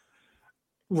had.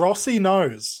 Rossi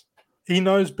knows. He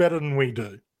knows better than we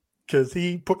do because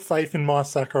he put faith in Mai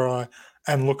Sakurai.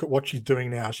 And look at what she's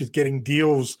doing now. She's getting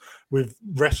deals with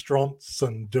restaurants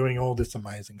and doing all this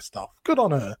amazing stuff. Good on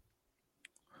her.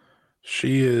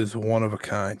 She is one of a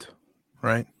kind,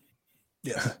 right?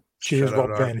 Yes. She is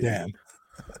Rob Van Dam.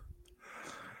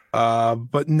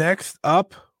 But next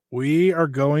up, we are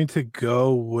going to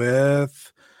go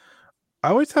with...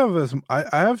 I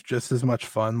have just as much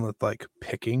fun with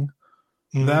picking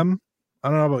them. I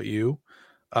don't know about you.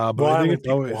 But I think it's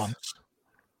always... Once.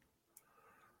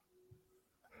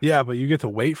 Yeah, but you get to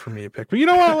wait for me to pick. But you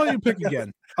know what? I'll let you pick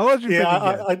again. I'll let you pick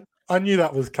again. I knew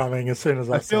that was coming as soon as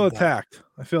I feel attacked. That.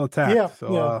 I feel attacked. Yeah,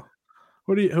 so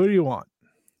who do you want?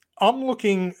 I'm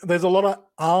looking, there's a lot of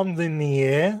arms in the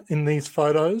air in these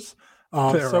photos.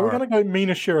 So we're going to go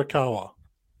Mina Shirakawa.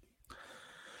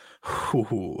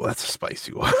 Ooh, that's a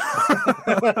spicy one.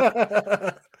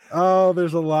 Oh,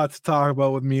 there's a lot to talk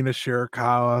about with Mina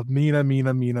Shirakawa.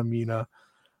 Mina.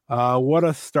 What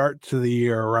a start to the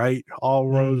year, right? All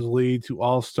roads lead to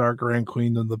All-Star Grand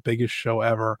Queendom, the biggest show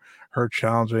ever. Her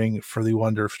challenging for the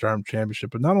Wonder of Stardom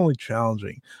Championship, but not only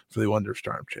challenging for the Wonder of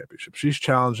Stardom Championship, she's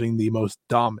challenging the most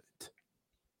dominant,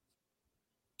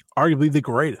 arguably the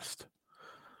greatest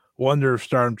Wonder of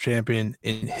Stardom champion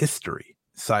in history,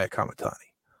 Saya Kamitani.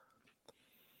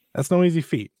 That's no easy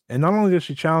feat. And not only does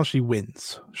she challenge, she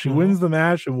wins. She wins the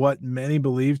match in what many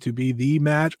believe to be the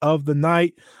match of the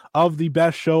night of the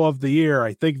best show of the year.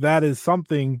 I think that is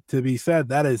something to be said.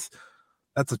 That's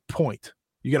a point.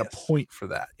 You get a point for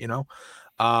that, you know?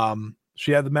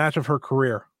 She had the match of her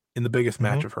career in the biggest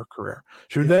match of her career.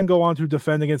 She would then go on to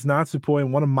defend against Natsupoi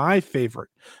in one of my favorite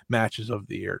matches of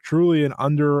the year. Truly an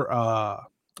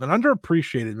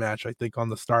underappreciated match, I think, on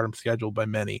the Stardom schedule by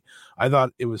many. I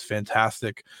thought it was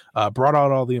fantastic. Brought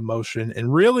out all the emotion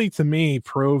and really, to me,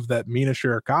 proved that Mina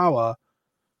Shirakawa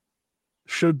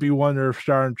should be Wonder of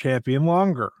Stardom champion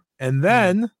longer. And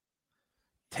then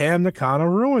Tam Nakano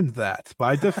ruined that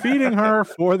by defeating her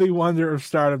for the Wonder of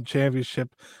Stardom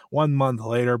championship 1 month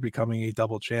later, becoming a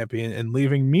double champion and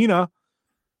leaving Mina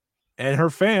and her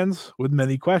fans with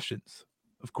many questions.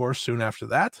 Of course, soon after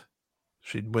that,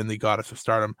 she'd win the Goddess of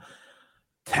Stardom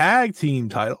tag team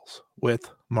titles with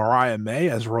Mariah May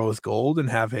as Rose Gold and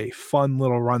have a fun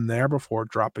little run there before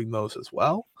dropping those as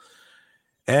well.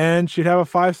 And she'd have a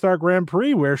 5-star Grand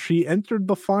Prix where she entered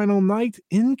the final night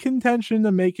in contention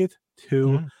to make it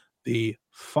to the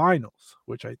finals,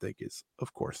 which I think is,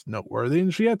 of course, noteworthy.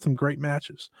 And she had some great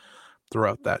matches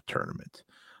throughout that tournament.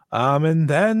 And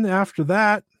then after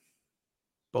that,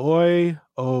 boy,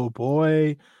 oh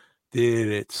boy, did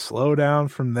it slow down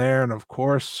from there. And of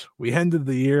course, we ended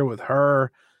the year with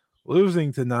her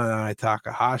losing to Nanae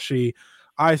Takahashi.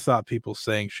 I saw people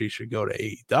saying she should go to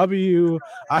AEW.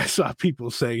 I saw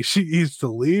people saying she needs to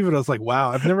leave. And I was like,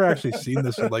 wow, I've never actually seen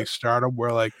this with like Stardom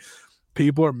where like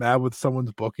people are mad with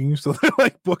someone's booking. So they're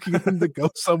like booking them to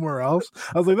go somewhere else.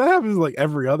 I was like, that happens like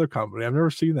every other company. I've never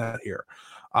seen that here.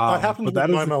 I happen to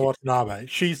know Watanabe.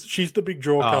 She's the big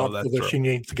draw card for that she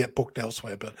needs to get booked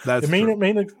elsewhere. But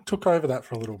Mina took over that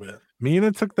for a little bit.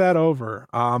 Mina took that over.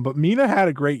 But Mina had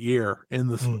a great year in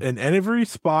this in every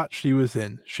spot she was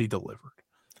in, she delivered.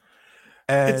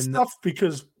 And it's tough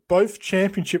because both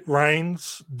championship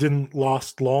reigns didn't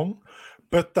last long,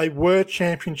 but they were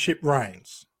championship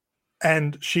reigns.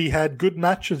 And she had good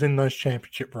matches in those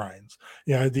championship reigns.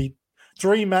 You know, the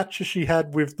 3 matches she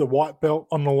had with the white belt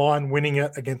on the line, winning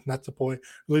it against Natsupoi,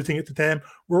 losing it to Tam,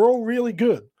 were all really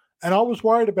good. And I was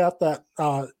worried about that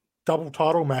double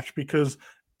title match because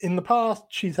in the past,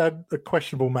 she's had a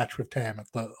questionable match with Tam at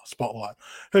the Spotlight.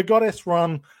 Her Goddess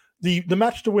run, the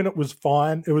match to win it was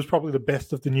fine. It was probably the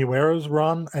best of the New Era's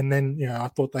run. And then, you know, I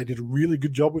thought they did a really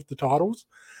good job with the titles.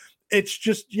 It's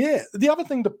just, the other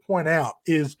thing to point out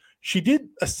is she did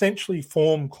essentially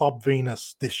form Club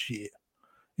Venus this year.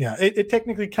 Yeah, it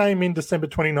technically came in December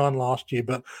 29 last year,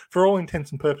 but for all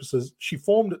intents and purposes, she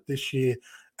formed it this year.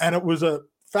 And it was a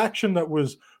faction that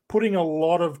was putting a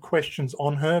lot of questions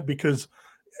on her because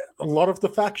a lot of the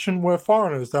faction were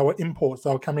foreigners. They were imports.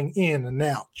 They were coming in and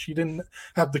out. She didn't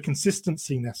have the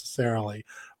consistency necessarily.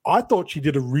 I thought she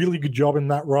did a really good job in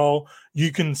that role.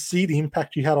 You can see the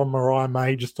impact she had on Mariah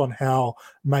May just on how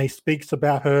May speaks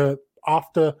about her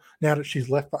after, now that she's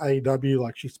left for AEW,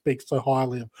 like she speaks so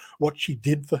highly of what she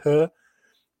did for her.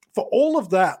 For all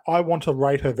of that, I want to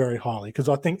rate her very highly because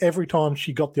I think every time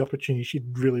she got the opportunity, she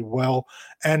did really well.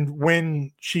 And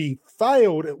when she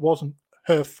failed, it wasn't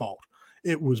her fault.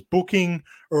 It was booking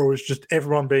or it was just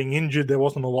everyone being injured. There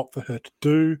wasn't a lot for her to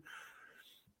do.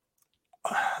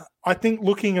 I think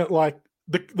looking at like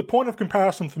the point of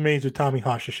comparison for me is Utami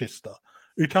Hayashishita.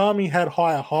 Utami had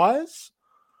higher highs.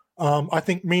 I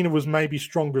think Mina was maybe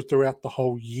stronger throughout the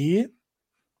whole year.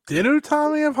 Did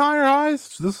Utami have higher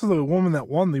highs? This is the woman that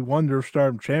won the Wonder of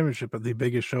Stardom Championship at the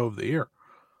biggest show of the year.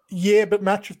 Yeah, but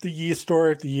match of the year,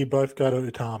 story of the year both go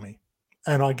to Utami.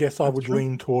 And I guess I would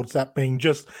lean towards that being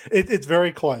just it's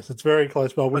very close. It's very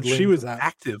close, but I would lean she was to that.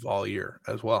 Active all year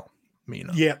as well,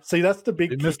 Mina. Yeah, see, that's the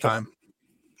big this time.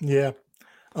 Yeah.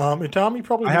 Utami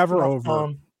probably I have her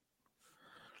over.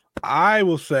 I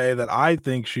will say that I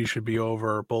think she should be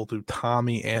over both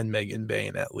Utami and Megan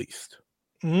Bayne at least.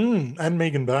 And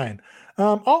Megan Bayne.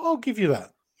 I'll give you that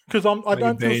because I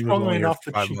don't feel strongly enough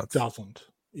that she doesn't.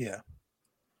 Yeah.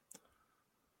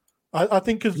 I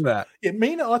think because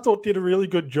Mina, I thought, did a really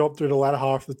good job through the latter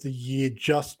half of the year,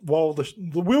 just while the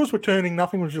wheels were turning,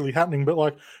 nothing was really happening. But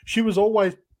like she was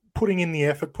always putting in the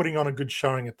effort, putting on a good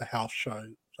showing at the house show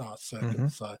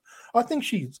circuit. So I think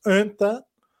she's earned that.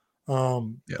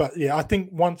 But yeah, I think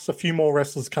once a few more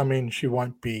wrestlers come in, she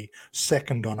won't be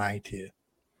second on A tier.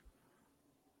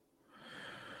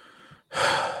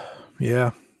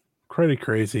 Yeah, pretty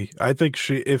crazy. I think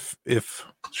if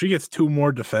she gets 2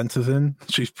 more defenses in,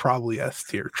 she's probably S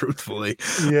tier, truthfully.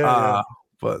 Yeah.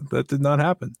 But that did not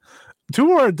happen. 2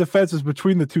 more defenses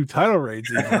between the 2 title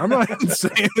reigns. I'm not even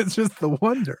saying it's just the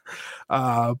Wonder.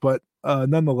 But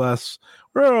nonetheless,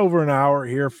 we're at over an hour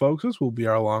here, folks. This will be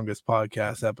our longest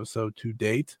podcast episode to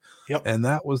date. Yep. And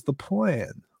that was the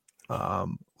plan.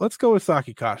 Let's go with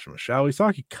Saki Kashima, shall we?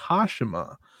 Saki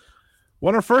Kashima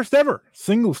won her first ever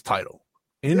singles title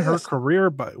in her career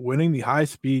by winning the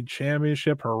high-speed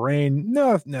championship. Her reign,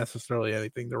 not necessarily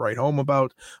anything to write home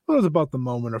about, but it was about the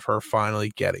moment of her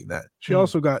finally getting that. She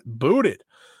also got booted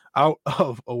out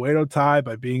of Oedo Tai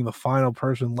by being the final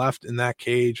person left in that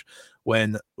cage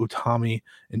when Utami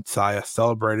and Saya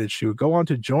celebrated. She would go on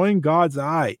to join God's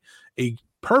Eye, a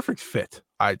perfect fit,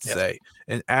 I'd say,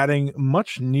 and adding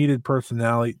much needed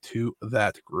personality to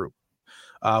that group.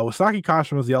 Wasaki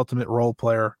Kashima was the ultimate role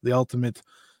player, the ultimate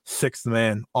sixth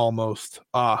man almost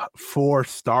for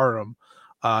Stardom.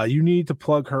 You need to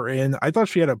plug her in. I thought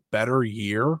she had a better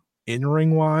year in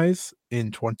ring wise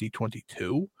in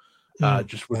 2022,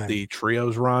 just with the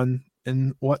trios run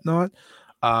and whatnot.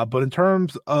 But in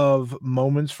terms of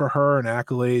moments for her and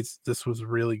accolades, this was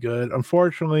really good.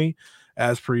 Unfortunately,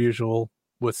 as per usual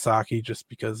with Saki, just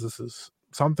because this is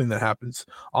something that happens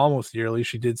almost yearly,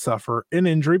 she did suffer an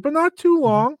injury, but not too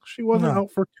long. She wasn't out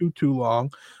for too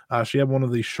long. She had one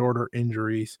of these shorter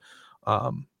injuries.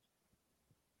 I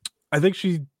think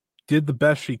she did the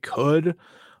best she could.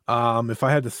 If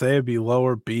I had to say, it'd be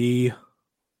lower B,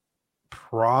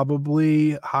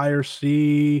 probably higher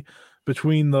C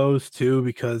between those two,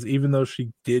 because even though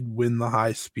she did win the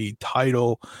high speed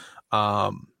title,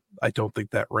 I don't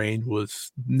think that reign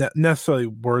was necessarily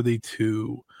worthy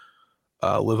to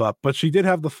live up. But she did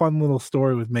have the fun little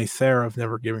story with May Sarah of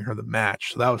never giving her the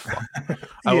match, so that was fun.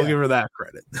 I will give her that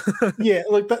credit.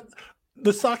 Like that.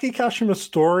 The Saki Kashima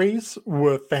stories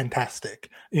were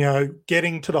fantastic. You know,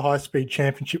 getting to the high speed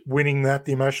championship, winning that,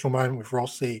 the emotional moment with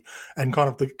Rossi, and kind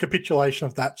of the capitulation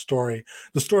of that story.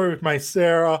 The story with May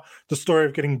Sarah, the story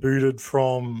of getting booted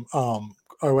from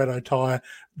Oedo Tai,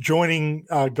 joining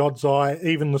God's Eye,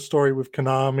 even the story with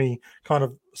Konami kind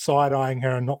of side-eyeing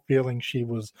her and not feeling she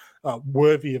was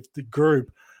worthy of the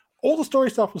group. All the story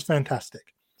stuff was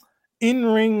fantastic. In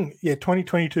ring,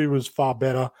 2022 was far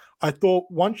better. I thought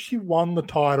once she won the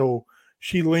title,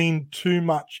 she leaned too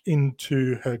much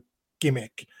into her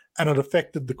gimmick and it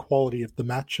affected the quality of the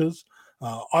matches.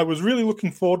 I was really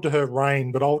looking forward to her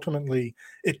reign, but ultimately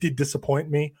it did disappoint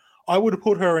me. I would have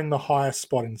put her in the highest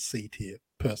spot in C tier,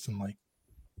 personally.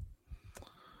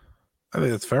 I think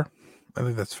that's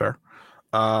fair.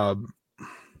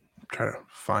 Try to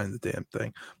find the damn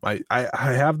thing. I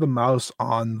have the mouse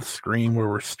on the screen where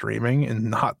we're streaming and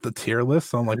not the tier list.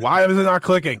 So I'm like, why is it not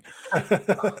clicking?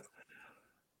 Look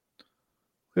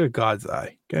at God's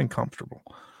Eye, getting comfortable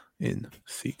in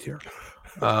C tier.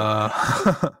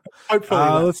 Hopefully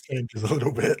that changes a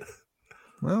little bit.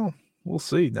 Well, we'll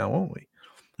see now, won't we?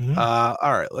 All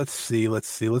right, let's see.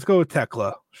 Let's go with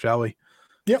Tekla, shall we?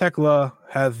 Yep. Tekla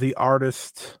has the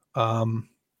artist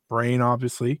brain,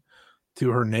 obviously, to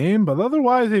her name, but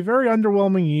otherwise a very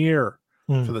underwhelming year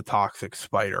for the Toxic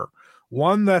Spider.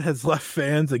 One that has left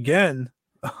fans again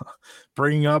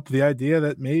bringing up the idea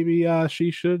that maybe she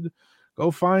should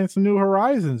go find some new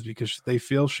horizons because they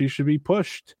feel she should be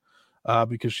pushed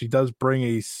because she does bring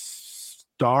a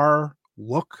star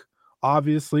look.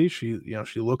 Obviously, she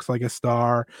looks like a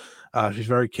star. She's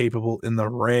very capable in the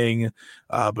ring,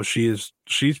 but she's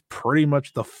pretty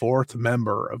much the fourth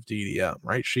member of DDM,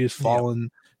 right? She has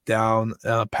fallen down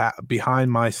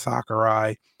behind my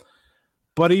Sakurai.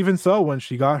 But even so, when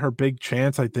she got her big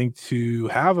chance, I think, to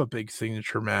have a big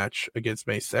signature match against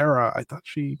May Sarah, I thought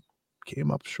she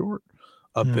came up short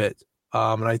a bit.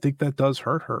 And I think that does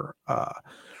hurt her.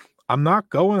 I'm not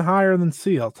going higher than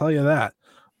C, I'll tell you that.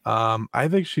 I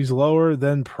think she's lower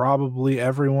than probably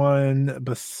everyone,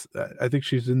 but I think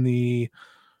she's in the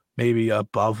maybe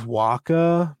above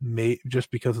Waka,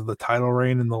 just because of the title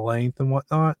reign and the length and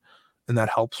whatnot. And that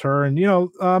helps her. And,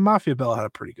 Mafia Bella had a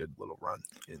pretty good little run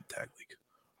in Tag League.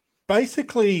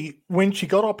 Basically, when she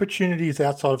got opportunities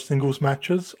outside of singles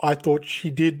matches, I thought she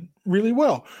did really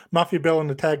well. Mafia Bella in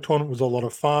the tag tournament was a lot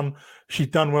of fun. She's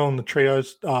done well in the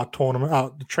trios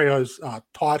tournament, the trios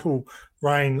title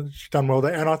reign. She's done well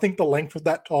there. And I think the length of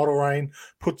that title reign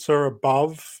puts her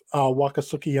above Waka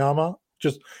Tsukiyama,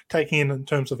 just taking in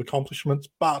terms of accomplishments.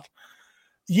 But,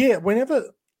 whenever...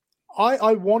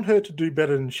 I want her to do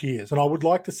better than she is, and I would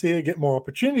like to see her get more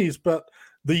opportunities. But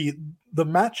the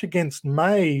match against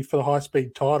May for the high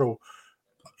speed title,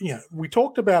 we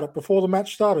talked about it before the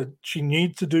match started. She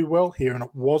needs to do well here, and it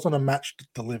wasn't a match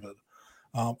that delivered.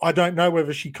 I don't know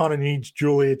whether she kind of needs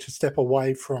Julia to step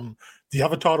away from the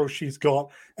other titles she's got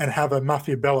and have a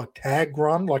Mafia Bella tag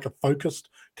run, like a focused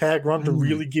tag run, to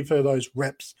really give her those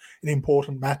reps in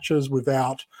important matches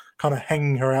without kind of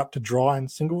hanging her out to dry in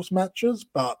singles matches.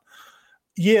 But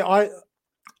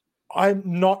I'm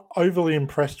not overly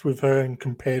impressed with her and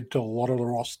compared to a lot of the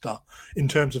roster in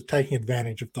terms of taking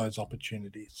advantage of those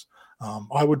opportunities.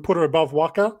 I would put her above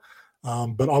Waka,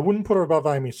 but I wouldn't put her above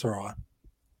Amy Sarai.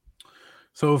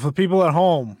 So for people at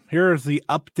home, here's the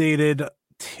updated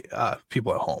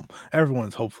people at home.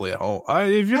 Everyone's hopefully at home.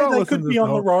 If you're not They listening could to be this on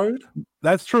the road.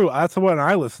 that's true. That's when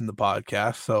I listen to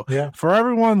podcasts. So Yeah. for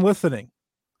everyone listening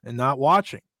and not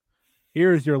watching,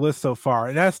 here's your list so far.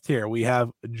 In S tier, we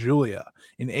have Julia.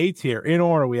 In A tier, in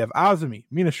order, we have Azumi,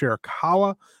 Mina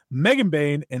Shirakawa, Megan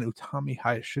Bain, and Utami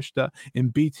Hayashishita. In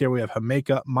B tier, we have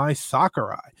Hameka, Mai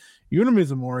Sakurai, Yuna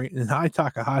Mizumori, Nai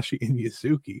Takahashi, and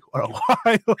Yuzuki. What a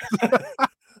wild.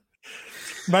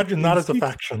 Imagine that as a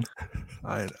faction.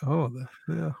 I know.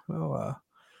 Yeah, well,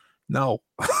 no.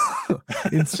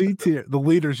 In C tier, the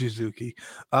leader's Yuzuki.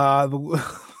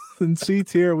 In C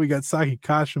tier, we got Saki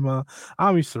Kashima,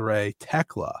 Ami Sarai,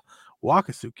 Tekla,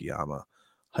 Waka Tsukiyama,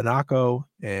 Hanako,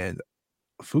 and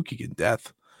Fukigen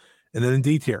Death. And then in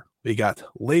D tier, we got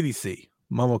Lady C,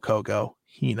 Momokogo,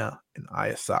 Hina, and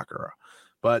Aya Sakura.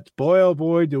 But boy, oh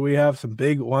boy, do we have some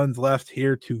big ones left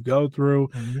here to go through.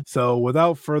 Mm-hmm. So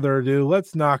without further ado,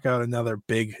 let's knock out another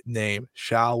big name,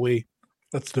 shall we?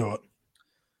 Let's do it.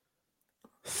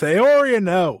 Saori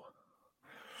No.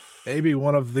 Maybe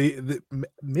one of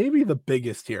maybe the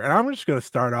biggest here. And I'm just going to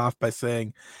start off by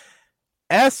saying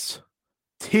S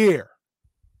tier.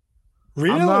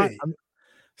 Really?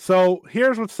 So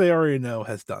here's what Saori No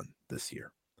has done this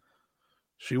year.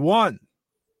 She won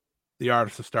the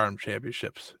Artist of Stardom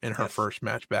Championships in her first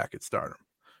match back at Stardom.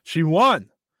 She won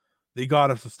the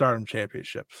Goddess of Stardom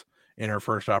Championships in her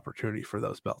first opportunity for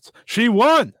those belts. She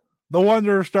won the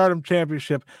Wonder of Stardom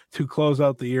Championship to close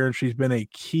out the year, and she's been a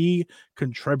key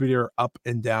contributor up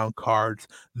and down cards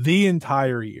the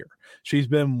entire year. She's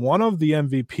been one of the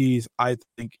MVPs, I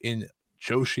think, in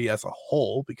Joshi as a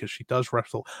whole, because she does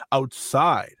wrestle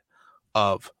outside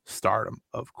of Stardom,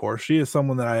 of course. She is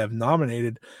someone that I have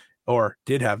nominated, or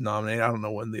did have nominated. I don't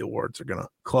know when the awards are going to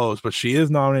close, but she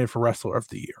is nominated for Wrestler of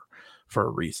the Year for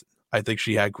a reason. I think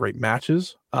she had great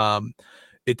matches.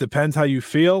 It depends how you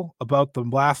feel about the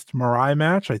last Mirai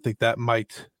match. I think that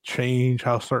might change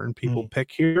how certain people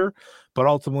pick here. But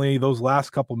ultimately, those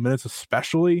last couple minutes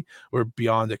especially were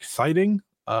beyond exciting.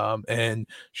 And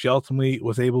she ultimately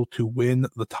was able to win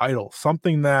the title.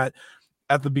 Something that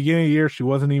at the beginning of the year, she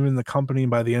wasn't even in the company.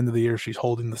 And by the end of the year, she's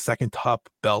holding the second top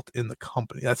belt in the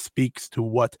company. That speaks to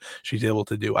what she's able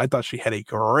to do. I thought she had a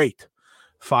great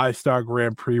 5-star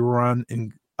Grand Prix run,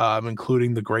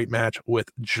 including the great match with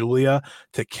Julia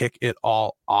to kick it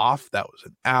all off. That was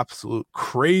an absolute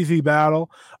crazy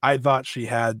battle. I thought she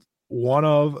had one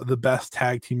of the best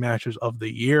tag team matches of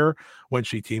the year when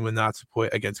she teamed with Natsupoi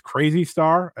against Crazy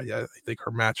Star. I think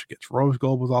her match against Rose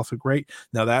Gold was also great.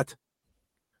 Now that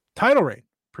title reign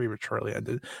prematurely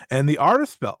ended, and the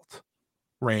artist belt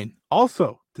reign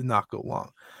also did not go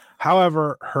long.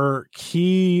 However, her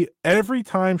key, every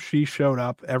time she showed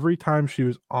up, every time she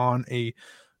was on a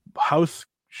house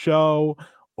show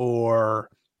or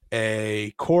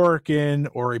a Korakuen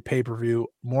or a pay-per-view,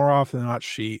 more often than not,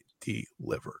 she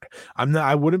delivered.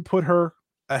 I wouldn't put her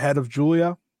ahead of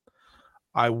Julia.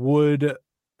 I would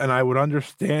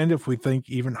understand if we think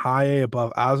even high A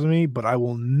above Azumi, but I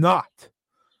will not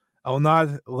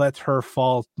let her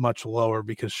fall much lower,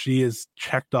 because she has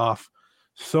checked off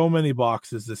so many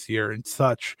boxes this year in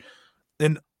such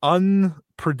an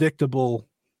unpredictable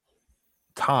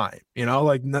time,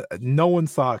 like no one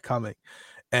saw it coming.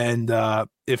 And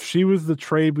if she was the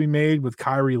trade we made with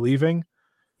Kyrie leaving,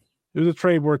 it was a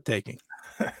trade worth taking.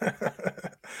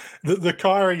 The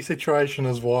Kyrie situation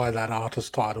is why that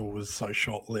artist title was so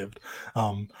short-lived.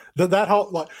 That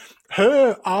whole,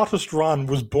 her artist run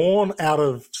was born out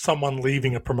of someone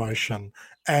leaving a promotion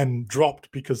and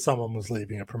dropped because someone was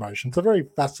leaving a promotion. It's a very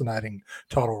fascinating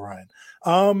title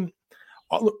reign.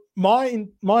 Look,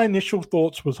 my initial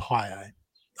thoughts was high A.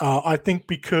 I think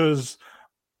because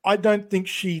I don't think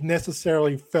she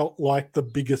necessarily felt like the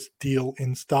biggest deal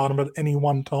in Stardom at any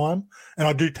one time. And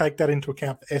I do take that into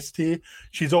account for S tier.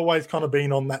 She's always kind of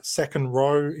been on that second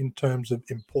row in terms of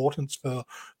importance for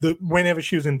whenever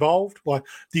she was involved. Like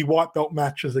the white belt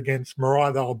matches against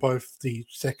Mirai, they were both the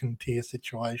second tier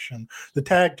situation. The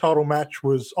tag title match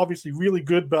was obviously really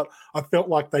good, but I felt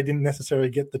like they didn't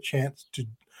necessarily get the chance to,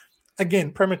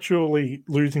 again, prematurely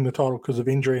losing the title because of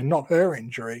injury, and not her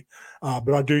injury.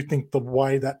 But I do think the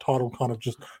way that title kind of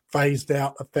just phased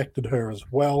out affected her as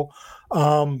well.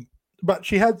 But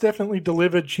she has definitely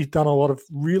delivered. She's done a lot of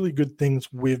really good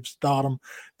things with Stardom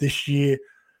this year.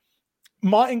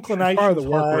 My inclination are the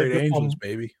work rate angels,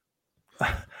 baby.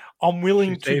 I'm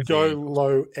willing to go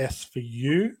low S for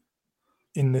you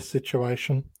in this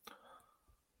situation.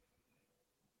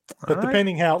 But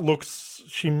depending how it looks,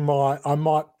 I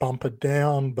might bump it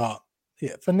down, but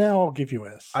Yeah, for now, I'll give you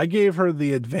S. I gave her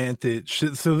the advantage.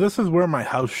 So this is where my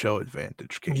house show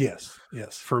advantage came. Yes.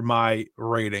 For my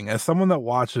rating. As someone that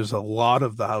watches a lot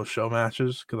of the house show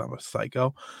matches, because I'm a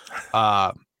psycho,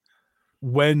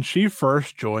 when she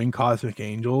first joined Cosmic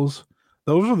Angels,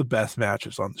 those were the best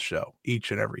matches on the show each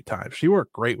and every time. She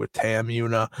worked great with Tam,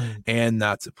 Yuna, and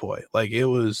Natsupoi. Like, it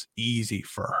was easy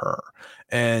for her,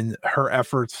 and her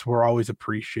efforts were always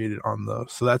appreciated on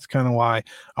those. So that's kind of why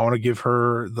I want to give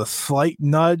her the slight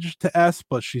nudge to S,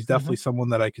 but she's definitely someone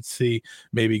that I could see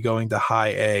maybe going to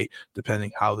high A,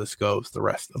 depending how this goes the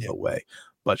rest of the way.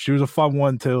 But she was a fun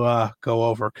one to go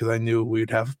over, because I knew we'd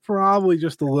have probably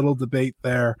just a little debate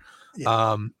there.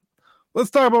 Yeah. Let's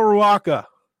talk about Ruaka.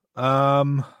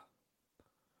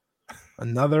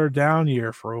 Another down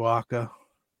year for Ruaka.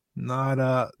 Not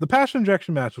the passion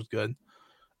injection match was good,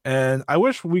 and I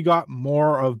wish we got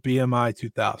more of BMI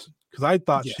 2000, because I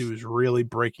thought she was really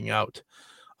breaking out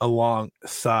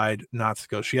alongside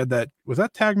Natsuko. She had was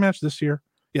that tag match this year?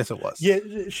 Yes, it was. Yeah,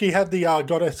 she had the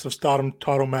Goddess of Stardom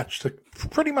title match to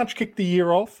pretty much kick the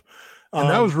year off, and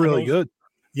that was really good.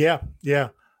 Yeah.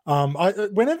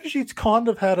 Whenever she's kind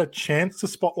of had a chance to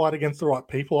spotlight against the right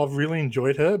people, I've really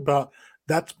enjoyed her, but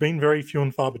that's been very few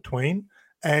and far between.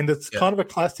 And it's kind of a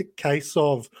classic case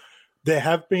of there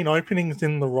have been openings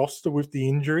in the roster with the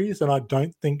injuries, and I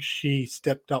don't think she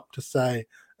stepped up to say,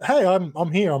 "Hey,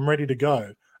 I'm here, I'm ready to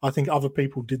go." I think other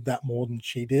people did that more than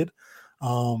she did,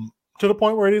 to the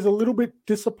point where it is a little bit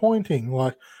disappointing.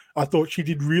 Like, I thought she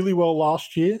did really well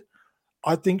last year.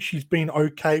 I think she's been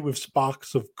okay with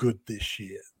sparks of good this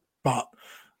year, but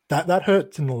that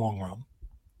hurts in the long run.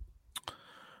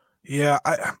 Yeah,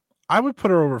 I would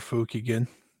put her over Fukigen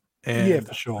and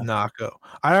for sure. Hanako.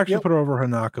 I actually put her over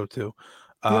Hanako too.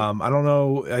 I don't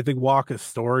know. I think Waka's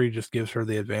story just gives her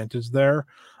the advantage there.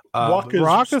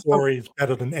 Waka's story is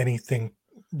better than anything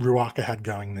Ruaka had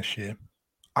going this year.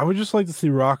 I would just like to see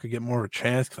Ruaka get more of a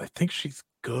chance, because I think she's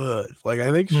good. Like,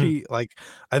 I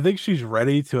think she's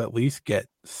ready to at least get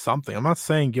something. I'm not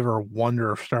saying give her a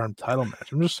Wonder of Stardom title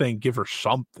match. I'm just saying give her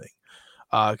something.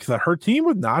 Because her team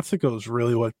with Natsuko is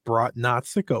really what brought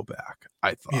Natsuko back,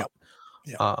 I thought.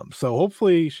 Yeah. So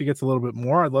hopefully she gets a little bit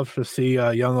more. I'd love to see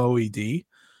young OED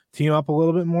team up a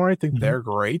little bit more. I think they're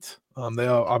great. They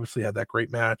obviously had that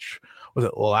great match. Was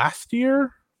it last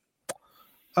year?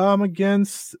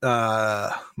 Against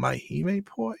Mahime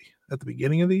Poi at the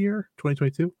beginning of the year,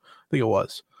 2022. I think it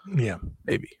was. Yeah,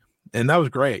 maybe. And that was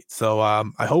great. So I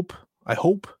hope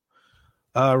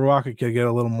Ruaka could get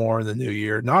a little more in the new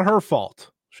year. Not her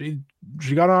fault. She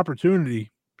got an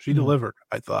opportunity. She delivered,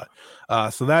 I thought.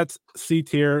 So that's C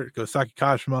tier. It goes Saki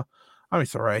Kashima, Ami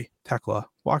Sarai, Tekla,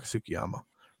 Waka Tsukiyama,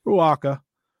 Ruaka,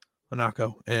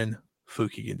 Hanako, and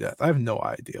Fukigen Death. I have no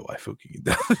idea why Fukigen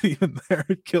Death is even there.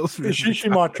 It kills me. She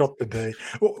might drop the D.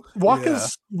 Well,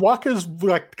 Waka's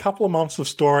like couple of months of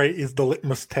story is the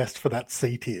litmus test for that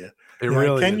C tier. It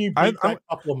really can is. you beat that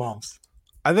couple of months?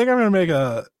 I think I'm going to make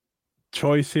a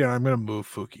choice here. I'm going to move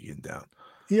Fukigen down.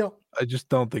 Yeah, I just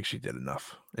don't think she did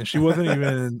enough, and she wasn't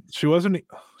even. She wasn't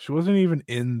even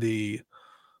in the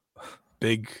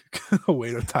big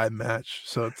wait of time match.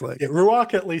 So it's like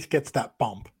Ruaka at least gets that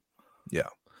bump. Yeah.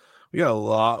 We got a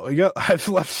lot. I've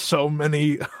left so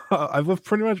many. I've left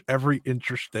pretty much every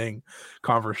interesting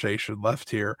conversation left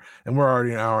here, and we're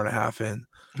already an hour and a half in.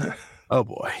 Oh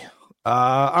boy.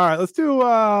 All right, let's do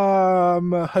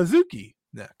Hazuki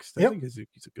next. I think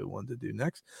Hazuki's a good one to do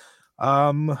next.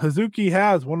 Hazuki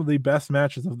has one of the best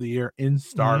matches of the year in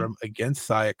Stardom against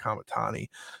Saya Kamatani.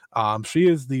 She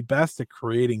is the best at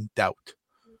creating doubt.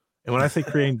 And when I say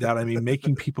creating doubt, I mean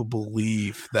making people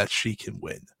believe that she can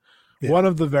win. Yeah. One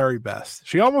of the very best.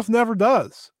 She almost never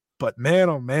does, but man,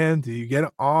 oh man, do you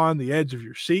get on the edge of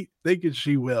your seat thinking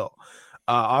she will.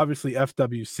 Obviously,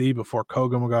 FWC before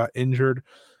Koguma got injured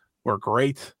were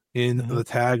great in the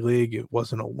tag league. It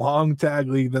wasn't a long tag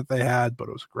league that they had, but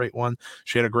it was a great one.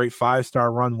 She had a great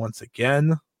 5-star run once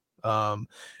again.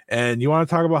 And you want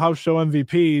to talk about house show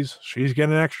MVPs, she's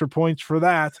getting extra points for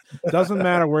that. Doesn't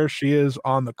matter where she is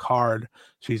on the card,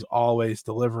 she's always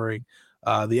delivering.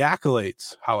 The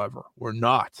accolades, however, were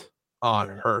not on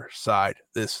her side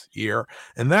this year,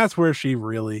 and that's where she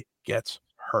really gets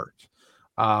hurt.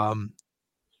 I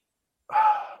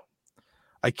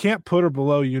can't put her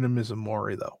below Yuna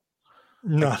Mizumori, though.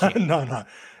 No.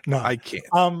 I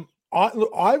can't.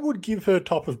 I would give her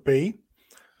top of B.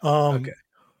 Okay.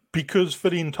 Because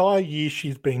for the entire year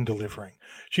she's been delivering.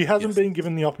 She hasn't been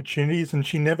given the opportunities, and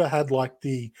she never had like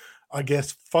the, I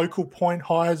guess, focal point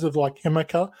highs of like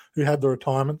Himeka, who had the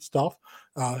retirement stuff.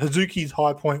 Hazuki's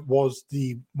high point was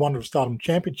the Wonder of Stardom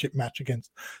Championship match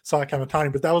against Saya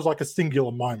Kamatani, but that was like a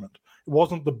singular moment. It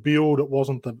wasn't the build. It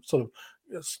wasn't the sort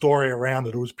of story around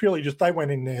it. It was purely just they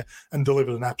went in there and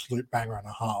delivered an absolute banger and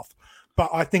a half. But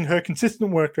I think her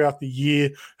consistent work throughout the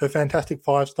year, her fantastic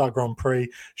 5-star Grand Prix,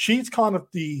 she's kind of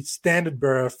the standard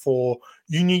bearer for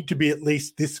you need to be at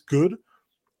least this good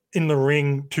in the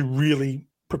ring to really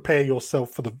prepare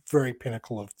yourself for the very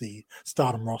pinnacle of the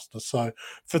Stardom roster. So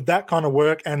for that kind of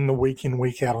work and the week in,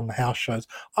 week out on the house shows,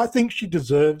 I think she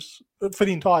deserves, for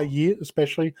the entire year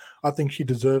especially, I think she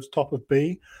deserves top of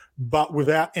B. But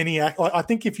without any, I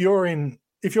think if you're going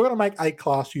to make A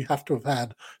class, you have to have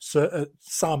had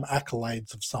some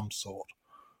accolades of some sort.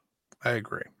 I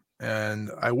agree.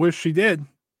 And I wish she did.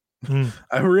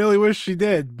 I really wish she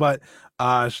did. But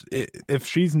if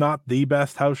she's not the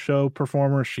best house show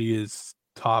performer, she is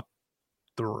top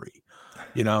 3.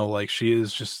 You know, like she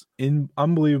is just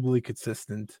unbelievably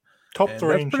consistent. Top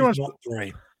 3 and she's not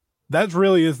 3. That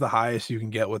really is the highest you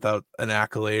can get without an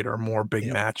accolade or more big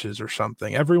matches or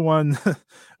something. Everyone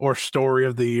or story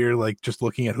of the year, like just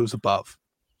looking at who's above.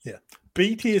 Yeah.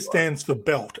 B tier stands for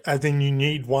belt, as in you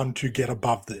need one to get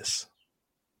above this.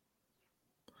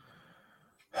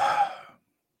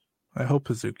 I hope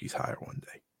Hazuki's higher one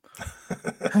day.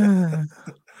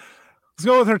 Let's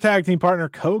go with her tag team partner,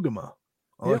 Koguma.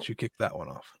 I'll let you kick that one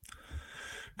off.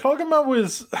 Koguma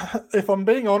was, if I'm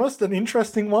being honest, an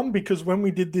interesting one because when we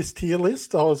did this tier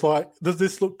list, I was like, does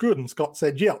this look good? And Scott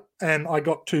said, yeah. And I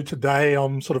got to today,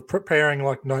 I'm sort of preparing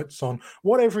like notes on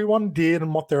what everyone did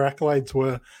and what their accolades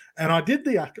were. And I did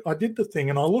the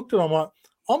thing and I looked at it, I'm like,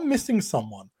 I'm missing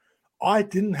someone. I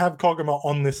didn't have Koguma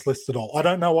on this list at all. I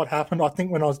don't know what happened. I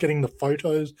think when I was getting the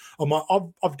photos, I'm like,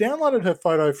 I've downloaded her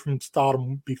photo from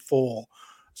Stardom before,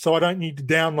 so I don't need to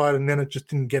download, and then it just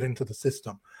didn't get into the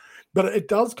system. But it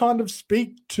does kind of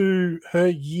speak to her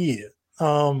year.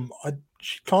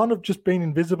 She's kind of just been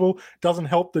invisible. Doesn't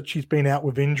help that she's been out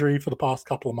with injury for the past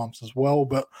couple of months as well.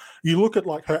 But you look at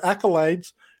like her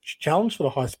accolades, she challenged for the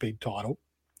high-speed title.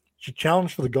 She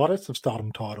challenged for the Goddess of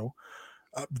Stardom title.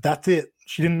 That's it.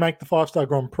 She didn't make the 5-star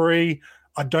Grand Prix.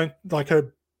 I don't like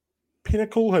her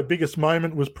pinnacle. Her biggest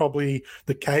moment was probably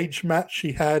the cage match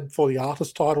she had for the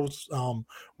artist titles,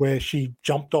 where she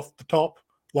jumped off the top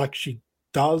like she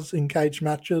does in cage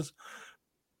matches.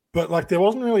 But like there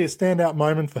wasn't really a standout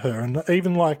moment for her. And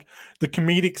even like the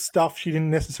comedic stuff, she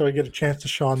didn't necessarily get a chance to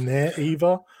shine there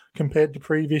either compared to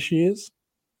previous years.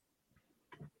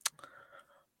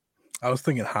 I was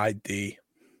thinking high D.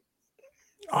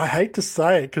 I hate to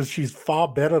say it because she's far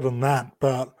better than that,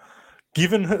 but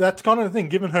given her, that's kind of the thing,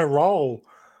 given her role,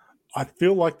 I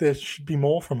feel like there should be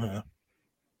more from her.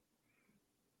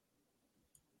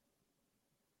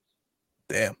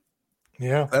 Damn.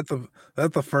 Yeah.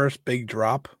 That's the first big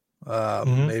drop,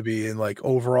 maybe in like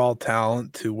overall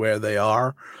talent to where they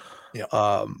are.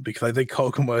 Yeah. Because I think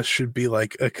Koguma should be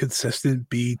like a consistent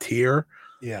B tier.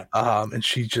 Yeah. And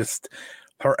she just,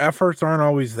 her efforts aren't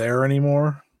always there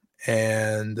anymore.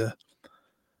 And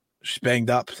she's banged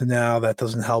up now. That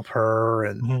doesn't help her.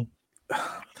 And,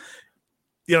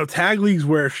 you know, tag leagues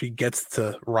where she gets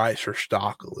to rise her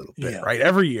stock a little bit, right?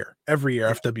 Every year,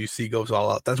 FWC goes all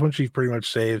out. That's when she pretty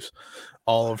much saves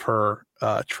all of her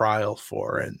trials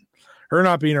for. And her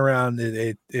not being around,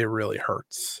 it really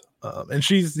hurts. And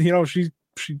she's, you know, she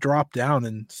dropped down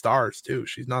in stars too.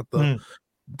 She's not the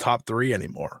top 3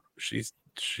 anymore.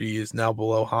 She is now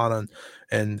below Hana,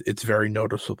 and it's very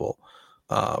noticeable.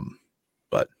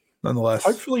 But nonetheless,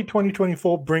 hopefully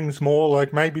 2024 brings more,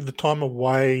 like maybe the time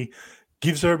away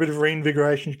gives her a bit of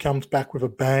reinvigoration. She comes back with a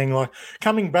bang. Like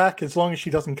coming back, as long as she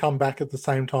doesn't come back at the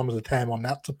same time as a Tamon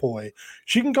Natsupoi,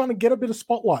 she can kind of get a bit of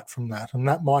spotlight from that, and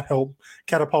that might help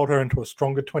catapult her into a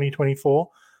stronger 2024.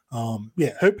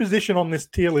 Her position on this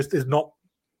tier list is not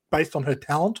based on her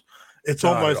talent. It's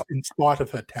almost in spite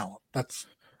of her talent. That's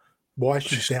why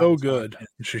she's so good.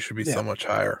 She should be so much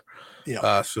higher.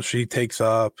 Yeah. So she takes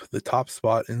up the top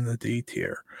spot in the D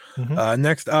tier.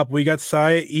 Next up, we got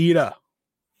Saya Ida.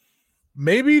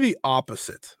 Maybe the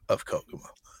opposite of Koguma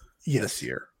this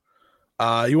year.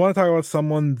 You want to talk about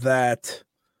someone that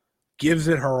gives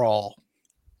it her all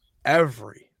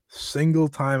every single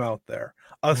time out there,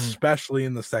 especially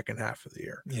in the second half of the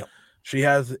year. Yeah. She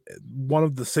has one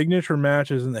of the signature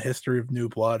matches in the history of New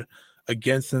Blood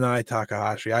against Nanae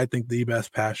Takahashi. I think the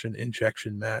best passion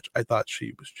injection match. I thought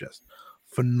she was just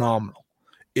phenomenal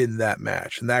in that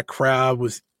match. And that crowd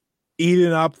was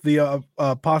eating up the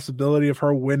possibility of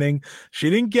her winning.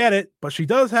 She didn't get it, but she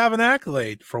does have an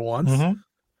accolade for once.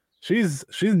 She's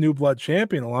a New Blood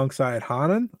champion alongside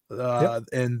Hanan,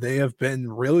 and they have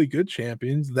been really good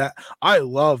champions. That I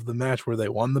love the match where they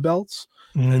won the belts.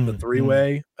 in the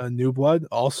three-way New Blood.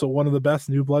 Also one of the best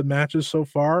New Blood matches so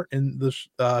far in the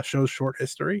show's short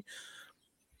history.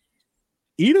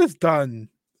 Ida's done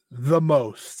the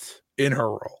most in her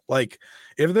role. Like,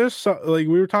 if there's like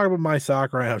we were talking about Mai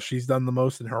Sakurai, how she's done the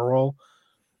most in her role,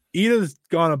 Ida's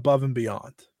gone above and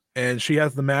beyond. And she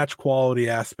has the match quality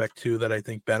aspect too that I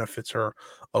think benefits her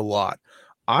a lot.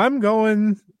 I'm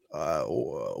going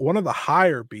one of the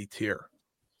higher B tier,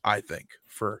 I think,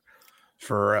 for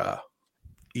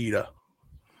Ida.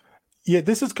 Yeah,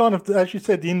 this is kind of, as you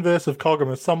said, the inverse of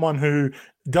Koguma, someone who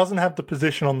doesn't have the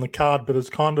position on the card, but is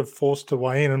kind of forced to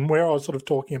weigh in. And where I was sort of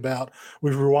talking about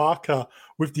with Ruaka,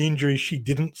 with the injuries, she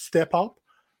didn't step up.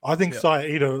 I think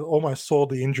Saya Ida almost saw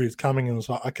the injuries coming and was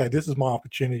like, okay, this is my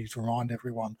opportunity to remind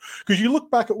everyone. Because you look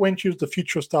back at when she was the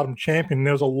future Stardom champion,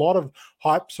 there was a lot of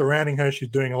hype surrounding her. She's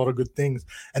doing a lot of good things.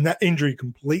 And that injury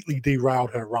completely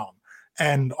derailed her run.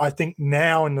 And I think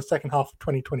now in the second half of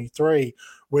 2023,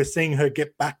 we're seeing her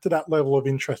get back to that level of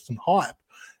interest and hype.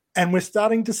 And we're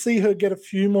starting to see her get a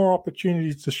few more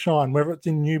opportunities to shine, whether it's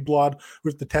in New Blood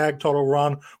with the tag title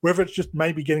run, whether it's just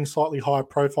maybe getting slightly higher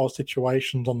profile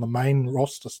situations on the main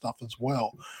roster stuff as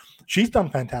well. She's done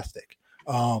fantastic.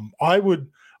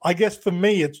 I guess for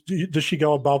me, it's does she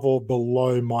go above or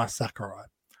below Mai Sakurai?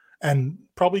 And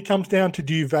probably comes down to,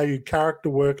 do you value character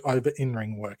work over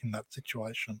in-ring work in that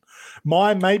situation?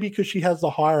 Mai, maybe because she has the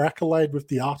higher accolade with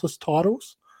the artist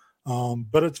titles,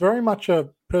 but it's very much a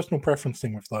personal preference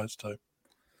thing with those two.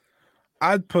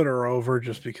 I'd put her over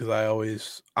just because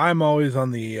I'm always on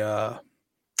the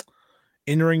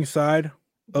in-ring side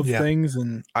of things,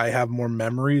 and I have more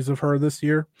memories of her this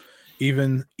year.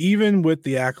 Even with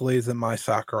the accolades that Mai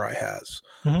Sakurai has.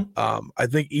 I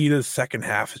think Ida's second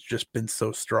half has just been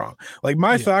so strong. Like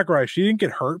Mai Sakurai, she didn't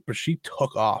get hurt, but she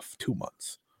took off 2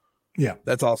 months. Yeah.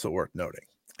 That's also worth noting.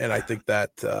 And I think that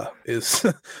is...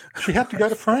 She had to go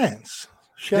to France.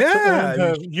 She had to earn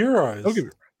her Euros.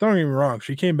 Don't get me wrong.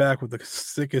 She came back with the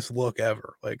sickest look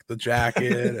ever, like the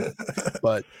jacket.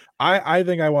 But I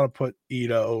think I want to put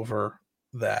Ida over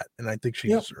that, and I think she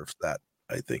deserves that.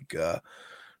 I think...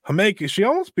 Hameka, she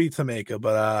almost beats Hameka,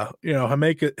 but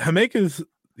Hameka's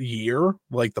year,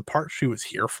 like the part she was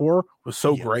here for, was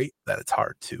so great that it's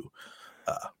hard to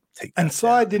take. And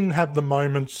Sai didn't have the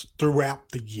moments throughout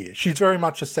the year. She's very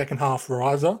much a second half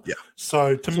riser. Yeah.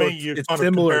 So to me, you're kind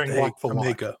of comparing like for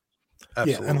like.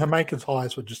 Absolutely. Yeah, and Hameka's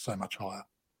highs were just so much higher.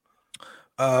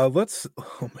 Oh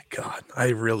my God, I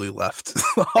really left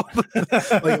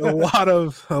like a lot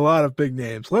of big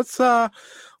names. Let's do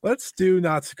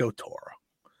Natsuko Tora.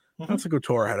 Natsuko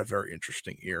Tora had a very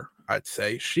interesting year, I'd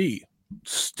say. She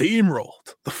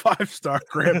steamrolled the 5-star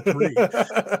Grand Prix,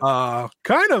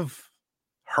 kind of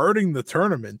hurting the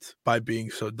tournament by being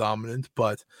so dominant,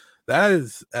 but that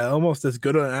is almost as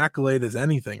good an accolade as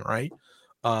anything, right?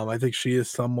 I think she is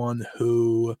someone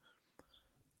who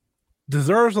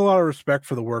deserves a lot of respect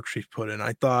for the work she's put in.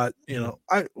 I thought,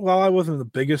 while I wasn't the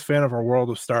biggest fan of her World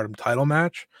of Stardom title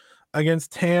match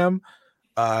against Tam,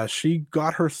 she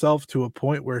got herself to a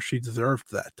point where she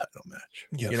deserved that title match.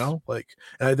 Yes.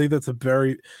 And I think that's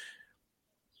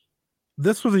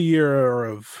this was a year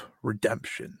of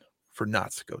redemption for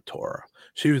Natsuko Tora.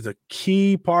 She was a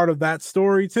key part of that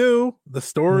story too. The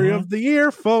story of the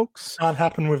year, folks. Can't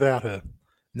happen without her.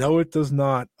 No, it does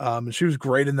not. She was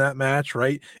great in that match,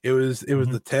 right? It was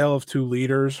the tale of two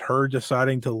leaders, her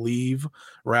deciding to leave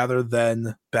rather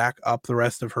than back up the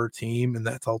rest of her team, and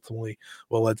that's ultimately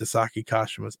what led to Saki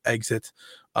Kashima's exit.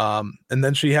 And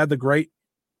then she had the great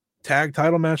tag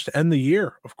title match to end the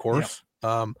year, of course.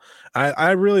 Yeah.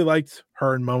 I really liked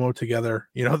her and Momo together.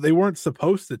 They weren't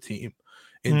supposed to team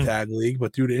in Tag League,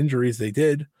 but due to injuries, they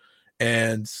did.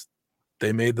 And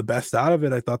they made the best out of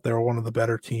it. I thought they were one of the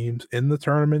better teams in the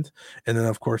tournament. And then,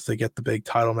 of course, they get the big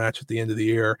title match at the end of the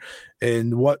year.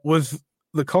 And what was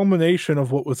the culmination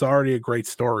of what was already a great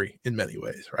story in many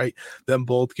ways, right? Them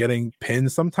both getting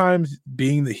pinned. Sometimes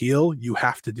being the heel, you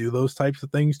have to do those types of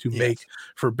things to make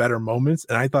for better moments.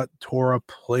 And I thought Tora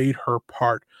played her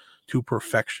part to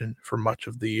perfection for much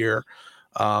of the year.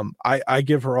 I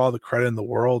give her all the credit in the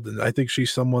world. And I think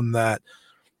she's someone that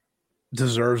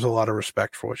deserves a lot of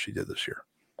respect for what she did this year.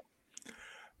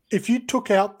 If you took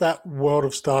out that World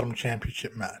of Stardom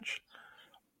Championship match,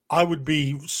 I would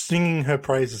be singing her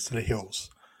praises to the hills.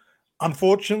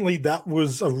 Unfortunately, that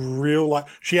was a real,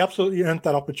 she absolutely earned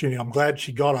that opportunity. I'm glad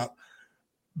she got it.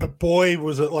 But boy,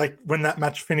 was it like when that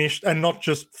match finished, and not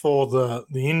just for the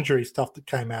injury stuff that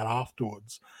came out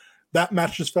afterwards, that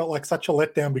match just felt like such a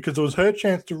letdown because it was her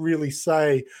chance to really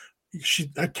say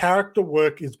her character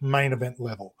work is main event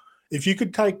level. If you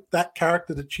could take that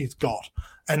character that she's got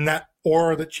and that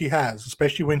aura that she has,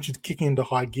 especially when she's kicking into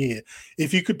high gear,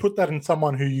 if you could put that in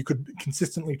someone who you could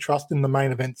consistently trust in the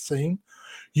main event scene,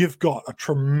 you've got a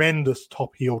tremendous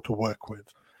top heel to work with.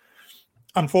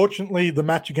 Unfortunately, the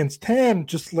match against Tam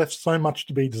just left so much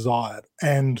to be desired.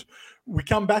 And we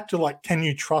come back to, like, can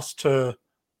you trust her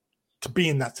to be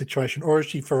in that situation? Or is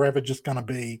she forever just going to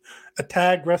be a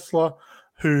tag wrestler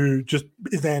who just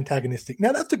is antagonistic?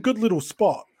 Now, that's a good little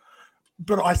spot.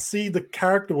 But I see the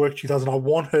character work she does, and I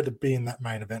want her to be in that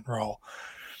main event role.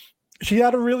 She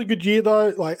had a really good year,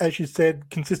 though. Like, as you said,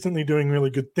 consistently doing really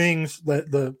good things.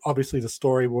 Obviously the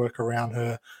story work around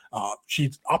her.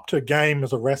 She's up to game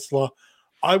as a wrestler.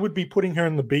 I would be putting her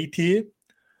in the B tier,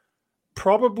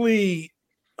 probably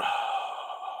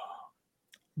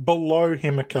below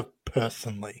Himeka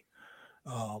personally.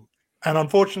 And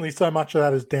unfortunately, so much of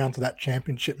that is down to that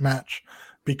championship match,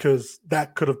 because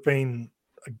that could have been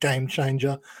a game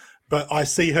changer. But I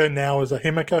see her now as a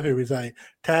Himeka who is a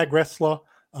tag wrestler,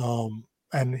 and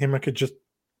Himeka just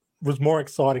was more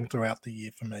exciting throughout the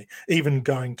year for me, even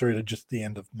going through to just the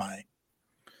end of May.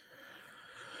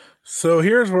 So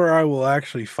here's where I will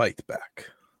actually fight back.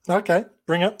 Okay,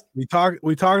 bring it. We talked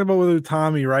about with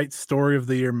Utami, right? Story of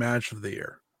the year, match of the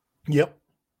year. Yep.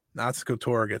 Natsuko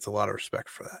Tora gets a lot of respect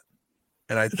for that.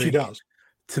 And I think she does.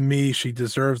 To me, she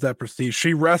deserves that prestige.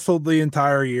 She wrestled the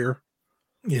entire year.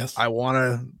 Yes. I want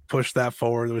to push that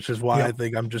forward, which is why I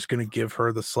think I'm just going to give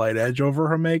her the slight edge over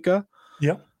Himeka.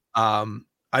 Yeah.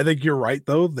 I think you're right,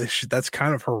 though. That's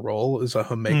kind of her role, is a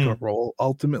Himeka role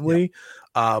ultimately.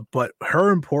 Yeah. But her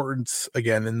importance,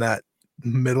 again, in that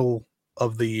middle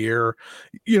of the year,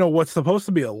 what's supposed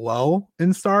to be a lull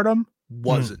in Stardom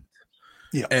wasn't.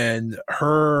 Yeah. And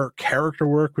her character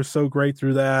work was so great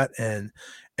through that, and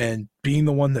being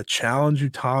the one that challenged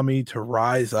Utami to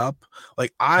rise up.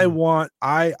 Like,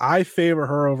 I favor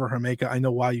her over Himeka. I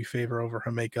know why you favor over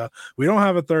Himeka. We don't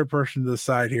have a third person to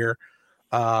decide here.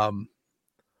 But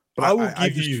I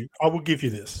will give you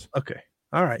this. Okay.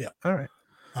 All right. Yeah. All right.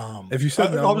 If you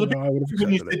said no, I would have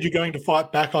when you said you're going to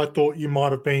fight back, I thought you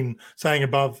might have been saying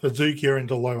above Hazuki or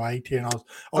into low 80, and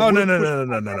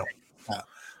no.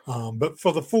 But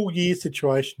for the full year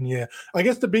situation, yeah, I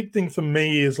guess the big thing for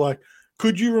me is, like,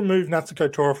 could you remove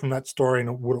Natsuko Tora from that story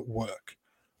and would it work?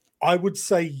 I would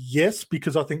say yes,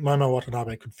 because I think Momo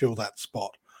Watanabe could fill that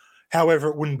spot. However,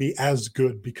 it wouldn't be as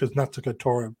good because Natsuko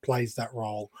Tora plays that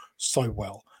role so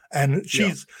well. And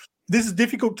this is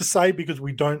difficult to say because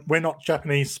we're not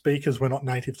Japanese speakers, we're not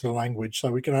native to the language,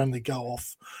 so we can only go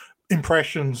off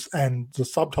impressions and the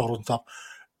subtitles and stuff.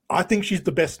 I think she's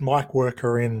the best mic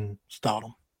worker in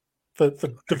Stardom for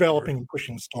developing and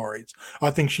pushing stories.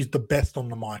 I think she's the best on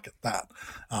the mic at that,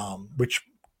 which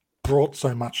brought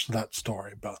so much to that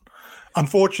story. But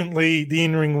unfortunately, the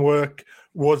in-ring work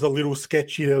was a little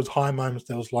sketchy. There was high moments,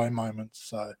 there was low moments.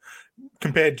 So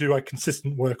compared to a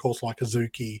consistent workhorse like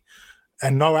Hazuki,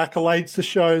 and no accolades to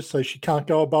show, so she can't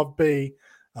go above B.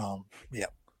 Yeah.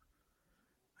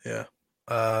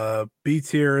 B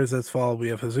tier is as follows. We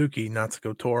have Hazuki,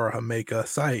 Natsuko Tora, Himeka,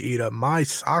 Saida, Mai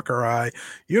Sakurai,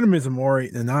 Yuna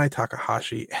Mizumori, Nanai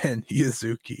Takahashi, and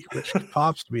Yuzuki, which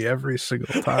pops me every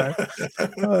single time.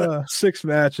 6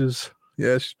 matches.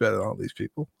 Yeah, she's better than all these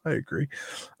people. I agree.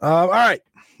 All right.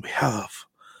 We have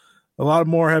a lot of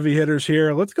more heavy hitters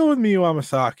here. Let's go with Miyu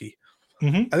Amasaki.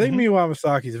 I think Miyu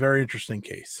Amasaki is a very interesting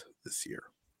case this year.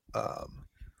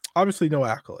 Obviously, no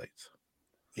accolades.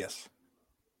 Yes.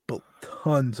 But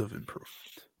tons of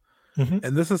improvement.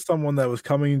 And this is someone that was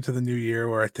coming into the new year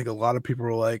where I think a lot of people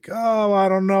were like, oh, I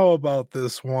don't know about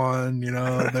this one.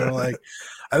 They're like,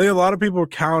 I think a lot of people were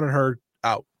counting her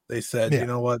out. They said, you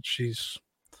know what,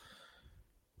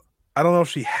 I don't know if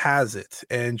she has it.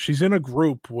 And she's in a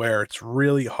group where it's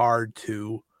really hard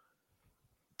to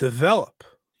develop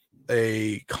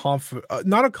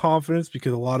not a confidence,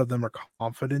 because a lot of them are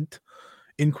confident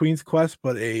in Queen's Quest,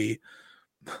 but a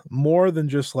more than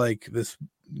just like this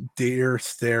deer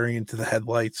staring into the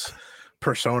headlights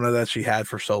persona that she had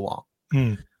for so long.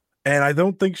 And I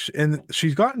don't think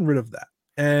she's gotten rid of that,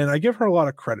 and I give her a lot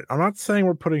of credit. I'm not saying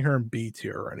we're putting her in B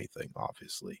tier or anything,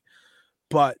 obviously,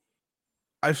 but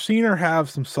I've seen her have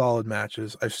some solid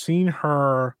matches. I've seen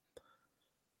her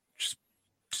just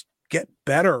get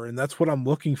better, and that's what I'm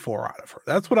looking for out of her.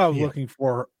 That's what I was looking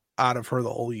for out of her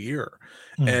the whole year.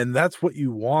 And that's what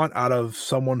you want out of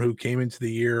someone who came into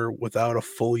the year without a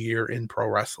full year in pro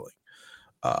wrestling.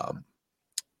 I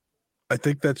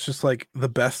think that's just like the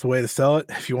best way to sell it.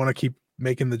 If you want to keep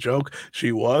making the joke,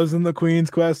 she was in the Queen's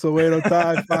Quest Soweto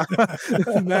Tide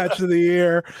match of the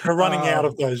year. We're running out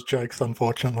of those jokes,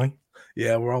 unfortunately.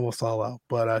 Yeah, we're almost all out.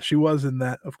 But she was in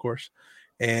that, of course.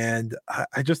 And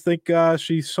I just think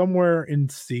she's somewhere in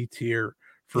C tier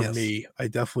for Yes. me. I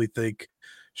definitely think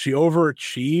she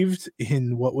overachieved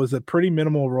in what was a pretty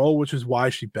minimal role, which is why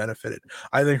she benefited.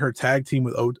 I think her tag team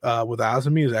with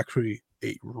Azumi is actually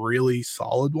a really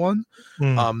solid one.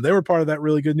 They were part of that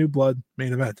really good New Blood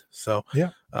main event. So Yeah.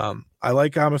 I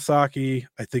like Amasaki.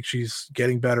 I think she's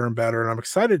getting better and better, and I'm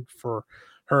excited for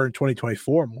her in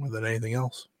 2024 more than anything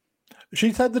else.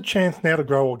 She's had the chance now to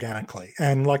grow organically.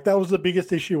 And like that was the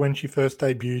biggest issue when she first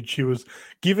debuted. She was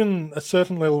given a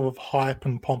certain level of hype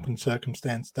and pomp and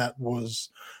circumstance that was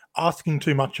asking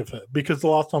too much of her, because the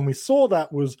last time we saw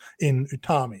that was in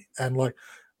Utami. And like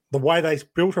the way they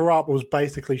built her up was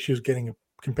basically she was getting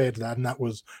compared to that, and that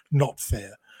was not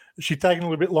fair. She's taken a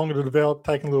little bit longer to develop,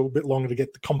 taken a little bit longer to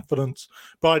get the confidence.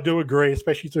 But I do agree,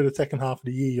 especially through the second half of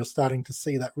the year, you're starting to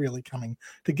see that really coming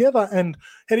together. And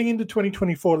heading into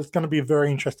 2024, it's going to be a very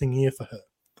interesting year for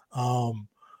her.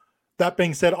 That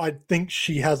being said, I think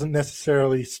she hasn't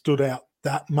necessarily stood out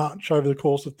that much over the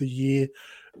course of the year.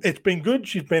 It's been good.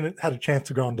 She's had a chance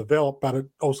to go and develop, but it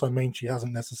also means she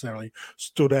hasn't necessarily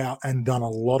stood out and done a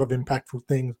lot of impactful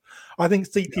things. I think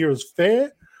C tier is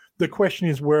fair. The question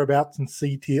is whereabouts in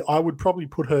C tier. I would probably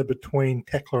put her between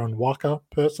Tekla and Waka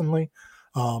personally.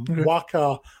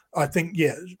 Waka, I think,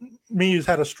 Miyu's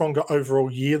had a stronger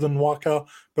overall year than Waka,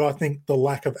 but I think the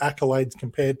lack of accolades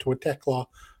compared to a Tekla,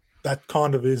 that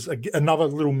kind of is another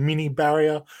little mini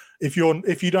barrier. If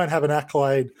you don't have an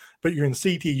accolade, but you're in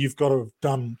C tier, you've got to have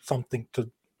done something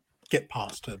to get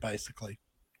past her, basically.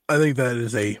 I think that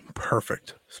is a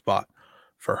perfect spot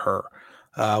for her.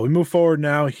 We move forward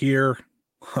now here.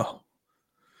 Oh.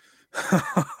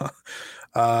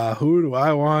 Who do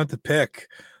I want to pick?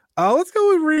 Let's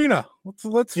go with Rena.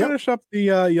 Let's finish up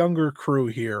the younger crew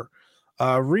here.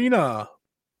 Rena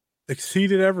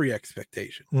exceeded every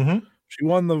expectation. Mm-hmm. She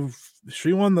won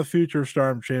the Future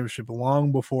Stardom Championship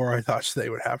long before I thought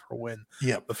they would have her win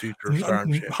the Future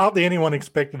Stardom Championship. Hardly anyone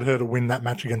expected her to win that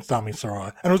match against Ami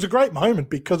Sarai. And it was a great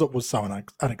moment because it was so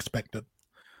unexpected.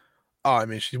 Oh, I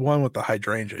mean, she won with the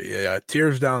hydrangea. Yeah,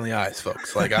 tears down the eyes,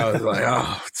 folks. Like, I was like,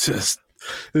 oh, just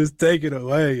take it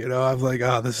away. You know, I was like,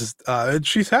 oh, this is, and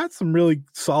she's had some really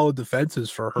solid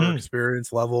defenses for her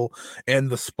experience level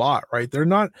and the spot, right? They're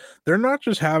not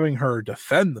just having her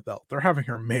defend the belt. They're having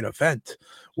her main event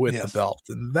with the belt.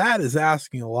 And that is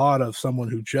asking a lot of someone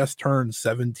who just turned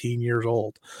 17 years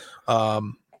old.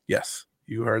 Yes,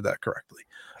 you heard that correctly.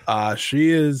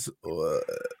 She is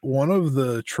one of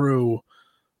the true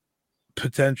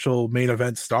potential main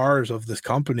event stars of this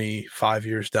company 5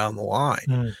 years down the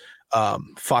line.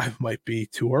 5 might be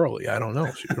too early. I don't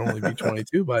know. She could only be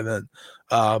 22 by then.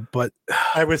 But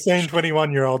I was saying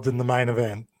 21-year-olds in the main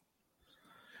event.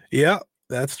 Yeah,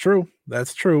 that's true.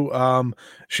 That's true.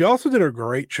 She also did a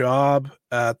great job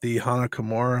at the Hana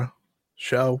Kimura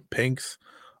show, Pinks.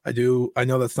 I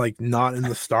know that's like not in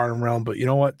the Stardom realm, but you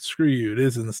know what? Screw you. It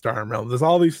is in the Stardom realm. There's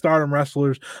all these Stardom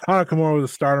wrestlers. Hana Kimura was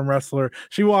a Stardom wrestler.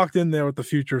 She walked in there with the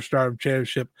Future Stardom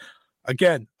Championship.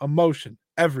 Again, emotion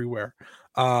everywhere.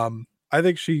 I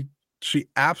think she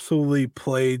absolutely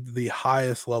played the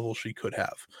highest level she could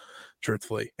have,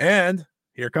 truthfully. And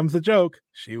here comes the joke.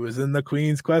 She was in the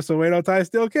Queen's Quest Oedo Tai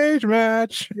Steel Cage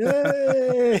match.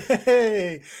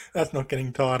 Yay! That's not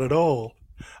getting tired at all.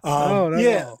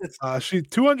 She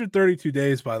 232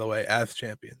 days, by the way, as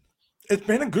champion. It's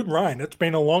been a good reign. It's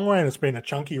been a long reign. It's been a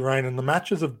chunky reign, and the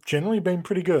matches have generally been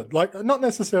pretty good. Like, not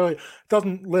necessarily,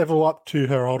 doesn't level up to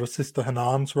her older sister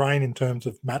Hanan's reign in terms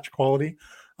of match quality.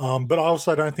 But I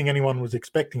also don't think anyone was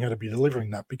expecting her to be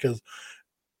delivering that, because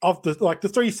of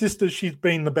the three sisters, she's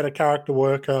been the better character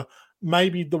worker,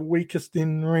 maybe the weakest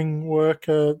in-ring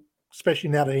worker,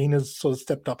 especially now that Ina's sort of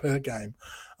stepped up her game.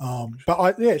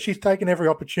 She's taken every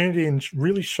opportunity and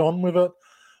really shone with it.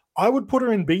 I would put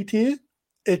her in B tier.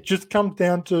 It just comes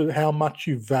down to how much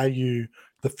you value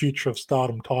the Future of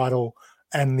Stardom title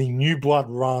and the new blood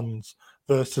runs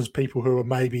versus people who are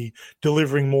maybe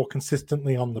delivering more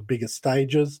consistently on the bigger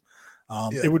stages.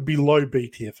 It would be low B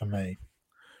tier for me.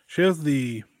 She has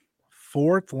the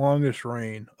 4th longest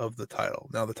reign of the title.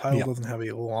 Now, the title doesn't have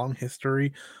a long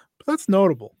history, but that's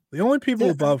notable. The only people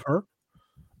above her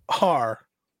are,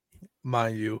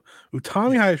 mind you,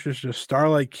 Utami Hayashishita,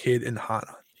 Starlight Kid, and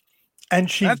Hana. And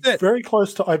she's very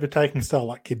close to overtaking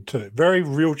Starlight Kid too. Very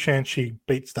real chance she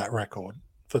beats that record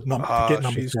for get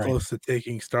number she's 3. Close to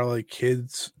taking Starlight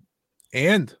Kids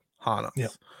and Hana.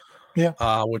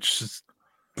 Which is,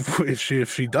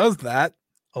 if she does that,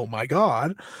 oh my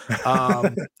god.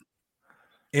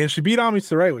 And she beat Ami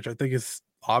Sarai, which I think is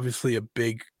obviously a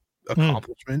big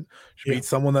accomplishment. She beat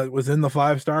someone that was in the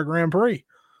 5-star Grand Prix.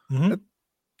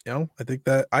 Mm-hmm.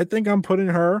 I think I'm putting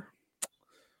her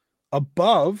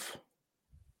above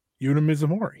Yuna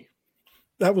Mizumori.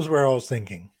 That was where I was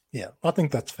thinking. Yeah, I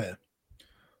think that's fair.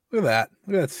 Look at that.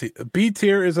 Let's see. B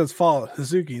tier is as follows: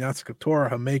 Hazuki, Natsuka Tora,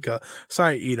 Hameka,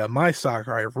 Saida, Mai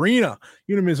Sakurai, Rina,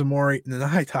 Yuna Mizumori,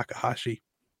 Nanai Takahashi,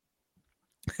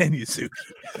 and Yuzuki.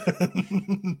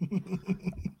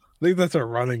 I think that's a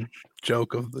running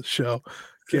joke of the show.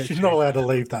 She's not allowed to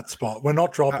leave that spot. We're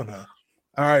not dropping her.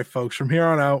 All right, folks. From here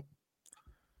on out,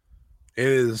 it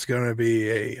is going to be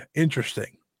a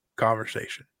interesting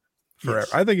conversation. Forever.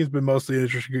 Yes. I think it's been mostly an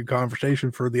interesting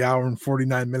conversation for the hour and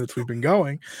 49 minutes we've been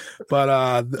going. But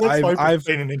I've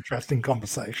been an interesting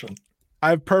conversation.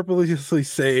 I've purposely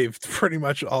saved pretty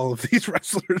much all of these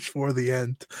wrestlers for the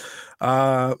end.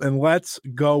 And let's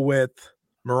go with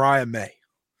Mariah May.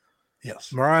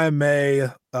 Yes. Mariah May,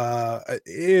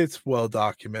 it's well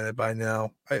documented by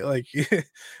now.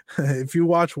 If you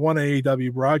watch one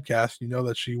AEW broadcast, you know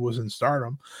that she was in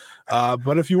Stardom.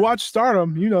 But if you watch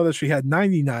Stardom, you know that she had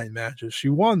 99 matches. She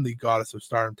won the Goddess of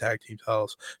Stardom Tag Team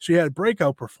titles. She had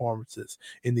breakout performances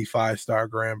in the 5-star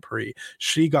Grand Prix.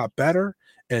 She got better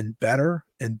and better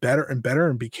and better and better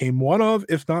and became one of,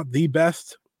 if not the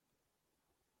best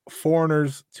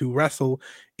foreigners to wrestle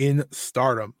in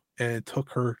Stardom. And it took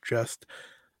her just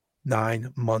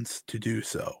 9 months to do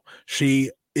so. She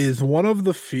is one of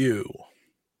the few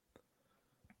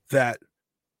that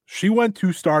she went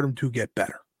to Stardom to get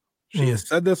better. She has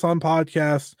said this on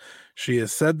podcasts. She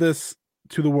has said this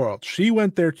to the world. She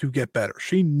went there to get better.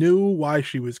 She knew why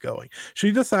she was going.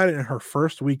 She decided in her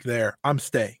first week there, I'm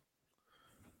staying.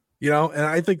 And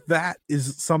I think that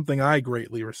is something I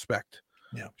greatly respect.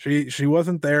 Yeah. She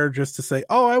wasn't there just to say,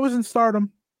 oh, I was in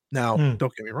Stardom. Now,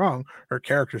 don't get me wrong, her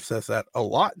character says that a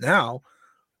lot now,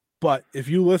 but if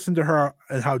you listen to her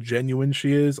and how genuine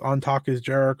she is on Talk is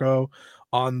Jericho,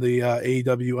 on the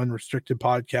AEW Unrestricted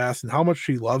podcast, and how much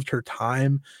she loved her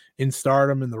time in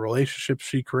Stardom and the relationships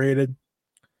she created,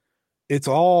 it's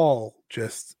all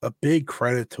just a big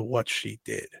credit to what she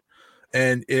did.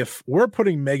 And if we're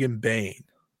putting Megan Bayne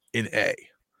in A,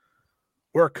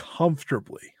 we're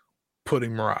comfortably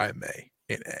putting Mariah May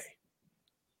in A.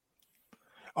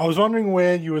 I was wondering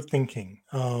where you were thinking.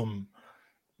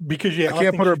 Because I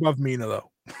can't put her above Mina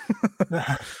though.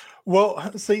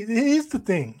 Well, see, here's the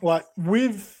thing. Like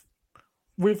with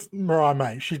Mariah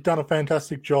May, she's done a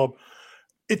fantastic job.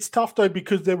 It's tough though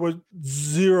because there were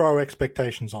zero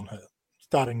expectations on her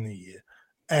starting the year,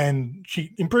 and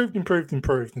she improved,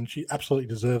 and she absolutely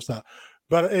deserves that.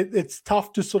 But it's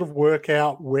tough to sort of work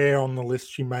out where on the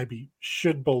list she maybe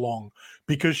should belong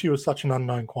because she was such an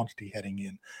unknown quantity heading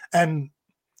in. And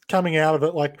coming out of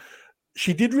it, like,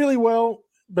 she did really well,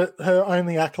 but her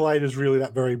only accolade is really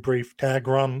that very brief tag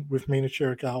run with Mina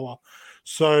Shirakawa.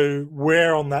 So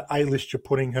where on that A list you're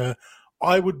putting her,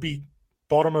 I would be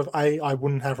bottom of A. I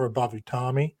wouldn't have her above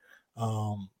Utami.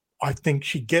 I think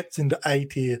she gets into A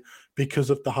tier because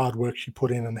of the hard work she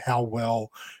put in and how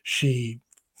well she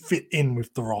fit in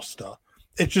with the roster.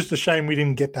 It's just a shame we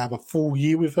didn't get to have a full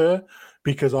year with her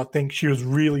because I think she was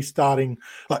really starting,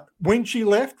 like when she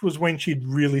left was when she'd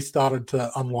really started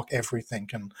to unlock everything.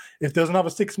 And if there's another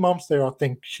 6 months there, I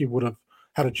think she would have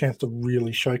had a chance to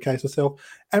really showcase herself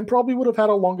and probably would have had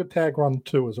a longer tag run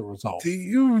too as a result.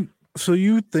 So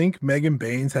you think Megan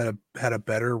Baynes had a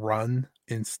better run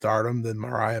in Stardom than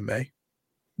Mariah May?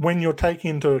 When you're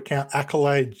taking into account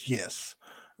accolades, yes.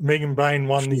 Megan Bayne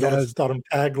won the Stardom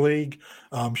Tag League.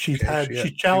 She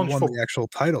challenged for the actual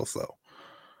titles though.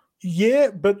 Yeah,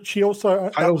 but she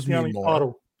also that was the only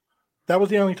title. That was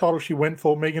the only title she went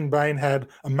for. Megan Bayne had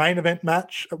a main event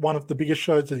match at one of the biggest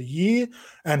shows of the year,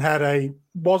 and it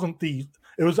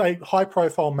was a high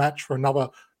profile match for another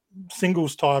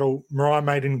singles title. Mariah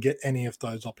May didn't get any of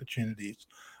those opportunities.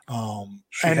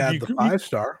 She had the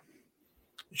 5-star.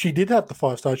 She did have the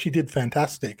 5-star. She did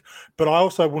fantastic. But I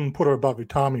also wouldn't put her above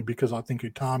Utami because I think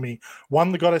Utami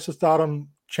won the Goddess of Stardom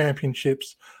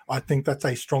championships. I think that's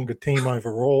a stronger team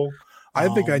overall. I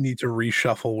think I need to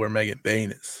reshuffle where Megan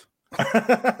Bayne is.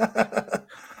 Because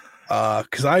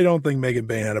I don't think Megan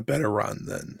Bayne had a better run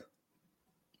than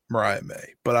Mariah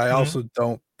May. But I also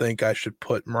don't think I should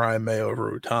put Mariah May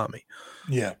over Utami.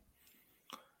 Yeah.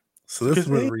 So this is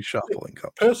where the reshuffling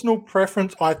comes. Personal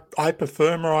preference, I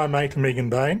prefer Mariah May to Megan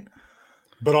Bayne,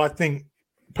 but I think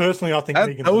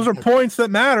Megan those are points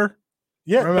that matter.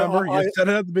 Yeah, remember you said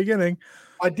it at the beginning.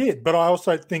 I did, but I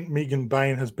also think Megan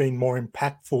Bayne has been more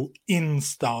impactful in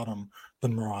Stardom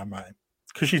than Mariah May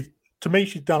because she's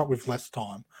done it with less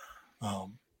time.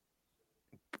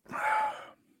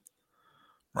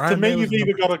 Mariah To me, May was you've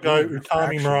either got to go number 2 in her Utami,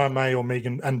 faction. Mariah May, or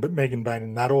Megan Bain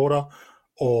in that order,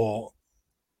 or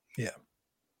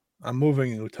I'm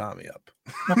moving Utami up.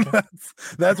 Okay.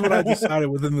 that's what I decided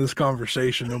within this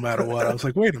conversation. No matter what, I was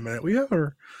like, wait a minute, we have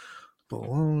her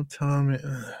below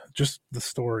Utami. Just the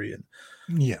story, and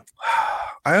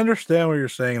I understand what you're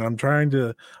saying, and I'm trying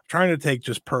to take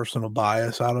just personal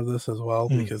bias out of this as well,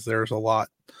 because there's a lot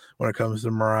when it comes to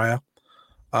Mariah.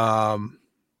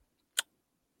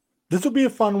 This will be a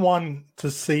fun one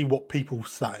to see what people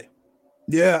say.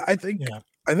 Yeah, I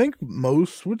think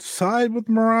most would side with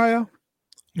Mariah,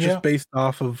 just based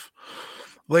off of,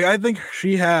 like, I think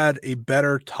she had a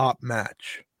better top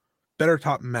matches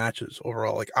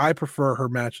overall. Like, I prefer her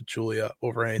match with Julia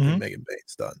over anything Megan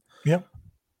Bain's done. Yeah.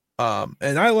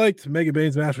 And I liked Megan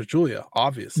Bain's match with Julia,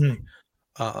 obviously.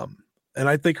 And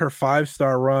I think her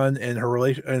 5-star run and her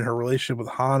relationship with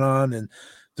Hanan and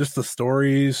just the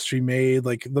stories she made,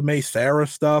 like the May Sarah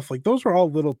stuff, like those were all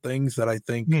little things that I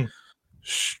think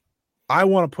I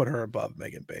want to put her above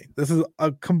Megan Bain. This is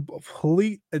a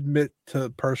complete admit to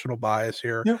personal bias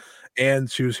here,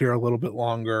 and she was here a little bit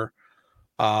longer.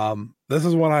 This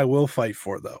is one I will fight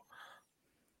for, though.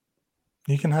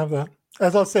 You can have that.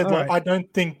 As I said, I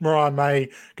don't think Mariah May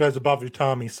goes above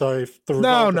Utami. So if the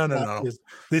result is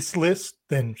this list,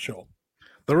 then sure.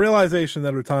 The realization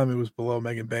that Utami was below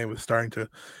Megan Bain was starting to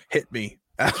hit me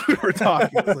as we were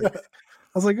talking. I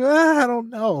was like, I don't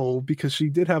know, because she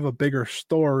did have a bigger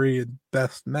story and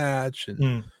best match,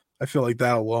 and I feel like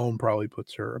that alone probably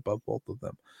puts her above both of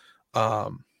them.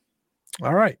 All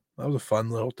right, that was a fun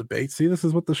little debate. See, this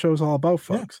is what the show's all about,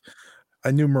 folks.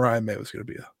 I knew Mariah May was going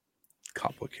to be a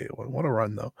complicated one. What a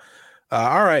run, though.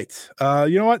 All right,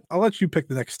 you know what? I'll let you pick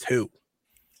the next two.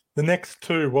 The next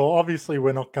two, well, obviously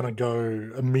we're not going to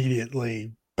go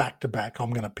immediately back to back.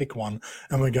 I'm going to pick one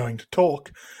and we're going to talk.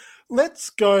 Let's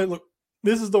go. Look,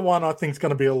 this is the one I think is going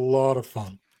to be a lot of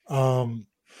fun.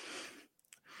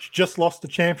 She just lost the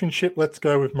championship. Let's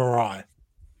go with Mariah.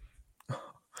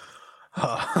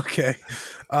 Okay.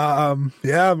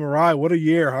 Yeah, Mariah, what a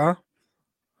year,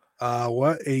 huh?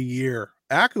 What a year.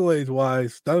 Accolades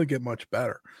wise, doesn't get much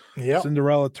better. Yeah.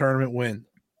 Cinderella tournament win.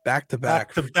 Back to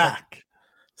back.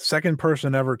 Second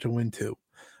person ever to win 2.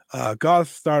 Got a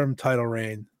Stardom title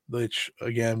reign, which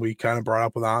again we kind of brought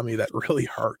up with Ami, that really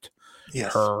hurt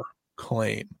her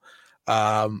claim.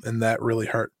 And that really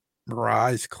hurt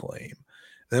Mariah's claim.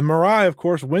 Then Mariah, of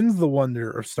course, wins the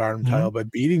Wonder of Stardom title by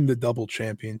beating the double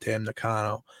champion Tam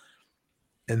Nakano.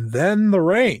 And then the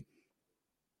reign.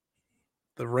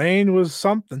 The reign was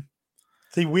something.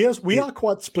 See, we are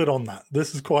quite split on that.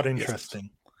 This is quite interesting.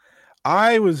 Yes.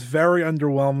 I was very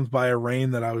underwhelmed by a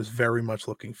reign that I was very much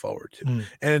looking forward to. And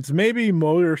it's maybe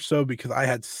more so because I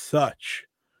had such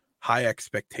high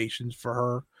expectations for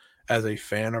her as a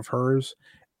fan of hers.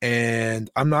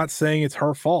 And I'm not saying it's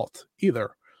her fault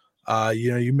either.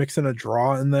 You mix in a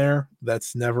draw in there.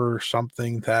 That's never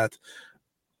something that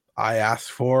I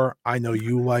asked for. I know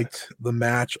you liked the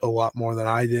match a lot more than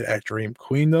I did at Dream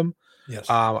Queendom. Yes.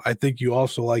 I think you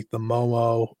also liked the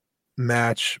Momo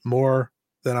match more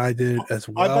than I did as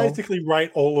well. I basically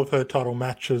rate all of her title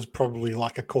matches probably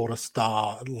like a 1/4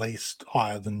 star, at least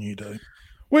higher than you do.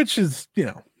 Which is,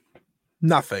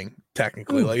 nothing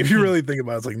technically. Like, if you really think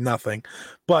about it, it's like nothing.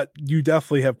 But you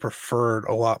definitely have preferred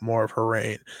a lot more of her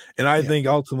reign. And I think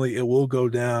ultimately it will go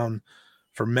down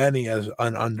for many as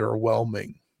an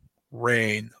underwhelming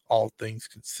reign, all things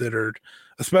considered.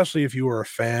 Especially if you were a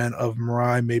fan of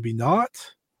Mariah, maybe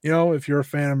not. If you're a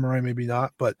fan of Mariah, maybe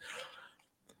not. But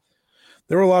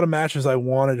there were a lot of matches I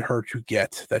wanted her to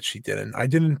get that she didn't. I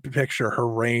didn't picture her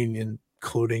reign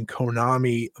including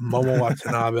Konami, Momo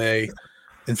Watanabe,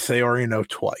 and Saori No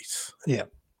twice. Yeah.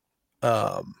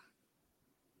 I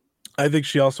think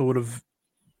she also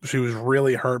she was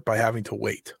really hurt by having to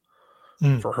wait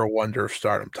for her Wonder of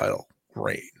Stardom title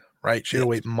reign, right? She had to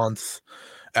wait months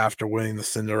after winning the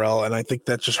Cinderella, and I think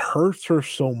that just hurts her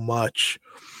so much.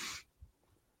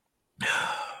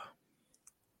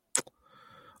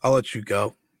 I'll let you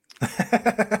go.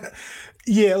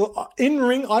 In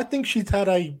ring, I think she's had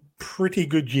a pretty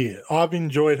good year. I've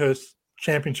enjoyed her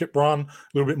championship run a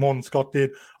little bit more than Scott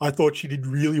did. I thought she did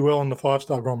really well in the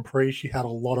 5-star Grand Prix. She had a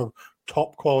lot of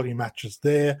top quality matches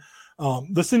there.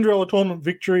 The Cinderella tournament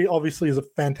victory obviously is a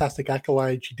fantastic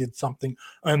accolade. She did something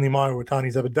only Maya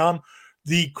Watani's ever done.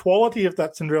 The quality of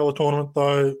that Cinderella tournament,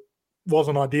 though,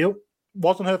 wasn't ideal.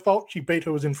 Wasn't her fault. She beat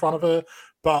who was in front of her.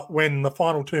 But when the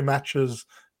final 2 matches,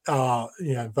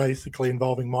 basically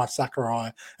involving Mai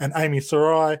Sakurai and Amy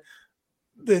Sarai,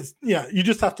 you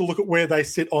just have to look at where they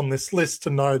sit on this list to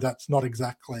know that's not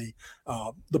exactly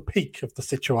the peak of the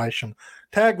situation.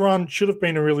 Tag run should have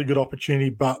been a really good opportunity,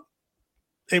 but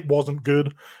it wasn't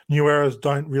good. New eras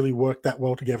don't really work that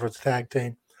well together as a tag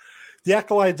team. The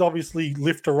accolades obviously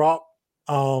lift her up,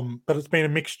 but it's been a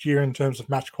mixed year in terms of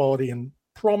match quality and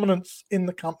prominence in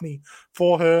the company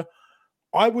for her.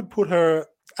 I would put her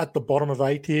at the bottom of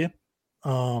A tier.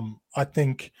 I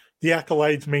think the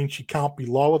accolades mean she can't be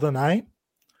lower than A.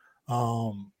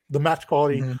 The match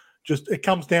quality, it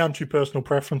comes down to personal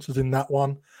preferences in that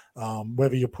one.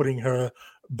 Whether you're putting her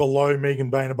below Megan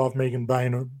Bayne, above Megan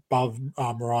Bayne, or above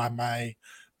Mariah May,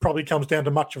 probably comes down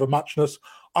to much of a muchness.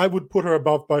 I would put her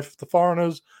above both of the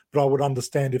foreigners, but I would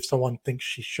understand if someone thinks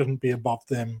she shouldn't be above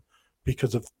them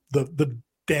because of the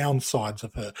downsides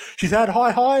of her. She's had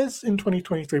high highs in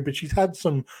 2023, but she's had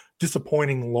some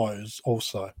disappointing lows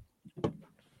also.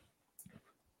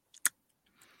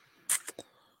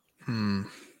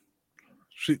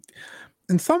 She,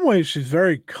 in some ways, she's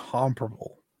very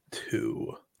comparable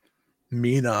to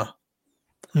Mina,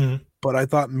 but I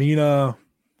thought Mina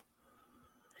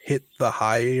hit the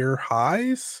higher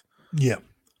highs. Yeah.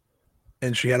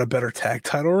 And she had a better tag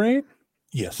title reign.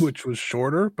 Yes. Which was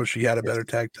shorter, but she had a better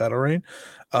tag title reign.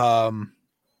 She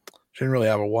didn't really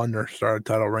have a wonder-star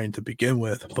title reign to begin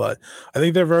with, but I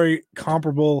think they're very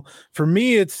comparable. For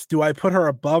me, it's, do I put her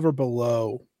above or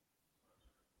below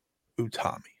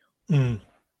Utami?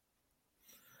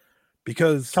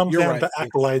 Because comes down to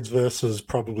accolades versus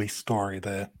probably story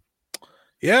there.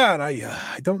 Yeah, and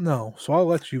I don't know, so I'll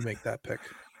let you make that pick.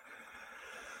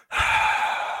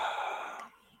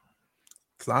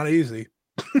 It's not easy.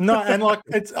 No, and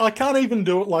I can't even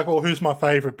do it like, well, who's my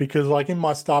favorite? Because like in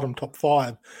my Stardom top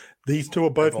 5, these two are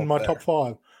both in my top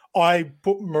 5. I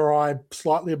put Mariah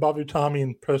slightly above Utami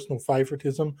in personal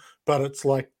favoritism, but it's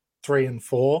like 3 and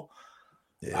 4.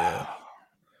 Yeah.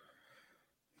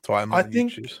 That's why I'm on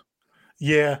choose.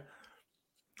 Yeah.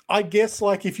 I guess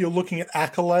like if you're looking at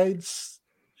accolades,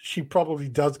 she probably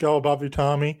does go above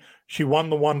Utami. She won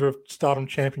the Wonder of Stardom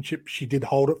Championship. She did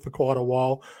hold it for quite a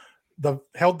while. They've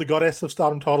held the Goddess of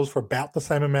Stardom titles for about the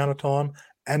same amount of time,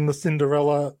 and the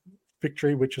Cinderella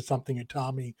victory, which is something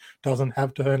Utami doesn't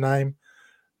have to her name.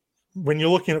 When you're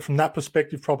looking at it from that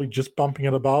perspective, probably just bumping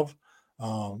it above.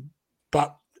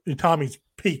 But Utami's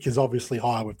peak is obviously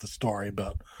higher with the story,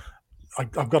 but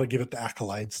I've got to give it the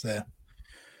accolades there.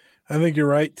 I think you're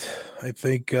right. I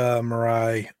think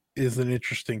Mariah is an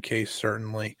interesting case,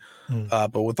 certainly.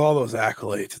 But with all those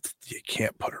accolades, you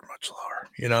can't put her much lower,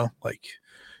 you know? Like,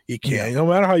 you can't. Yeah. No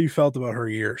matter how you felt about her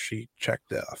year, she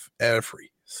checked off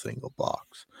every single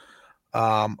box.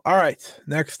 All right,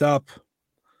 next up,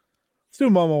 let's do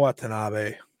Momo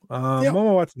Watanabe.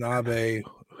 Momo Watanabe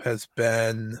has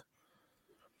been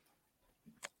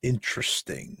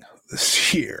interesting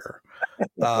this year.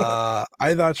 I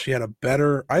thought she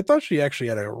actually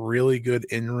had a really good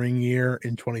in-ring year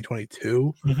in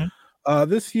 2022.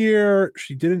 This year,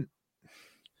 she's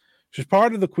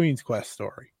part of the Queen's Quest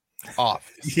story,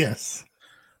 obviously. Yes.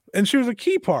 And she was a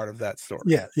key part of that story.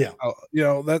 Yeah. You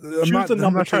know, that she was the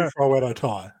number 2 for Oedo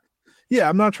Tai. Yeah,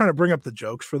 I'm not trying to bring up the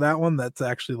jokes for that one. That's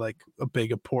actually like a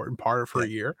big important part of her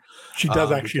year. She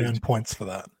does actually earn points for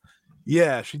that.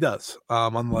 Yeah, she does.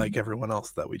 Unlike everyone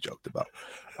else that we joked about.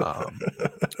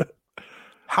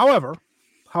 However,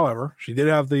 she did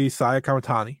have the Saya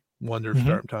Kamitani Wonder of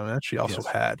Stardom title match. She also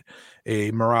had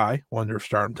a Mirai Wonder of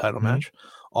Stardom title match,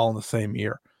 all in the same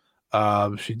year.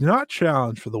 She did not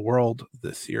challenge for the world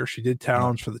this year. She did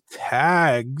challenge for the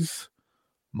tags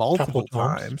multiple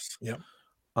times. Yep.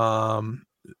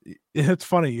 It's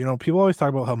funny, you know, people always talk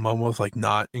about how Momo's like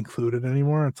not included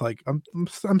anymore. It's like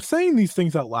I'm saying these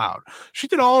things out loud. She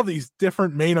did all these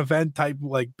different main event type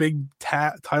like big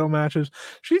title matches.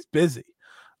 She's busy.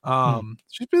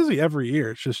 She's busy every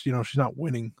year. It's just, you know, she's not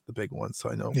winning the big ones.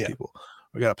 So I know people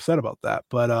will get upset about that.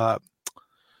 But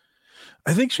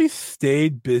I think she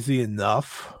stayed busy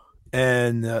enough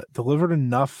and delivered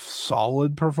enough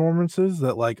solid performances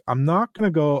that like I'm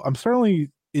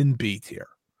certainly in B tier.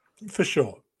 For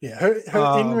sure. Yeah.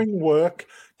 Her in-ring work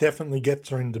definitely gets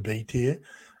her into B tier.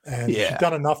 And she's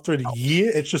done enough through the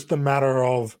year. It's just a matter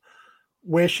of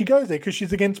where she goes there, because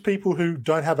she's against people who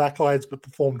don't have accolades but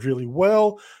performed really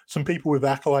well. Some people with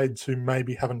accolades who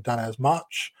maybe haven't done as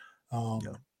much.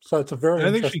 So it's a very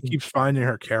I think she keeps finding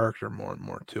her character more and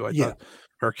more too. I thought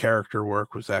her character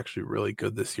work was actually really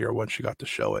good this year when she got to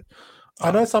show it. I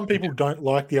know some people don't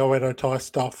like the Oedo Tai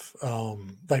stuff.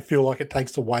 They feel like it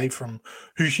takes away from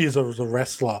who she is as a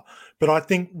wrestler. But I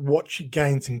think what she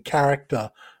gains in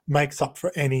character makes up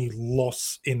for any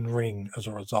loss in ring as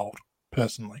a result,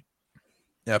 personally.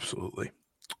 Absolutely.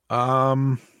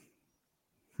 I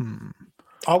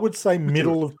would say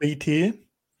middle of B tier.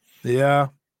 Yeah.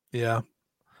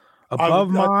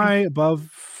 Above Ida.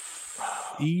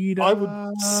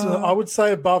 I would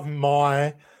say above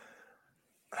Mai.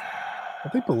 I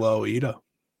think below Ida.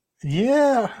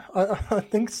 Yeah, I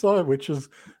think so, which is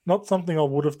not something I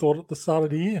would have thought at the start of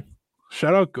the year.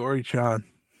 Shout out Gory-chan.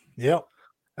 Yep.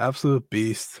 Absolute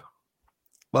beast.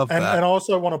 Love and, that. And I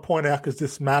also want to point out, because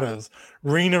this matters,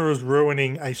 Rena is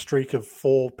ruining a streak of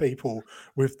 4 people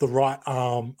with the right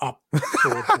arm up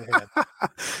towards the head.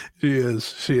 She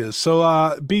is.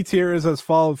 So B tier is as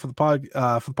followed for the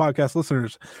podcast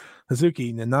listeners: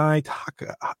 Hazuki, Nanai,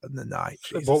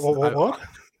 Jesus. What?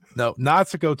 No,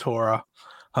 Natsuko Tora,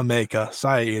 Hameka,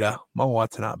 Saida, Mo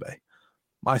Watanabe,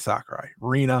 Mai Sakurai,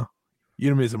 Rina,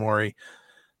 Yuna Mizumori,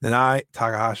 Nanai,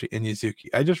 Takahashi, and Yuzuki.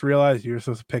 I just realized you were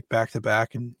supposed to pick back to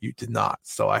back, and you did not.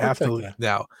 So I have to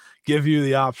now give you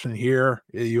the option here.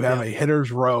 You have a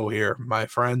hitter's row here, my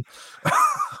friend.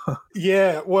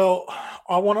 Yeah, well,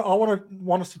 I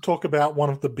want us to talk about one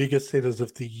of the biggest hitters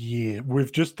of the year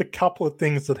with just a couple of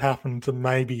things that happened to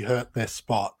maybe hurt their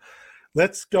spot.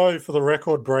 Let's go for the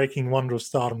record-breaking Wonder of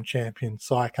Stardom champion,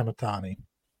 Sai Kamitani.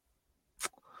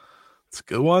 It's a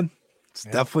good one. It's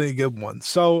definitely a good one.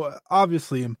 So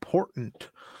obviously important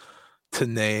to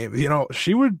name.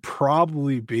 She would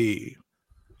probably be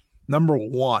number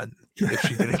 1 if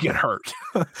she didn't get hurt.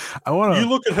 You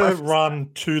look at her run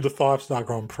to the 5-star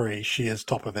Grand Prix, she is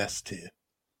top of S tier.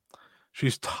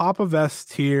 She's top of S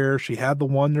tier. She had the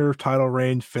Wonder title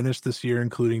reign finished this year,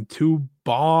 including 2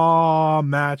 bomb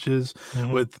matches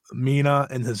with Mina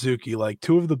and Hazuki, like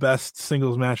 2 of the best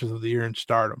singles matches of the year in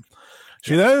Stardom.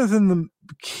 She then is in the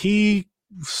key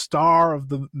star of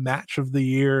the match of the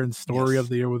year and story of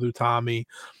the year with Utami.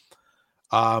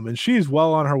 And she's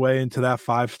well on her way into that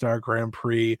 5-star Grand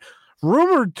Prix,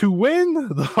 rumored to win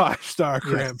the 5-star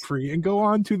Grand Prix and go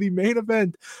on to the main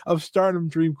event of Stardom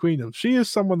Dream Queendom. She is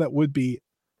someone that would be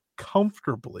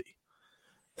comfortably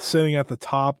sitting at the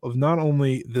top of not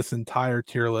only this entire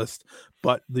tier list,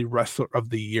 but the Wrestler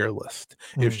of the Year list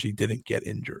if she didn't get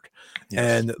injured.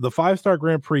 And the 5-star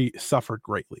Grand Prix suffered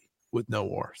greatly with no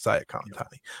more Saya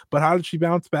Kamitani. But how did she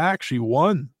bounce back? She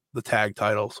won the tag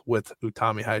titles with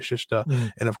Utami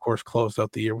Hayashishita and, of course, closed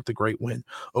out the year with the great win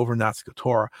over Natsuko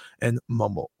Tora and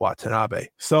Momo Watanabe.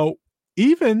 So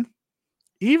even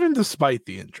despite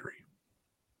the injury,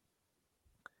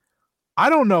 I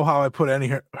don't know how I put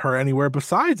her anywhere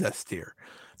besides S tier,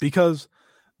 because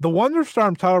the Wonder of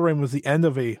Stardom title reign was the end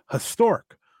of a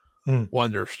historic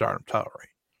Wonder of Stardom title reign.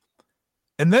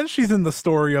 And then she's in the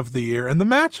story of the year and the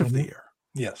match of the year.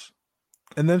 Yes.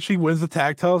 And then she wins the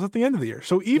tag titles at the end of the year.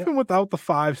 So even without the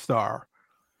 5-star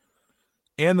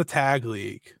and the tag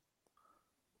league,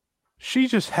 she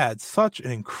just had such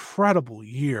an incredible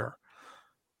year.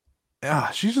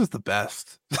 Yeah, she's just the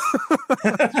best.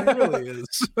 She really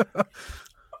is.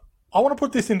 I want to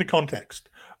put this into context.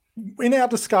 In our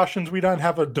discussions, we don't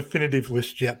have a definitive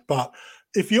list yet, but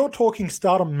if you're talking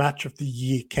Stardom match of the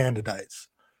year candidates,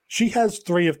 she has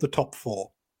 3 of the top 4.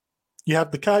 You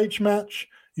have the cage match.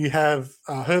 You have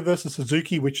her versus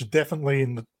Suzuki, which is definitely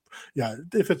in the,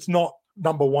 if it's not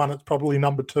number 1, it's probably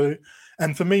number 2.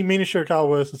 And for me, Mina Shirakawa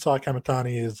versus Sai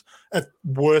Kamitani is at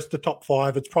worst the top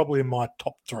 5. It's probably in my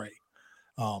top 3.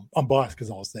 I'm biased because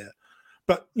I was there.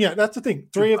 But that's the thing.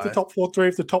 3 of the top 4, 3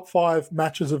 of the top 5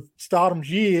 matches of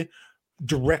Stardom's year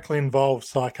directly involve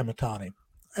Sai Kamitani.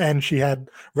 And she had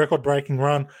record-breaking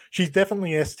run. She's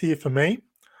definitely S tier for me.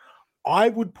 I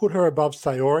would put her above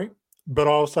Sayori, but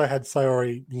I also had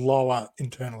Sayori lower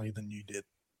internally than you did.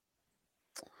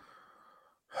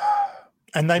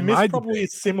 And they missed probably a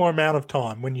similar amount of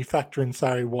time when you factor in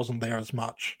Sayori wasn't there as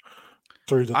much.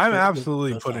 I'm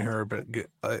absolutely putting her a bit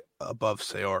above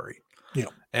Sayori. Yeah.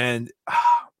 And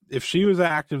if she was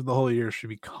active the whole year, she'd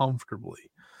be comfortably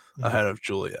ahead of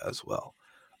Julia as well.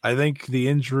 I think the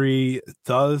injury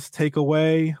does take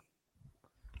away.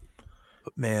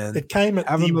 But man, it came at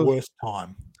the worst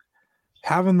time.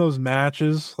 Having those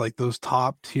matches, like those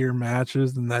top tier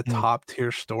matches and that top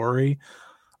tier story,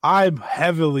 I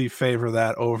heavily favor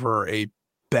that over a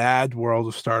bad World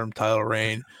of Stardom title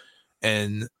reign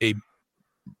and a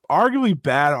arguably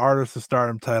bad Artist of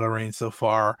Stardom title reign so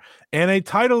far, and a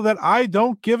title that I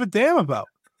don't give a damn about.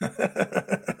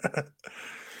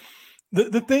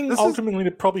 The thing ultimately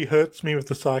that probably hurts me with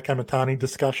the Sai Kamitani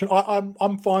discussion,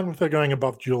 I'm fine with her going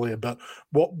above Julia, but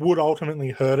what would ultimately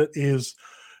hurt it is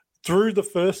through the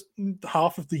first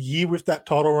half of the year with that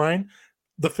title reign,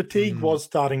 the fatigue was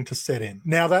starting to set in.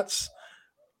 Now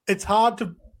it's hard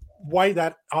to weigh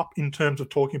that up in terms of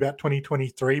talking about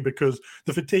 2023 because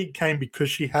the fatigue came because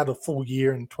she had a full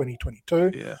year in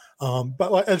 2022. Yeah.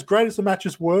 But like, as great as the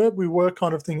matches were, we were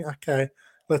kind of thinking, okay,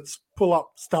 let's pull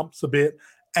up stumps a bit.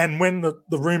 And when the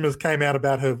rumors came out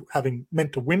about her having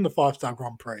meant to win the 5-star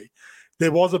Grand Prix,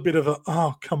 there was a bit of a,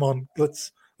 oh, come on,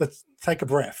 let's take a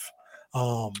breath.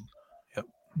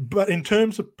 But in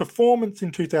terms of performance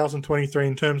in 2023,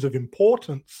 in terms of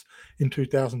importance in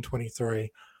 2023,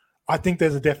 I think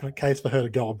there's a definite case for her to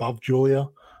go above Julia,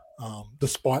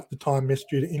 despite the time missed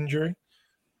due to injury.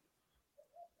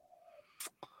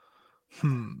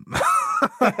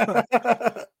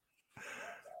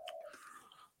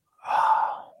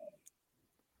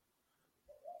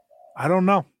 I don't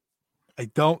know. I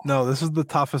don't know. This is the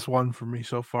toughest one for me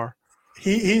so far.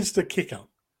 Here's the kicker.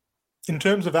 In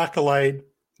terms of accolade,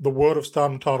 the World of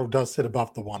Stardom title does sit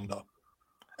above the Wonder.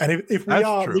 And if we That's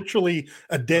are true. literally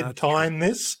a dead That's tie in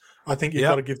this, I think you've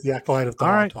got to give the accolade of the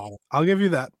All right. title. I'll give you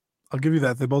that.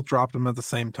 They both dropped them at the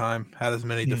same time, had as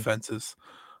many defenses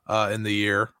in the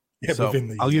year. Yeah, so within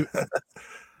the year.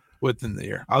 Within the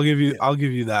year. I'll give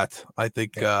you that. I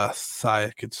think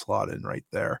Saya could slot in right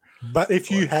there. But if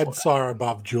you had Saya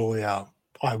above Julia,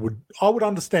 I would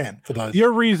understand for those.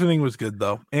 Your reasoning was good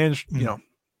though. And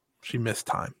she missed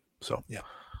time. So yeah.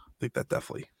 I think that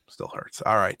definitely still hurts.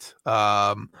 All right.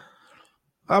 How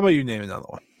about you name another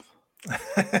one?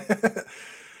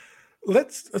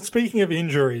 Speaking of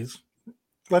injuries,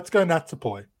 let's go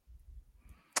Natsupoi.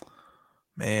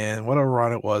 Man, what a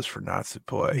run it was for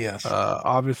Natsupoi. Yes.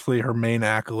 Obviously, her main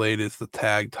accolade is the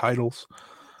tag titles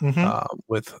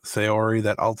with Sayori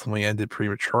that ultimately ended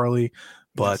prematurely.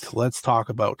 But let's talk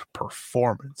about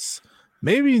performance.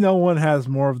 Maybe no one has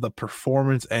more of the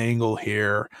performance angle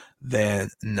here than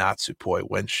Natsupoi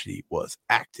when she was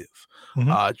active.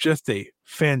 Just a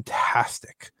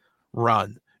fantastic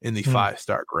run in the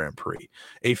 5-star Grand Prix.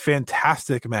 A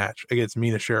fantastic match against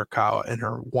Mina Shirakawa in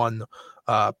her one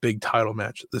big title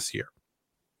match this year.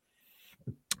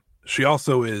 She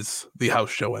also is the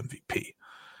house show MVP.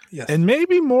 Yes. And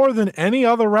maybe more than any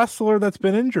other wrestler that's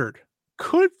been injured,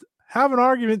 could have an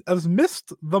argument of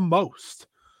missed the most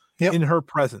in her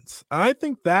presence. And I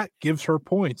think that gives her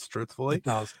points, truthfully. It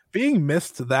does. Being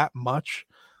missed that much,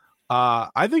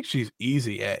 I think she's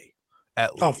easy A,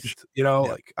 at least.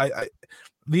 Like I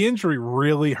the injury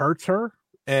really hurts her,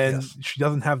 and she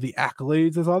doesn't have the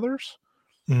accolades as others.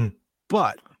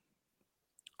 But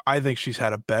I think she's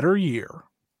had a better year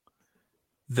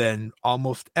than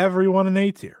almost everyone in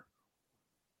A tier.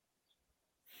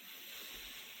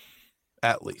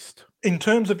 At least. In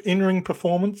terms of in-ring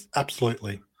performance,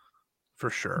 absolutely. For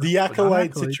sure. The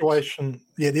accolade situation,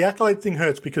 the accolade thing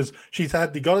hurts because she's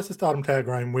had the Goddess of Stardom tag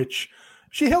reign, which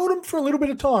she held them for a little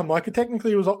bit of time. Like, it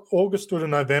technically was August to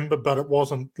November, but it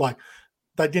wasn't like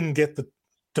they didn't get the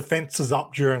defenses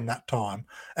up during that time.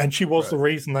 And she was the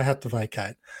reason they had to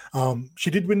vacate.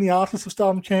 She did win the Artist of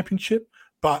Stardom Championship,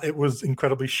 but it was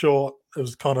incredibly short. It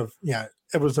was kind of,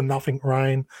 it was a nothing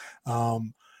reign.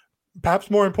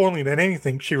 Perhaps more importantly than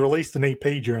anything, she released an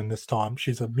EP during this time.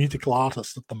 She's a musical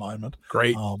artist at the moment.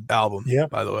 Great album,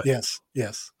 by the way. Yes.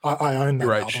 I own that.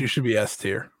 You're right. album. She should be S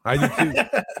tier. I do too.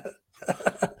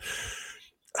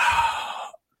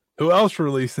 Who else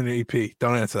released an EP?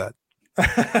 Don't answer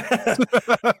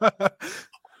that.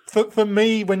 For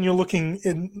me, when you're looking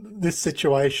in this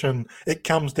situation, it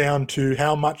comes down to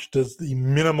how much does the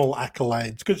minimal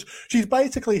accolades, because she's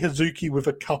basically Hazuki with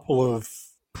a couple of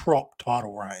prop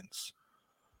title reigns.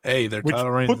 Hey, their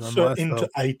title reigns puts her into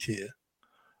A tier.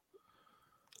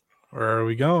 Where are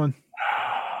we going?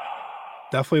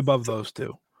 Definitely above those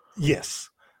two. Yes.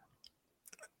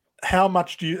 How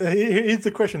much do you? Here's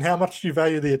the question: how much do you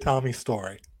value the Atami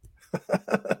story?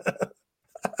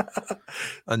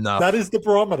 Enough. That is the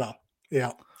barometer.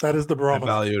 Yeah, that is the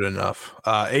barometer. I value it enough.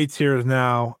 A tier is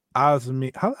now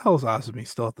Azumi. How the hell is Azumi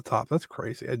still at the top? That's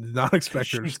crazy. I did not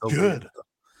expect her to still good. Be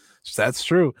That's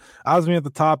true. Azumi at the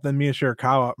top, then Mia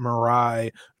Shirakawa,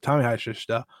 Mirai, Tommy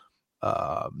Hayashishita,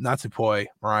 Natsupoi,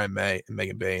 Mariah May, and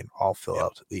Megan Bayne all fill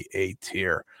out the A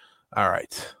tier. All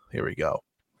right, here we go.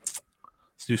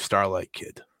 Let's do Starlight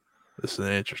Kid. This is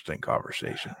an interesting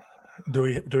conversation. Do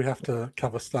we have to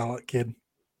cover Starlight Kid?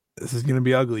 This is going to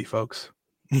be ugly, folks.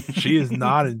 She is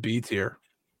not in B tier.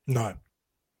 No.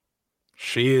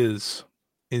 She is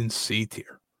in C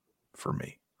tier for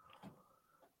me.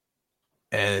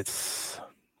 And it's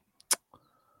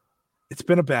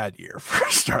been a bad year for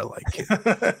Starlight Kid.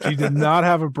 She did not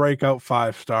have a breakout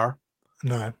 5-star.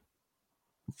 No.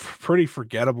 Pretty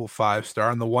forgettable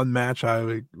 5-star. And the one match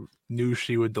I knew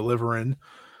she would deliver in,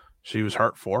 she was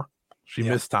hurt for. She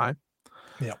missed time.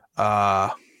 Yeah.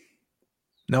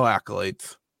 No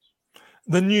accolades.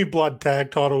 The new blood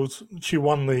tag titles, she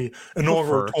won the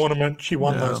inaugural tournament. She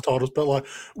won those titles, but like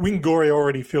Wingori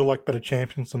already feel like better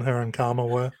champions than her and Karma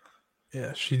were.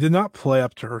 Yeah, she did not play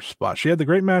up to her spot. She had the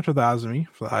great match with Azumi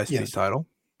for the high speed title.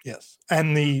 Yes,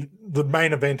 and the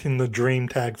main event in the Dream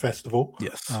Tag Festival.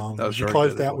 Yes, that was she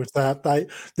closed out with that.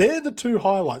 They're the two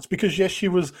highlights because yes, she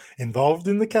was involved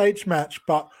in the cage match,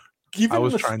 but given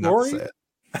the story, not to say it.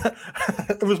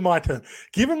 It was my turn.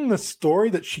 Given the story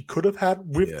that she could have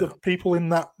had with the people in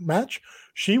that match,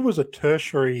 she was a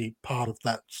tertiary part of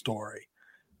that story.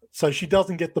 So she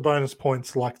doesn't get the bonus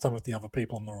points like some of the other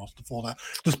people on the roster for that,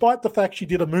 despite the fact she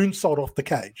did a moonsault off the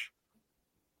cage.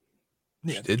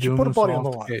 Yeah, she put a body on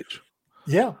the line.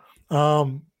 Yeah.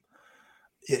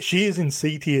 She is in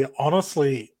C tier,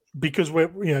 honestly, because we're,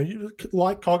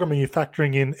 like Kogami, you're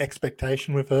factoring in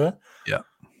expectation with her. Yeah.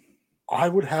 I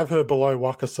would have her below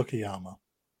Waka Tsukiyama.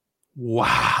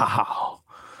 Wow.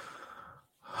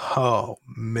 Oh,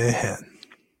 man.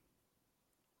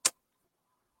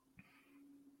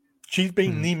 She's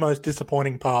been the most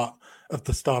disappointing part of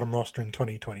the Stardom roster in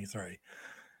 2023.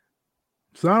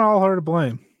 It's not all her to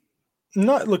blame.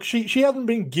 No, look, she hasn't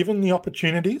been given the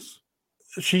opportunities.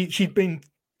 She'd been,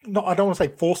 I don't want to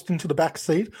say forced into the back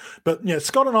seat, but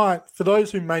Scott and I, for those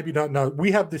who maybe don't know,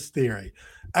 we have this theory.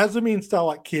 Azumi and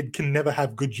Starlight Kid can never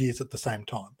have good years at the same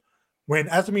time. When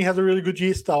Azumi has a really good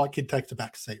year, Starlight Kid takes a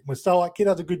back seat. When Starlight Kid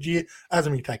has a good year,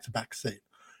 Azumi takes a back seat.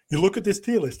 You look at this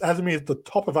tier list, Azumi is the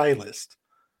top of A list.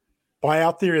 By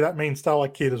our theory, that means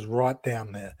Starlight Kid is right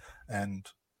down there. And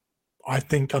I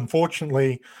think,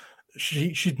 unfortunately,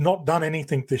 she's not done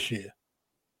anything this year.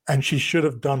 And she should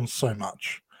have done so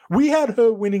much. We had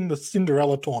her winning the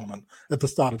Cinderella tournament at the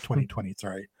start of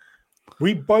 2023.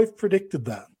 We both predicted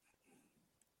that.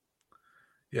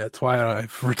 Yeah, that's why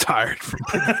I've retired from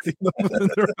predicting the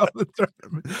Cinderella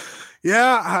tournament.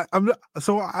 Yeah,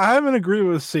 I haven't agreed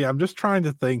with C. I'm just trying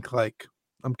to think, like,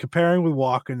 I'm comparing with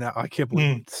Waka now. I can't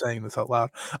believe I'm saying this out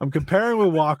loud. I'm comparing with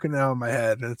Waka now in my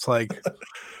head, and it's like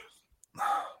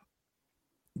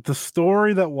the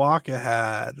story that Waka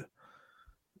had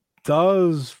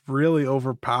does really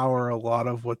overpower a lot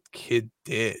of what Kid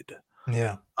did.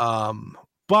 Yeah.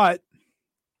 But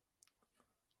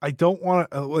I don't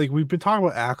want to, like, we've been talking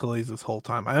about accolades this whole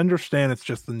time. I understand it's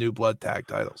just the new blood tag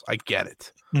titles. I get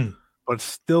it. But it's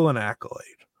still an accolade.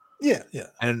 Yeah, yeah.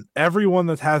 And everyone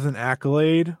that has an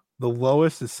accolade, the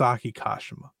lowest is Saki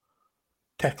Kashima.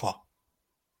 Tekla.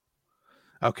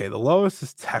 Okay, the lowest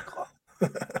is Tekla.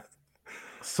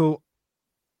 So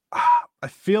I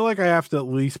feel like I have to at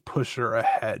least push her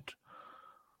ahead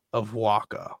of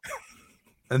Waka.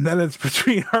 And then it's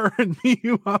between her and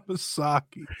Miyu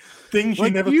Hamasaki. Things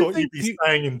you never thought you'd be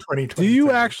saying in 2020. Do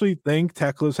you actually think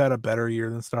Tekla's had a better year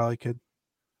than Starlight Kid?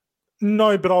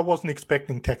 No, but I wasn't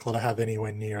expecting Tekla to have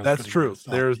anywhere near. That's true.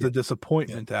 There's the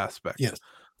disappointment aspect. Yes.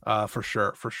 For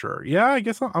sure. Yeah, I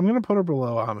guess I'm going to put her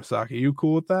below Hamasaki. You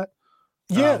cool with that?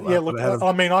 Yeah. Look,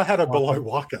 I mean, I had her below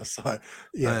Waka, so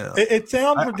yeah. It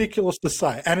sounds ridiculous to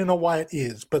say, and in a way it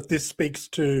is, but this speaks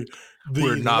to the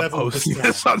we're not level posting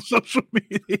this on social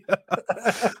media.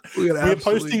 We're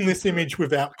posting this image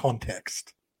without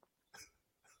context.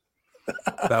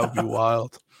 That would be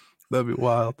wild. That'd be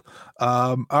wild.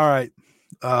 All right.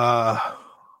 I'll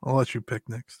let you pick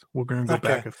next. We're going to go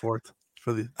back and forth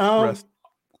for the rest.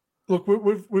 Look,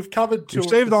 we've covered two. You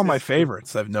saved all my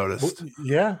favorites, I've noticed.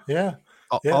 Yeah.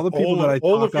 All the people that I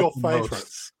all of talk your up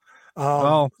favorites.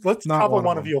 Let's cover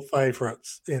one of your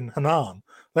favorites in Hanan.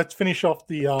 Let's finish off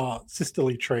the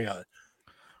sisterly trio.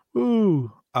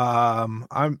 Ooh.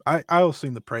 I will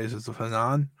sing the praises of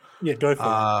Hanan. Yeah, go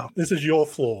for it. This is your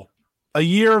floor. A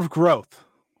year of growth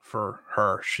for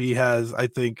her. She has, I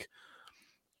think,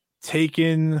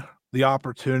 taken the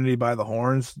opportunity by the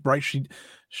horns. Right?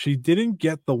 She didn't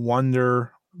get the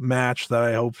Wonder match that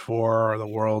I hoped for, or the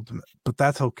World, but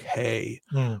that's okay.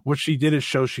 What she did is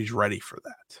show she's ready for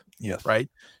that. Yes. Right.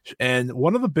 And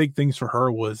one of the big things for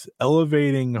her was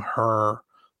elevating her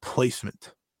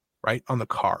placement right on the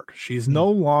card. She's no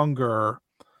longer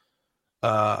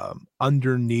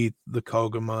underneath the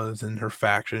Kogamas and her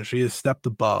faction. She has stepped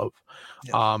above.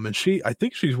 And I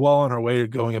think she's well on her way to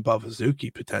going above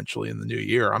Hazuki potentially in the new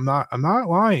year. I'm not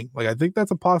lying. Like, I think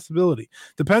that's a possibility,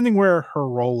 depending where her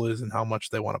role is and how much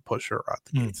they want to push her out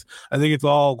the gates. I think it's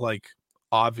all like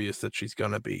obvious that she's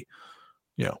going to be,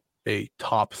 a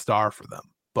top star for them,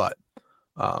 but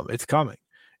it's coming.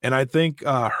 And I think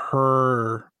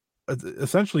her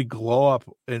essentially glow up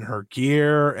in her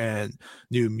gear and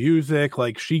new music,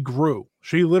 like she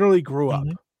literally grew up,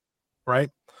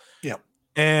 right? Yeah.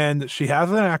 And she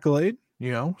has an accolade,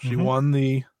 she won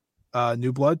the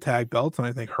New Blood tag belts, and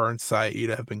I think her and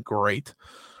Saida have been great.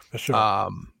 For sure.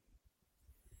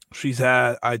 She's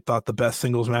had, I thought, the best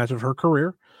singles match of her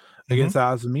career against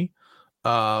Azumi.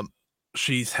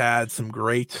 She's had some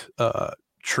great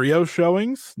trio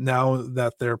showings now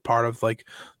that they're part of like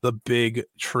the big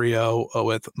trio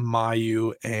with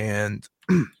Mayu and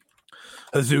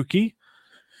Hazuki.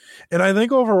 And I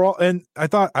think overall, and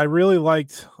I really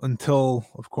liked until,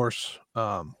 of course,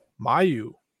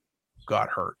 Mayu got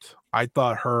hurt. I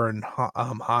thought her and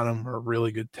Hanum were a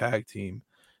really good tag team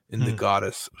in the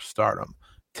Goddess of Stardom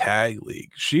tag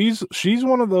league. She's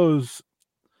one of those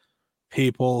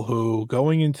people who,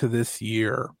 going into this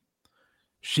year,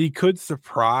 she could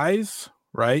surprise,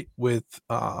 right? With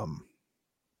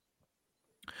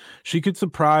she could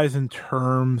surprise in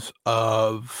terms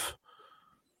of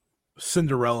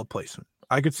Cinderella placement.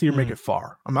 I could see her make it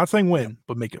far. I'm not saying win,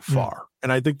 but make it far.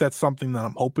 And I think that's something that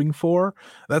I'm hoping for.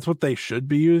 That's what they should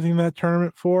be using that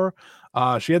tournament for.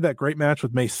 She had that great match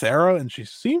with May Sarah, and she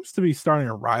seems to be starting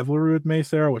a rivalry with May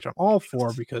Sarah, which I'm all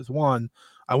for because, one,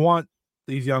 I want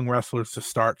these young wrestlers to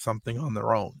start something on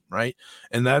their own, right?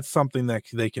 And that's something that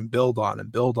they can build on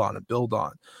and build on and build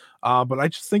on. But I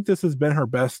just think this has been her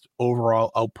best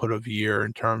overall output of year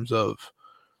in terms of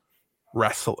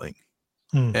wrestling.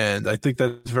 And I think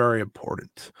that's very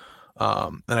important.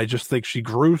 And I just think she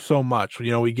grew so much. You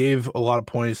know, we gave a lot of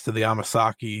points to the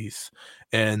Amasakis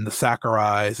and the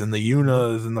Sakurais and the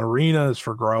Yunas and the Rinas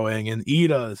for growing and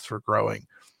Idas for growing.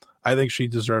 I think she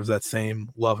deserves that same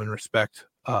love and respect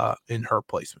in her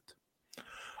placement.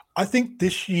 I think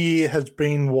this year has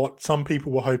been what some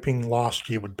people were hoping last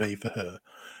year would be for her.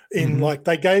 Like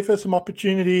they gave her some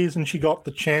opportunities and she got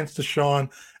the chance to shine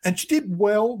and she did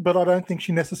well, but I don't think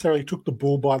she necessarily took the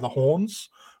bull by the horns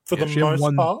for the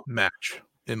most part. Match,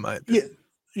 in my opinion.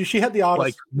 Yeah, she had the artist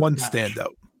like one match.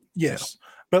 standout. Yes,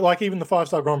 but like even the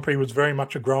 5-star Grand Prix was very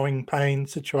much a growing pain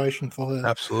situation for her.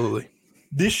 Absolutely.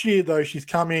 This year, though, she's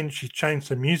come in, she's changed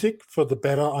the music for the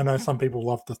better. I know some people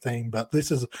love the theme, but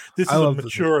this is a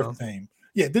mature theme.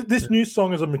 Yeah, this new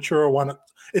song is a mature one.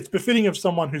 It's befitting of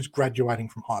someone who's graduating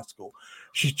from high school.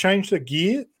 She's changed her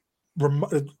gear,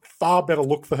 far better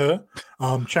look for her.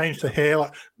 Changed her hair.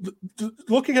 Like,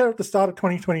 looking at her at the start of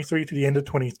 2023 to the end of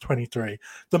 2023,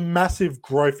 the massive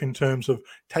growth in terms of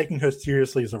taking her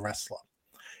seriously as a wrestler.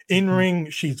 In ring,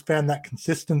 she's found that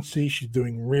consistency. She's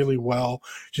doing really well.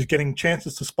 She's getting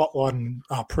chances to spotlight and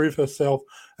prove herself.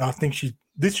 And I think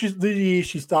this is the year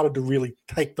she started to really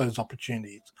take those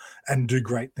opportunities and do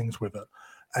great things with it.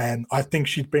 And I think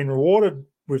she's been rewarded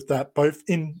with that, both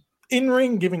in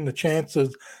ring, giving the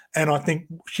chances, and I think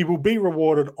she will be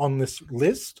rewarded on this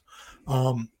list.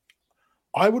 I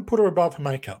would put her above her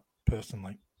makeup,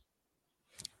 personally.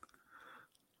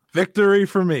 Victory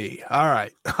for me. All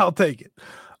right, I'll take it.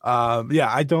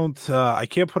 I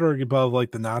can't put her above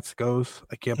like the Natsuko's.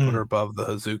 I can't put her above the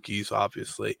Hazukis,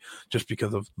 obviously, just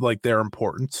because of like their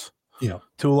importance to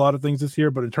a lot of things this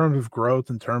year. But in terms of growth,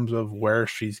 in terms of where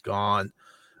she's gone,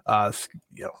 people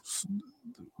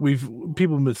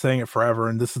have been saying it forever,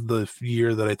 and this is the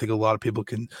year that I think a lot of people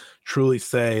can truly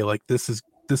say like this is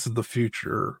the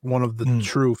future, one of the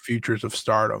true futures of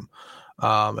Stardom.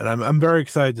 And I'm very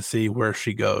excited to see where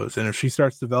she goes, and if she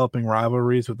starts developing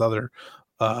rivalries with other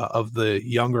of the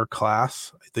younger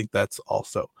class, I think that's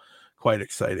also quite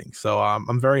exciting. So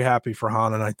I'm very happy for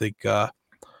Han, and I think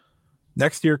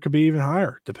next year could be even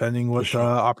higher, depending what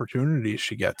opportunities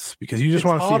she gets, because you just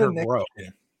want to see her grow.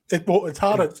 It's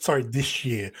harder, this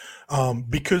year,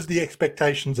 because the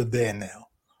expectations are there now.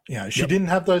 You know, she didn't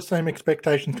have those same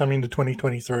expectations coming into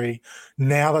 2023.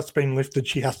 Now that's been lifted,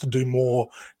 she has to do more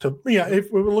to,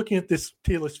 if we were looking at this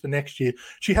tier list for next year,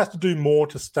 she has to do more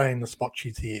to stay in the spot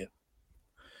she's here.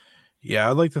 Yeah,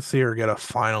 I'd like to see her get a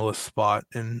finalist spot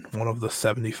in one of the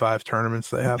 75 tournaments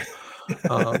they have.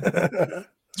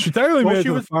 She technically made it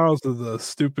to the finals of the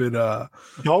stupid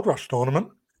Gold Rush tournament.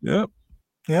 Yep.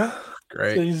 Yeah.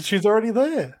 Great. So she's already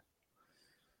there.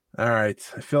 All right.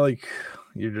 I feel like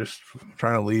you're just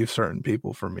trying to leave certain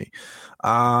people for me.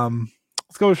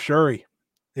 Let's go with Shuri.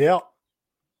 Yeah.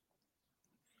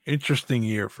 Interesting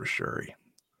year for Shuri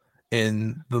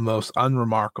in the most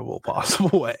unremarkable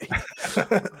possible way.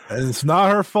 And it's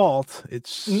not her fault.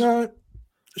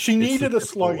 She needed a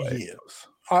slow year.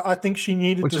 I think she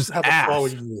needed to have a slower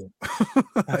year.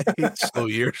 I hate slow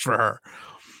years for her.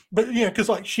 But because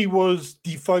she was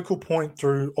the focal point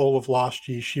through all of last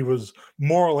year. She was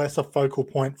more or less a focal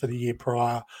point for the year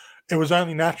prior. It was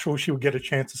only natural she would get a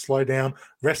chance to slow down,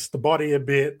 rest the body a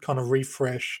bit, kind of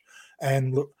refresh.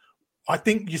 And look, I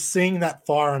think you're seeing that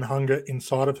fire and hunger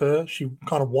inside of her. She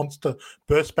kind of wants to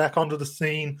burst back onto the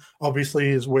scene. Obviously,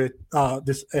 is where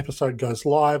this episode goes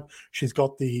live. She's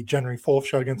got the January 4th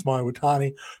show against Maya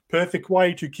Watani. Perfect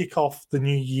way to kick off the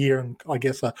new year and I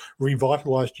guess a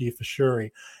revitalized year for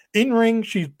Shuri. In ring,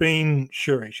 she's been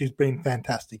Shuri. She's been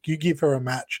fantastic. You give her a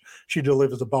match, she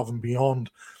delivers above and beyond.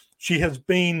 She has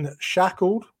been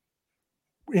shackled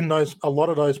in a lot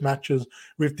of those matches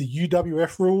with the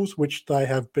UWF rules, which they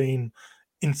have been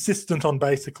insistent on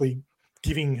basically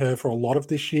giving her for a lot of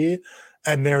this year.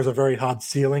 And there is a very hard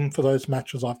ceiling for those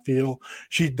matches, I feel.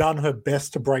 She's done her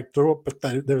best to break through it,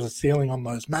 but there's a ceiling on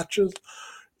those matches.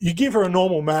 You give her a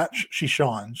normal match, she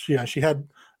shines. Yeah, she had,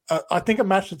 I think, a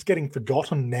match that's getting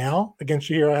forgotten now against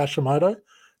Shihiro Hashimoto.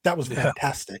 That was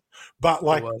fantastic. But,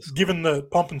 like, given the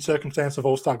pomp and circumstance of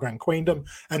All-Star Grand Queendom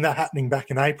and that happening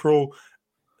back in April,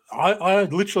 I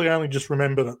literally only just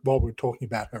remembered it while we were talking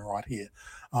about her right here.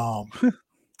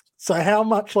 So how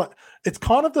much, like, it's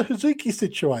kind of the Hazuki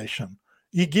situation.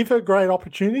 You give her great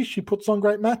opportunities, she puts on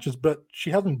great matches, but she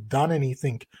hasn't done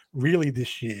anything really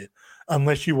this year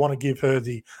unless you want to give her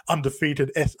the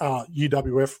undefeated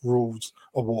UWF rules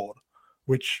award,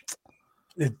 which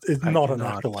is not an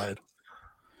accolade.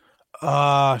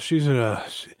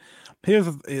 Here's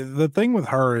the thing with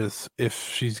her is if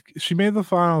she made the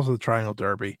finals of the Triangle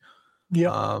Derby,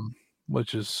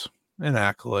 which is an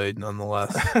accolade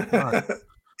nonetheless.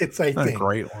 It's not a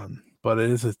great one, but it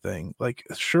is a thing. Like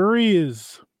Shuri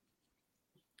is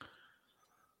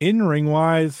in ring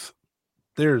wise,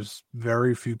 there's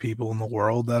very few people in the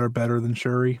world that are better than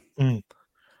Shuri.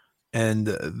 And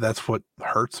that's what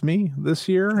hurts me this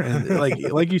year. And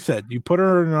like you said, you put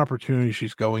her in an opportunity,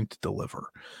 she's going to deliver.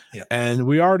 Yeah. And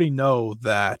we already know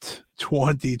that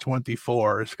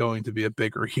 2024 is going to be a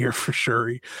bigger year for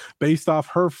Shuri based off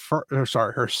her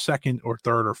second or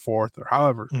third or fourth or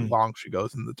however long she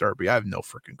goes in the Derby. I have no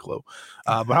freaking clue.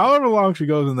 But however long she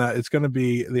goes in that, it's going to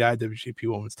be the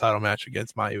IWGP Women's title match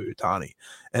against Maya Utani.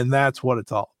 And that's what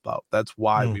it's all about. That's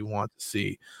why we want to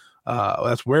see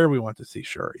that's where we want to see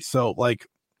Shuri. So, like,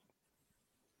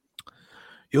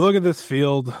 you look at this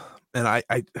field, and I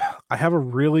have a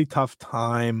really tough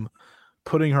time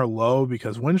putting her low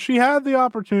because when she had the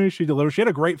opportunity, she delivered. She had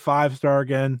a great 5-star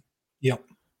again. Yep,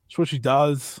 that's what she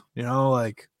does. You know,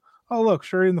 like, oh look,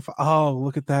 Shuri in the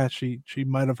look at that. She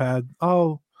might have had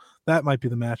that might be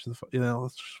the match of the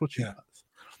that's just what she does.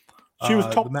 She was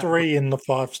top 3 in the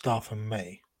 5-star for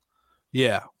me.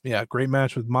 Yeah, great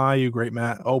match with Mayu, great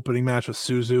opening match with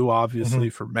Suzu, obviously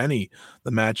for many,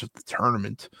 the match of the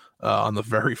tournament on the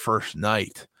very first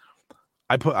night.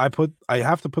 I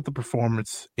have to put the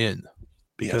performance in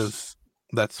because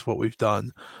that's what we've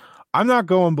done. I'm not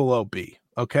going below B.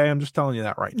 Okay, I'm just telling you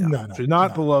that right now. She's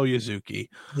not below Yuzuki.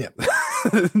 Yeah,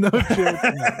 no chance.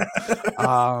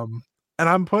 And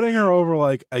I'm putting her over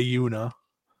like a Yuna.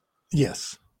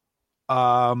 Yes.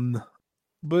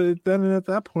 But then at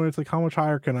that point, it's like, how much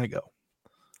higher can I go?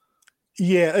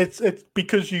 Yeah, it's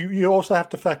because you also have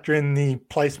to factor in the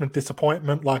placement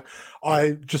disappointment. Like,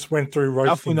 I just went through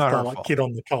roasting Starlight Kid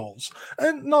on the coals,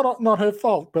 and not her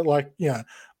fault, but like,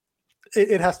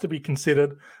 it has to be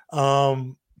considered.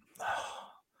 The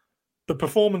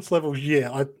performance levels,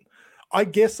 I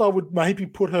guess I would maybe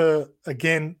put her,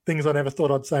 again, things I never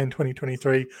thought I'd say in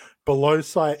 2023, below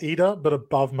Saida, but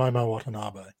above Momo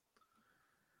Watanabe.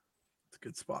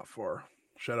 Good spot for her.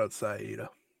 Shout out Saida.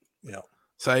 Yeah.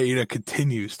 Saida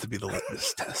continues to be the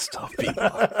litmus test of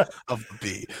the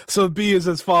B. So B is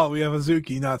its fault. We have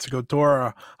Azuki, Natsuko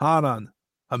Tora, Hanan,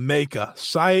 Hameka,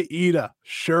 Saida,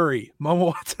 Shuri,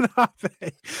 Momo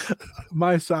Watanabe,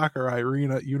 Mai Sakurai,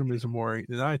 Rina, Yuna Mizumori,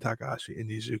 Nanae Takahashi,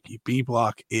 and Izuki. B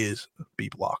block is B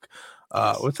block.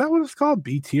 What's that what it's called?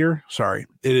 B tier? Sorry.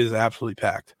 It is absolutely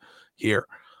packed here.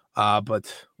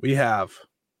 But we have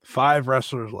 5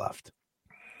 wrestlers left.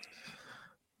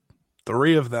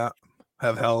 3 of them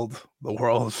have held the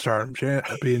World of Stardom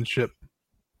Championship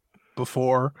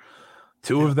before.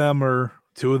 2 of them are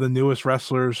 2 of the newest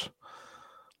wrestlers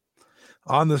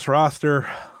on this roster.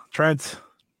 Trent,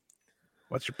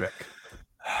 what's your pick?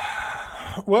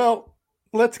 Well,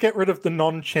 let's get rid of the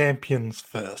non-champions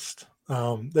first.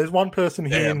 There's one person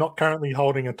here not currently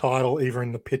holding a title either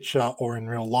in the picture or in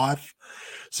real life.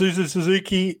 Suzu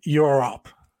Suzuki, you're up.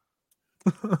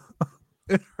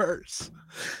 It hurts.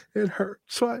 It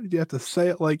hurts. Why did you have to say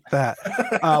it like that?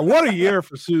 What a year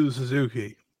for Suzu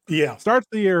Suzuki. Yeah. Starts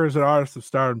the year as an Artist of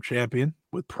Stardom champion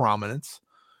with prominence.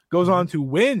 Goes on to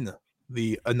win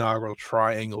the inaugural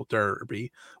Triangle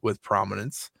Derby with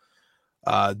prominence.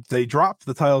 They dropped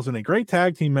the titles in a great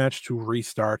tag team match to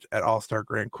restart at All-Star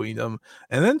Grand Queendom.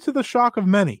 And then to the shock of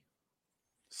many,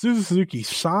 Suzuki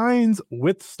signs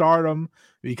with Stardom,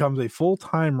 becomes a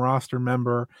full-time roster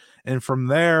member, and from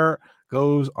there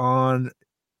goes on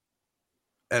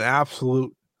an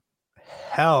absolute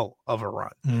hell of a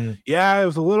run. Yeah, it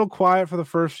was a little quiet for the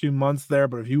first few months there,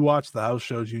 but if you watch the house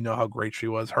shows, you know how great she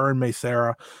was. Her and May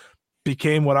Sarah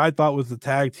became what I thought was the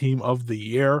tag team of the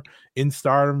year in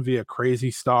Stardom via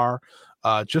Crazy Star,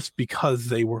 just because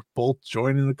they were both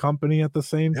joining the company at the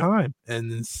same time.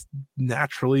 And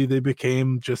naturally, they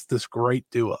became just this great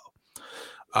duo.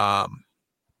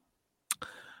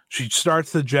 She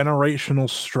starts the generational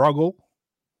struggle,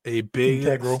 a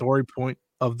big story point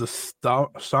of the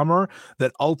summer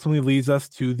that ultimately leads us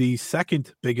to the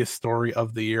second biggest story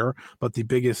of the year, but the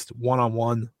biggest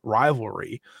one-on-one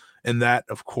rivalry. And that,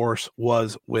 of course,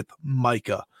 was with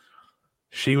Micah.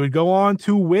 She would go on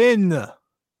to win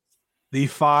the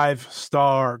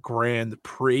 5-star Grand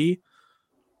Prix,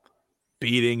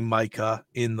 beating Micah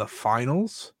in the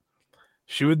finals.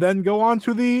 She would then go on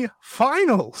to the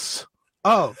finals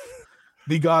of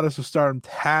the Goddess of Stardom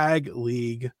Tag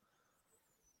League,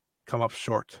 come up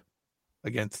short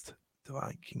against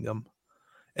Divine Kingdom.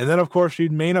 And then, of course,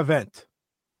 she'd main event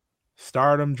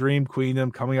Stardom Dream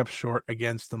Queendom, coming up short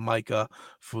against the Micah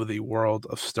for the World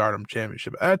of Stardom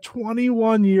Championship. At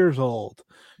 21 years old,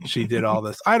 she did all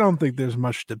this. I don't think there's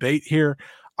much debate here.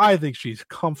 I think she's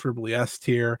comfortably S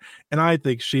tier, and I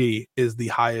think she is the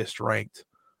highest ranked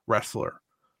wrestler.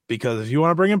 Because if you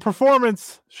want to bring in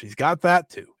performance, she's got that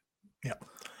too. Yeah.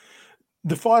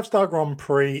 The 5-star Grand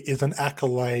Prix is an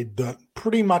accolade that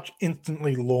pretty much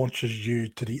instantly launches you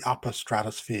to the upper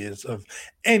stratospheres of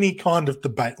any kind of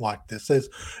debate like this. There's,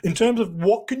 in terms of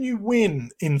what can you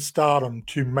win in Stardom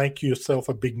to make yourself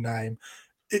a big name,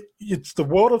 it's the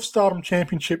World of Stardom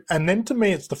Championship, and then to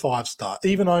me it's the 5-star,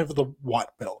 even over the white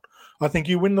belt. I think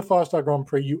you win the 5-star Grand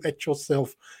Prix, you etch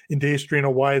yourself into history in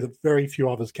a way that very few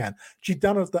others can. She's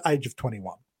done it at the age of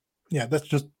 21. Yeah, that's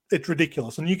just, it's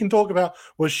ridiculous. And you can talk about,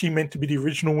 was she meant to be the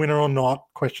original winner or not?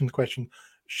 Question.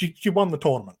 She won the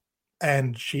tournament,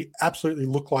 and she absolutely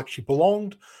looked like she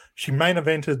belonged. She main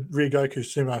evented Ryogoku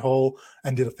Sumo Hall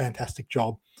and did a fantastic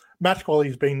job. Match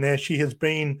quality's been there. She has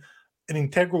been an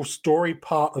integral story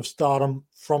part of Stardom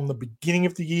from the beginning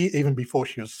of the year, even before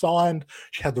she was signed.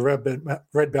 She had the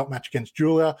red belt match against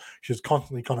Julia. She was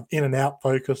constantly kind of in and out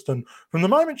focused. And from the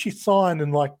moment she signed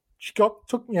and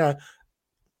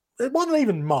it wasn't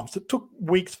even months. It took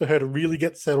weeks for her to really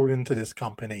get settled into this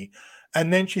company.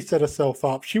 And then she set herself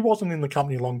up. She wasn't in the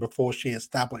company long before she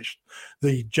established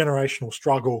the generational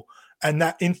struggle. And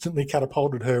that instantly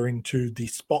catapulted her into the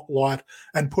spotlight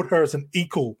and put her as an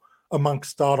equal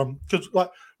amongst Stardom. Because like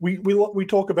we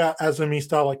talk about Azumi,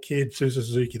 Starlight Kid,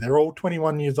 Suzuki. They're all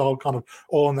 21 years old, kind of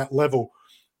all on that level.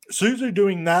 Suzu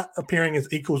doing that, appearing as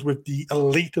equals with the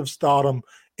elite of Stardom,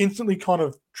 instantly kind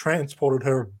of transported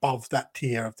her above that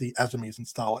tier of the Azumis and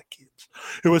Starlight Kids,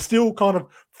 who are still kind of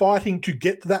fighting to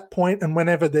get to that point, and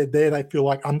whenever they're there, they feel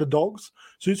like underdogs.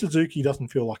 Suzuki doesn't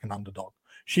feel like an underdog.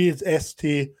 She is S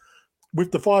tier.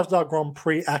 With the 5-star Grand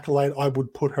Prix accolade, I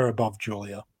would put her above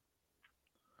Julia.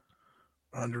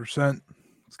 100%.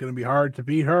 It's going to be hard to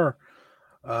beat her.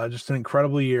 Just an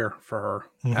incredible year for her.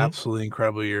 Mm-hmm. Absolutely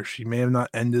incredible year. She may have not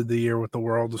ended the year with the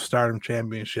World of Stardom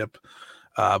Championship,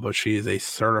 but she is a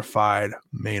certified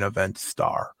main event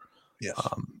star. Yes.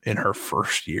 In her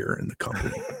first year in the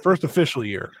company. First official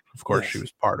year. Of course, yes. She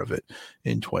was part of it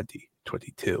in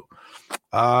 2022.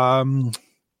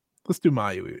 Let's do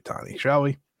Mayu Iwatani, shall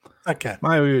we? Okay.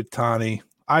 Mayu Iwatani,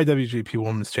 IWGP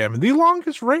Women's Champion, the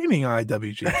longest reigning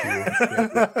IWGP Women's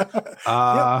Champion.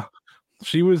 Yep.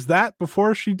 She was that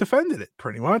before she defended it,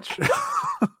 pretty much,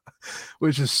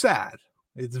 which is sad.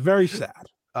 It's very sad.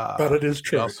 But it is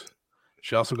true.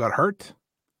 She also got hurt.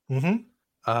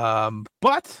 Mm-hmm.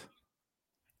 But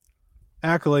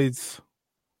accolades,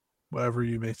 whatever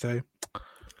you may say,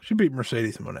 she beat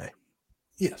Mercedes Moné.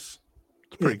 Yes.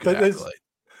 It's a pretty good accolade.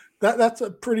 That's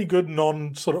a pretty good I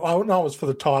don't know it was for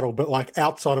the title, but like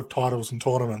outside of titles and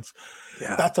tournaments,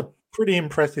 that's a pretty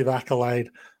impressive accolade.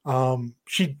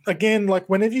 She, again, like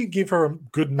whenever you give her a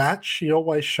good match, she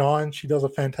always shines. She does a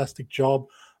fantastic job.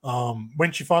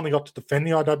 When she finally got to defend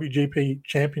the IWGP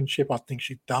Championship, I think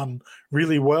she's done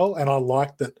really well, and I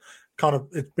like that kind of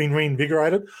it's been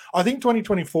reinvigorated. I think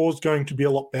 2024 is going to be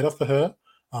a lot better for her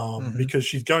because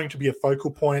she's going to be a focal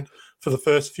point for the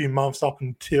first few months up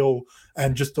until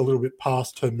and just a little bit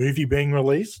past her movie being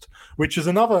released, which is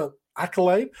another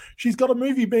accolade. She's got a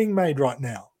movie being made right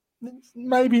now.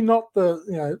 Maybe not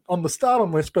on the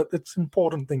Stardom list, but it's an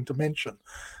important thing to mention.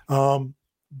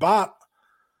 But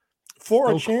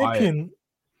for a champion,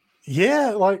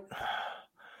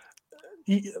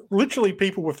 literally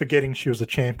people were forgetting she was a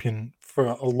champion for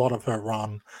a lot of her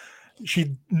run.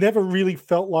 She never really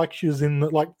felt like she was in the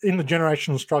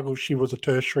generational struggle. She was a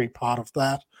tertiary part of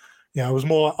that. You know, it was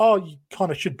more like, oh, you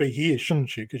kind of should be here,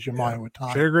 shouldn't you? Because you're Mayu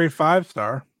Iwatani. She had a great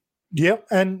 5-star. Yep,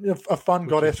 and a fun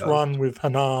goddess run with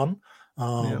Hanan.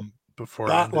 Before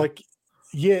but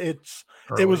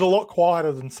it was a lot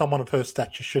quieter than someone of her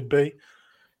stature should be.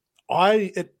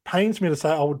 It pains me to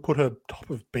say I would put her top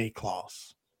of B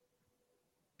class.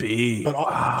 B, but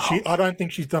wow. I don't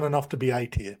think she's done enough to be A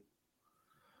tier.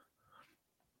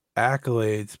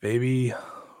 Accolades, baby.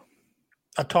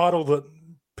 A title that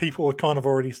people are kind of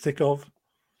already sick of.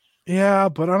 Yeah,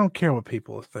 but I don't care what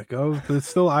people think of. It's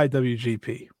still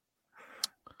IWGP.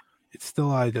 It's still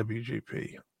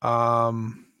IWGP. I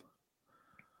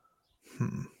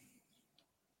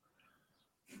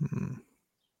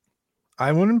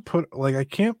wouldn't put I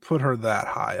can't put her that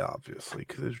high, obviously,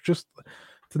 because it's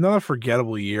another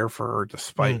forgettable year for her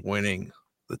despite winning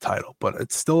the title. But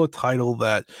it's still a title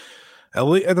that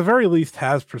at the very least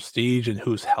has prestige and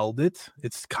who's held it.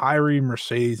 It's Kairi,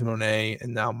 Mercedes Moné,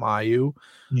 and now Mayu.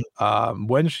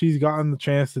 When she's gotten the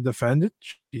chance to defend it,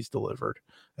 she's delivered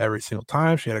every single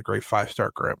time. She had a great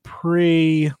 5-star Grand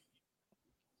Prix.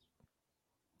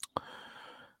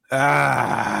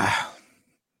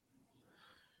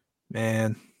 Man,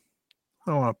 I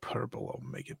don't want to put her below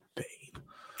Megan Bayne.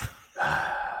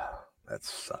 That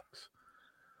sucks.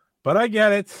 But I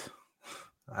get it.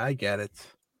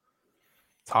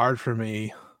 It's hard for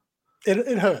me.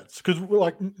 It hurts because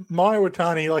Mayu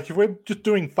Iwatani, if we're just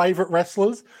doing favorite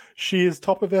wrestlers, she is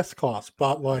top of S class,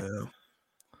 but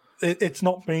it's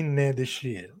not been there this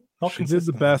year. She did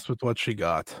the best with what she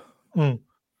got.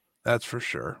 That's for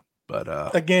sure. But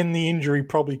again, the injury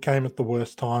probably came at the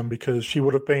worst time because she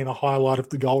would have been a highlight of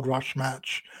the Gold Rush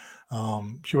match.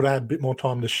 She would have had a bit more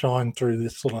time to shine through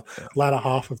this sort of latter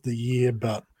half of the year.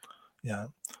 But Mayu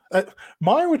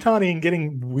Iwatani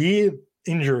getting weird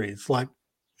injuries,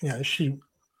 she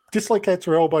dislocates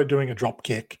her elbow doing a drop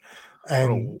kick,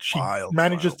 and she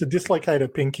manages to dislocate her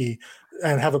pinky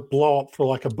and have it blow up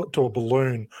to a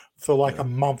balloon for a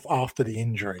month after the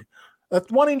injury. That's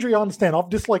one injury I understand. I've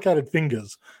dislocated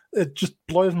fingers. It just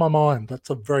blows my mind. That's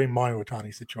a very Mayu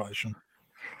Iwatani situation.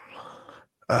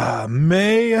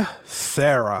 May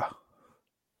Sarah.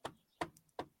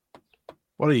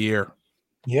 What a year.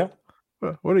 Yeah.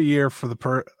 What a year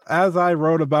for as I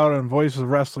wrote about on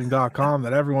voiceswrestling.com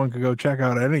that everyone could go check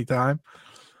out at any time.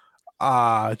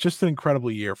 Just an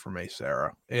incredible year for May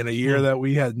Sarah. In a year that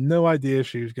we had no idea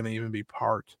she was going to even be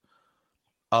part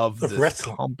of this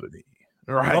wrestling company.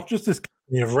 Right. Not just this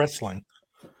company of wrestling.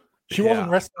 She wasn't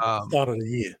wrestling at the start of the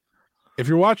year. If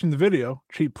you're watching the video,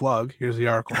 cheap plug, here's the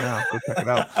article now. Go check it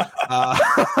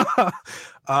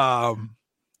out.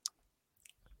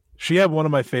 She had one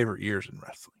of my favorite years in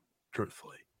wrestling,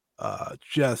 truthfully.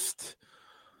 Just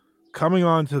coming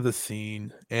onto the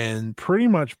scene and pretty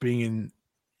much being an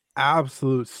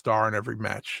absolute star in every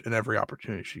match and every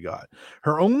opportunity she got.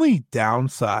 Her only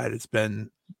downside has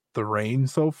been the reign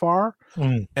so far,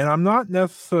 and I'm not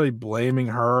necessarily blaming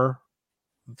her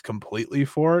completely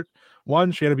for it.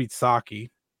 One, she had to beat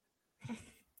Saki.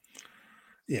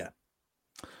 Yeah.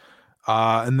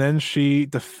 And then she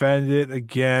defended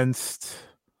against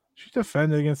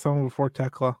someone before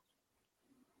Tekla.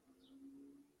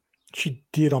 She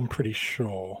did, I'm pretty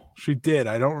sure. She did.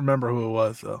 I don't remember who it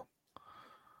was though.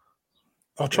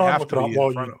 I'll try and look it up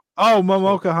while you.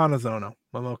 Momoka Hanazono.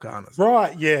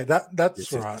 Right, yeah,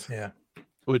 that's right. Yeah.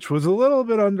 Which was a little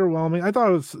bit underwhelming. I thought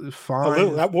it was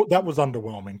fine. That was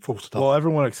underwhelming, full stop. Well,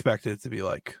 everyone expected it to be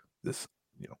like this,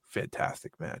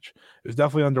 fantastic match. It was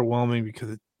definitely underwhelming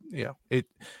because it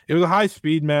was a high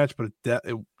speed match, but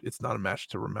it's not a match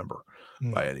to remember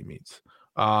by any means.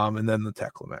 And then the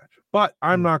Tekla match. But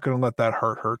I'm not going to let that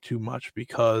hurt her too much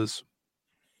because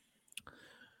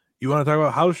you want to talk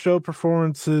about house show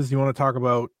performances. You want to talk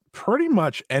about pretty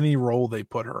much any role they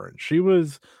put her in. She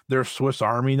was their Swiss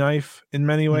Army knife in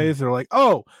many ways. They're like,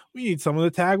 oh, we need someone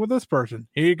to tag with this person.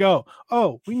 Here you go.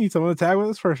 Oh, we need someone to tag with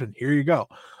this person. Here you go.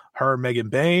 Her and Megan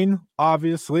Bayne,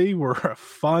 obviously, were a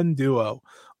fun duo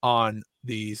on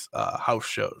these house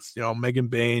shows. Megan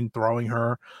Bayne throwing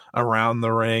her around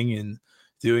the ring and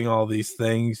doing all these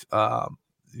things.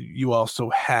 You also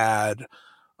had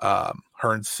her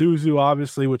and Suzu,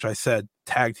 obviously, which I said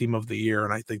tag team of the year,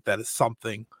 and I think that is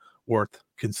something worth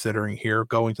considering here,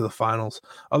 going to the finals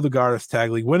of the Goddess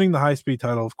Tag League, winning the high speed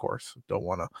title. Of course, don't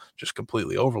want to just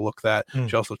completely overlook that.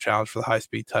 She also challenged for the high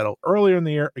speed title earlier in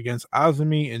the year against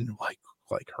Azumi in like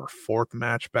her fourth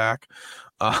match back,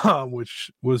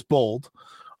 which was bold.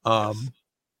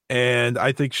 And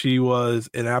I think she was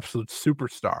an absolute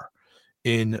superstar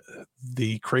in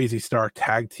the Crazy Star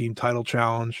Tag Team Title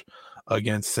Challenge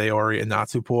against Sayori and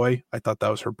Natsupoi. I thought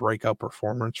that was her breakout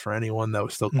performance for anyone that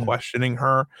was still questioning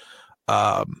her.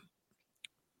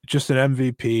 Just an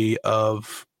MVP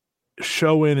of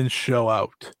show in and show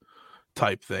out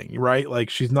type thing, right? Like,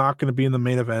 she's not going to be in the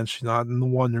main event. She's not in the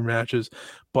wonder matches,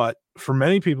 but for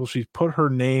many people, she's put her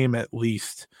name at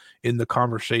least in the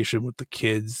conversation with the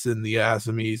kids and the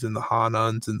Azumis and the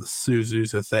Hanuns and the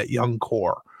Suzus as that young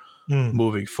core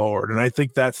moving forward. And I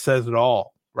think that says it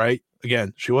all, right?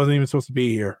 Again, she wasn't even supposed to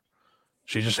be here.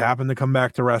 She just happened to come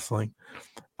back to wrestling.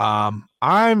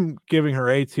 I'm giving her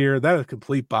A tier. That is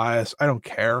complete bias. I don't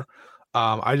care.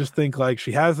 I just think like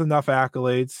she has enough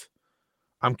accolades.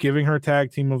 I'm giving her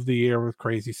tag team of the year with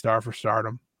Crazy Star for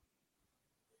Stardom.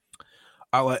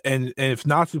 And if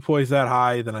Natsupoi's that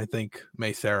high, then I think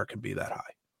May Sarah can be that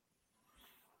high.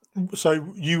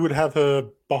 So you would have her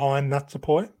behind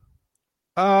Natsupoi?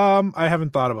 I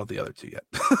haven't thought about the other two yet.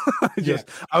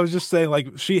 I was just saying,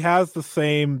 like, she has the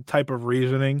same type of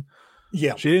reasoning.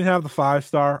 Yeah. She didn't have the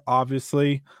 5-star,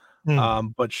 obviously.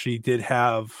 But she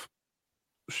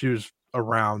was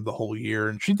around the whole year,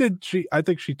 and I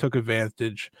think she took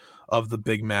advantage of the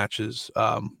big matches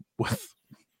with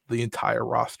the entire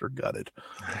roster gutted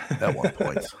at one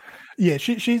point. Yeah,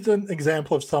 she's an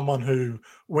example of someone who,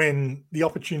 when the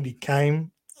opportunity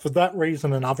came, for that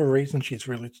reason and other reasons, she's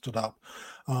really stood up.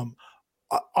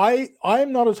 I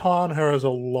am not as high on her as a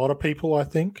lot of people, I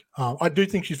think. I do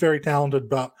think she's very talented,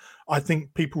 but I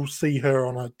think people see her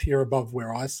on a tier above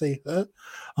where I see her.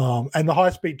 And the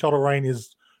high-speed title reign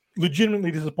is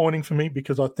legitimately disappointing for me,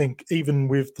 because I think even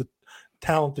with the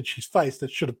talent that she's faced, it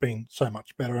should have been so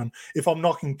much better. And if I'm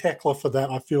knocking Tekla for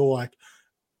that, I feel like,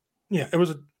 it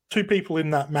was two people in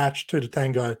that match, two to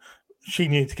tango. She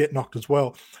needed to get knocked as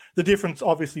well. The difference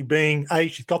obviously being, A,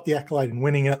 she's got the accolade in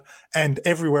winning it, and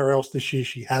everywhere else this year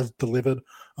she has delivered.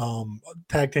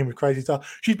 Tag team with Crazy Star.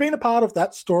 She's been a part of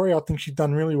that story. I think she's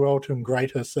done really well to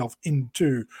ingrate herself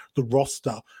into the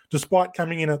roster. Despite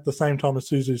coming in at the same time as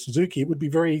Suzu Suzuki, it would be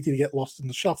very easy to get lost in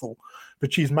the shuffle,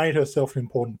 but she's made herself an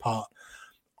important part.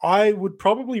 I would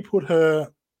probably put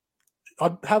her,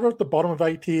 I'd have her at the bottom of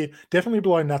A tier, definitely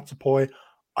below Natsupoi.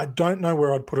 I don't know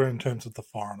where I'd put her in terms of the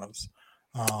foreigners.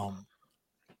 I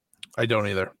don't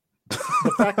either.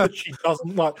 The fact that she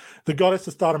doesn't, like, the goddess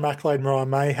of Stardom accolade Mariah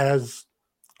May has,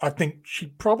 I think she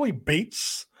probably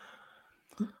beats.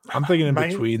 I'm thinking in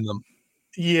between them.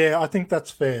 Yeah, I think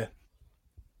that's fair.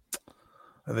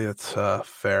 I think that's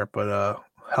fair, but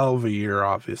hell of a year,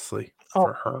 obviously,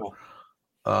 for her. Cool.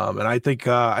 And I think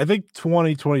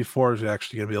 2024 is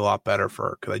actually going to be a lot better for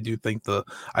her, because I think the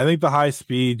high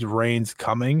speed reign's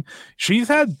coming. She's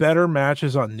had better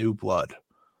matches on New Blood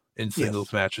in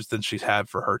singles matches than she's had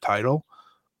for her title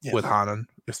with Hanan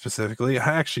specifically. I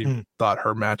actually thought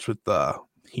her match with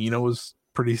Hina was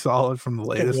pretty solid from the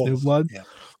latest New Blood. Yeah.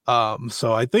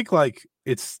 So I think like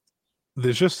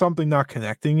there's just something not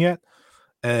connecting yet.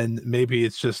 And maybe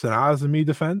it's just an Azumi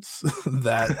defense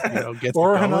that gets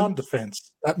or a Hanan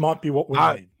defense. That might be what we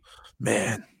need.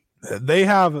 Man, they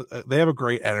have a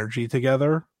great energy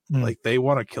together. Like, they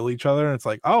want to kill each other, and it's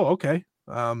like, oh, okay.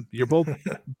 You're both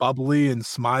bubbly and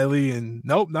smiley, and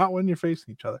nope, not when you're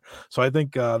facing each other. So I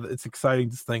think it's exciting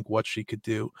to think what she could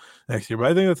do next year. But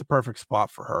I think that's a perfect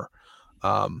spot for her.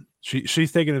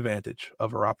 She's taking advantage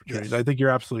of her opportunities. Yes. I think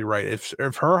you're absolutely right.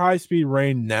 If her high speed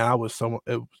reign now was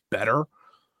better,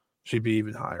 she'd be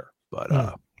even higher. But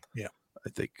I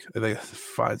think that's a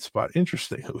fine spot.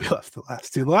 Interesting who we left the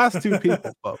last two. The last two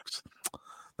people, folks,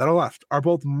 that are left are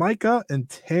both Micah and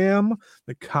Tam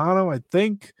Nakano. I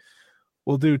think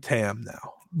we'll do Tam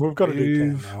now. We've got to do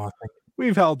Tam now, I think.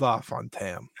 We've held off on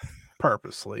Tam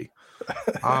purposely.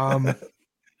 No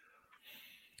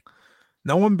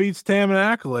one beats Tam in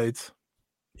accolades.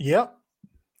 Yep.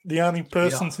 The only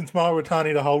person since Mayu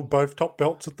Iwatani to hold both top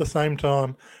belts at the same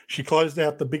time. She closed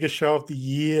out the biggest show of the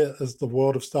year as the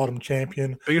World of Stardom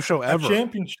champion. Biggest show ever.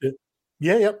 Championship.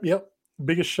 Yeah, yep.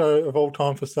 Biggest show of all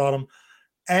time for Stardom.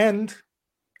 And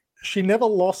she never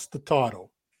lost the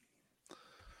title.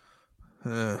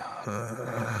 Yep.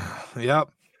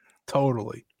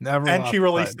 Totally. Never. And she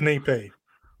released an EP.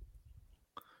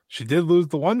 She did lose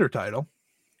the Wonder title.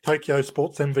 Tokyo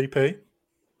Sports MVP.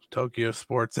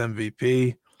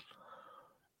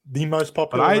 The most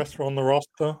popular wrestler on the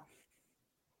roster.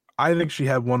 I think she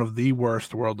had one of the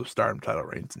worst World of Stardom title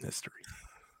reigns in history.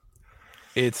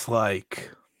 It's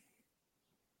like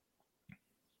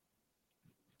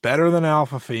better than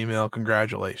Alpha Female.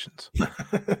 Congratulations.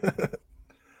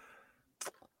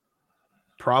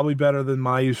 Probably better than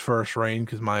Mayu's first reign,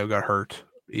 because Mayu got hurt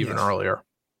even Yes. earlier.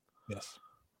 Yes.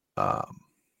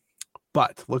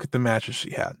 But look at the matches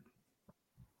she had.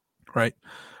 Right?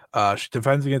 She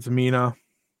defends against Mina.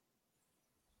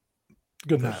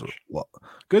 Good There's match.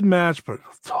 Good match, but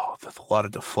there's a lot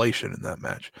of deflation in that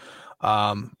match.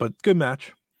 But good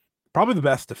match. Probably the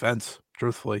best defense,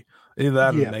 truthfully. Either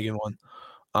that and the Megan one.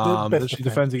 Then she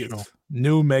defends against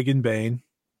new Megan Bain,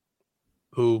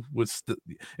 who was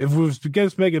if it was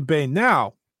against Megan Bain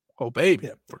now, oh baby,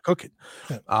 we're cooking.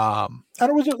 Yeah. And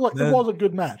it was a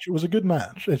good match. It was a good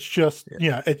match. It's just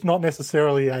it's not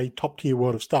necessarily a top tier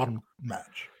World of Stardom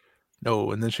match.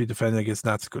 No, and then she defended against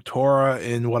Natsuko Tora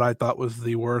in what I thought was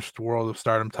the worst World of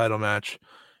Stardom title match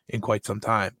in quite some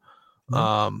time.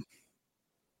 Mm-hmm.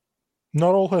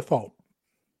 Not all her fault.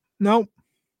 Nope.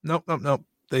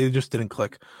 They just didn't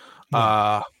click.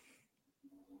 No.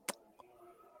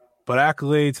 But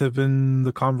accolades have been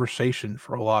the conversation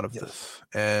for a lot of this,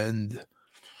 and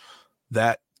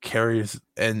that carries.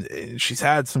 And she's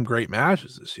had some great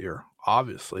matches this year.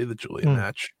 Obviously, the Julia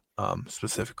match,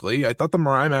 specifically, I thought the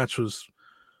Mariah match was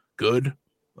good.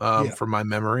 From my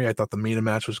memory, I thought the Mina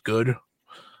match was good.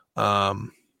 I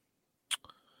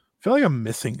feel like I'm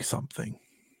missing something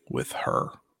with her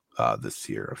this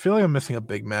year. I feel like I'm missing a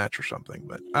big match or something,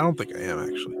 but I don't think I am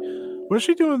actually. What did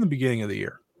she do in the beginning of the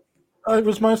year? It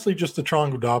was mostly just the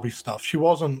Triangle Derby stuff. She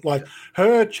wasn't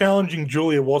her challenging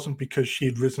Julia wasn't because she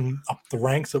had risen up the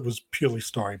ranks. It was purely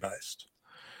story based.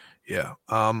 Yeah.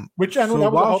 That was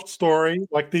a hot story.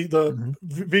 Like the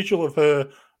visual of her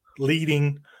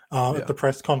leading at the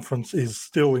press conference is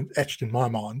still etched in my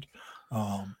mind.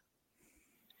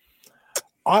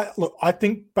 I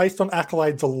think based on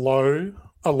accolades alone,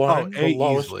 the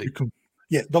lowest easily.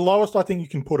 The lowest I think you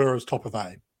can put her as top of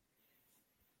A.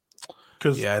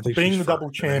 Because being the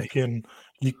double champion,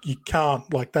 you can't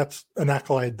that's an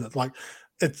accolade that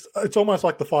it's almost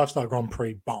like the 5-star Grand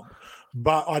Prix bump.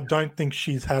 But I don't think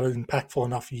she's had an impactful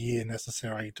enough year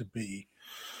necessary to be.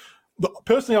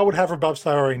 Personally, I would have her above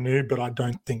Sayori Nu, but I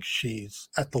don't think she's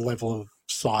at the level of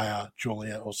Saya,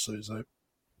 Julia, or Suzu.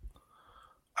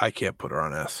 I can't put her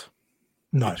on S.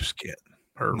 No, I just can't.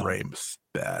 Her reign's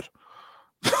bad.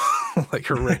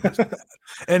 Her reign is bad,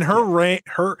 and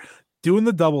her doing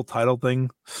the double title thing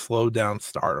slowed down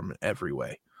Stardom in every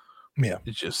way. Yeah,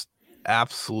 it's just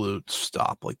absolute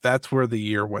stop. That's where the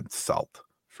year went south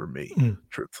for me.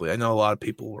 Truthfully, I know a lot of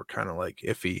people were kind of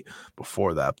iffy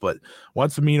before that, but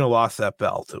once Amina lost that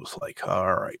belt, it was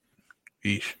all right,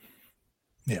 yeesh.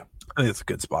 Yeah, I think it's a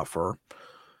good spot for her.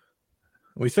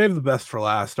 We saved the best for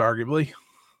last, arguably.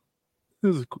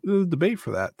 There's a debate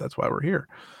for that. That's why we're here.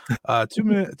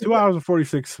 2 hours and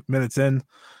 46 minutes in.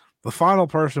 The final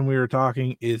person we were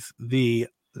talking is the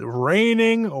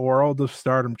reigning World of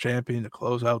Stardom champion to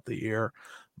close out the year,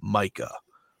 Maika.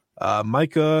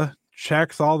 Maika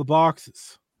checks all the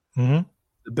boxes. Mm-hmm.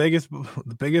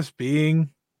 The biggest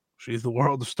being she's the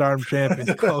World of Stardom champion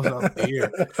to close out the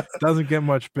year. Doesn't get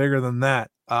much bigger than that.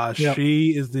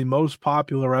 She is the most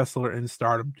popular wrestler in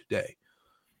Stardom today.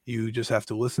 You just have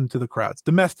to listen to the crowds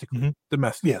domestically.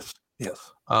 Yes.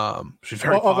 She's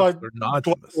very popular. Not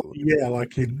domestically. Yeah,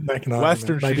 you make an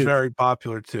Western. Argument. She's very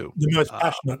popular too. The most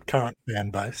passionate current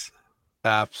fan base.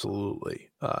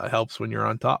 Absolutely, helps when you're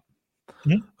on top.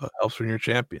 Helps when you're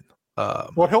champion.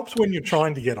 What helps when you're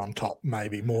trying to get on top,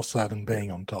 maybe more so than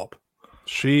being on top.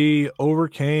 She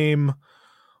overcame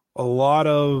a lot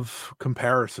of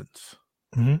comparisons,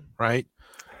 right?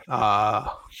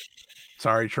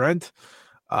 Sorry, Trent.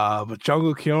 But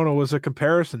Jungle Kiona was a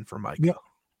comparison for Maika. Yep.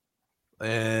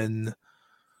 And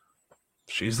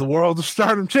she's the World of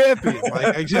Stardom champion.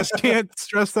 I just can't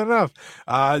stress that enough.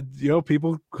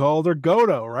 People called her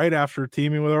Goto right after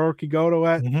teaming with Hiroki Goto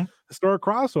at Historic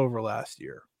Crossover last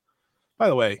year. By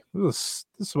the way, this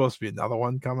is supposed to be another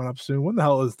one coming up soon. When the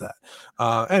hell is that?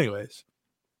 Anyways,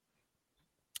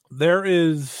 there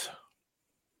is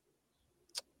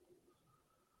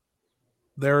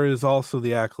also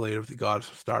the accolade of the Goddess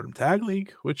of Stardom Tag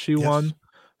League, which she won.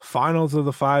 Finals of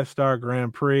the 5-star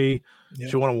Grand Prix.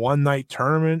 She won a one-night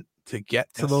tournament to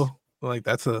get to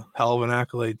that's a hell of an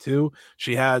accolade too.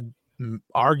 She had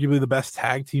arguably the best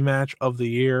tag team match of the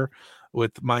year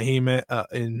with Mahime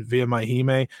via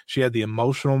Mahime. She had the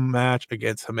emotional match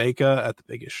against Himeka at the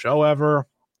biggest show ever.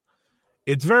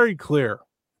 It's very clear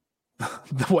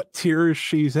what tier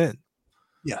she's in.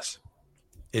 Yes.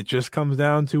 It just comes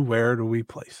down to where do we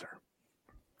place her?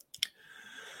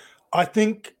 I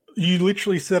think you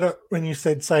literally said it when you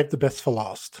said save the best for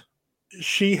last.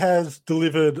 She has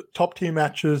delivered top tier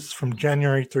matches from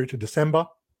January through to December.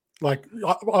 Like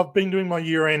I've been doing my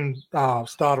year-end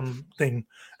Stardom thing,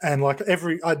 and like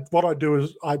what I do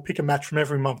is I pick a match from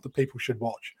every month that people should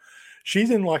watch. She's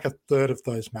in like a third of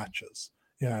those matches.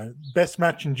 You know, best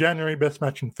match in January, best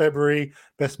match in February,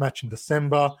 best match in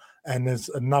December, and there's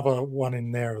another one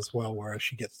in there as well where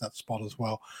she gets that spot as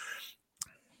well.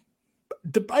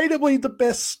 Debatably the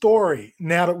best story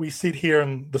now that we sit here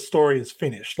and the story is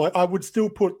finished. Like I would still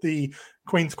put the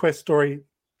Queen's Quest story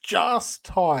just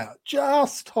higher.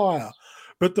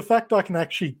 But the fact I can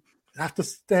actually have to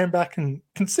stand back and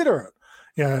consider it.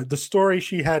 You know, the story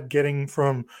she had getting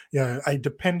from, you know, a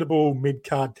dependable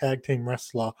mid-card tag team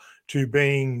wrestler to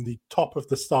being the top of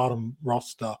the Stardom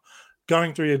roster,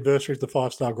 going through the adversity of the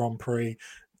 5-Star Grand Prix,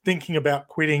 thinking about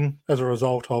quitting as a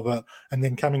result of it, and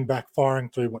then coming back, firing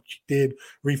through what she did,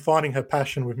 refining her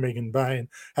passion with Megan Bayne,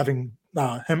 having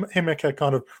Himeka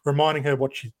kind of reminding her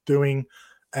what she's doing,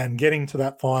 and getting to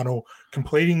that final,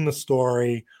 completing the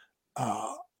story.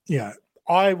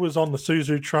 I was on the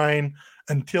Suzu train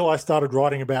until I started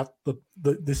writing about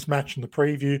this match in the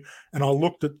preview, and I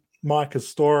looked at Micah's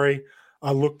story.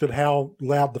 I looked at how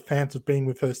loud the fans have been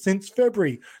with her since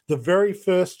February, the very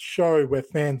first show where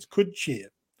fans could cheer.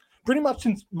 Pretty much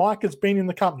since Micah's been in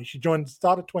the company. She joined the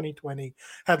start of 2020,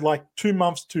 had like 2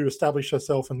 months to establish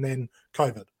herself, and then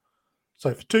COVID.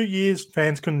 So for 2 years,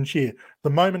 fans couldn't cheer. The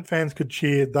moment fans could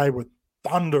cheer, they were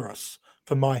thunderous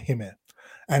for my Hime.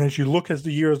 And as you look as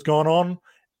the year has gone on,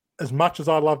 as much as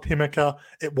I loved Himeka,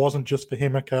 it wasn't just for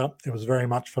Himeka. It was very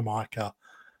much for Micah.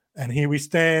 And here we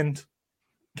stand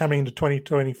coming into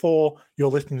 2024. You're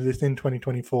listening to this in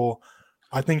 2024.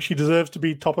 I think she deserves to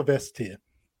be top of S tier.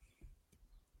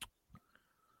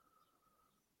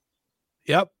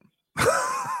 Yep.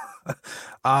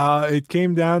 It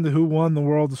came down to who won the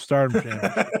World of Stardom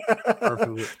Championship.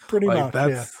 Perfectly. Pretty much,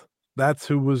 that's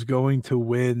who was going to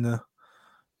win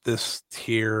this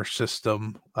tier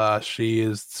system. She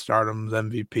is Stardom's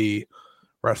MVP,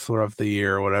 Wrestler of the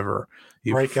Year, whatever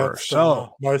you prefer.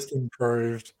 So, most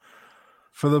improved.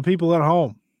 For the people at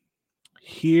home,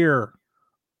 here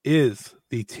is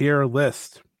the tier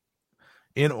list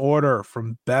in order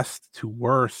from best to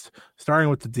worst, starting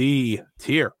with the D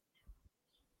tier.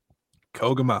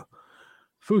 Koguma,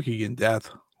 Fukigen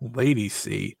Death, Lady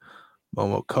C,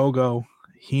 Momo Kogo,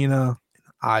 Hina,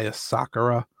 and Aya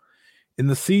Sakura. In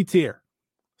the C tier,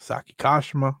 Saki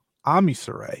Kashima, Ami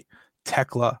Sarai,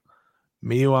 Tekla,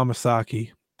 Miyu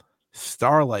Amasaki,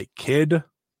 Starlight Kid,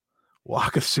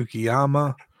 Waka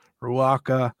Tsukiyama,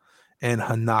 Ruaka, and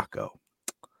Hanako.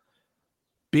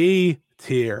 B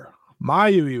tier,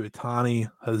 Mayu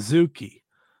Iwatani, Hazuki,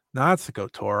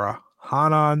 Natsuko Tora,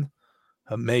 Hanan,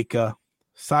 Himeka,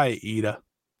 Saida,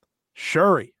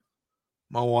 Shuri,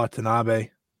 Mo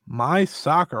Watanabe, Mai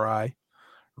Sakurai,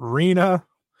 Rina,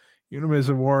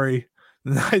 Yunamizumori,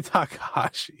 Nai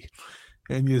Takahashi,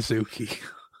 and Yuzuki.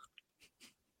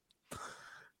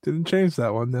 Didn't change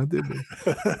that one, though, did we?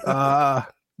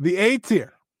 The A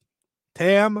tier,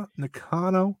 Tam,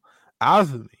 Nakano,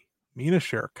 Azumi, Mina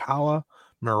Shirakawa,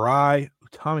 Mirai,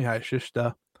 Utami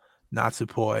Hayashishita,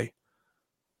 Natsupoi,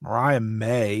 Mariah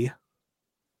May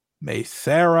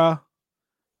Sarah,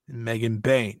 and Megan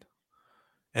Bayne.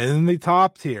 And in the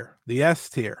top tier, the S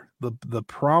tier, the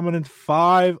prominent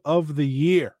 5 of the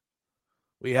year,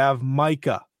 we have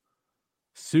Micah,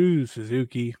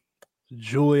 Suzuki,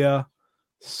 Julia,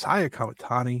 Saya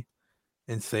Kamatani,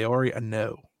 and Sayori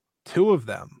Ano. 2 of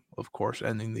them, of course,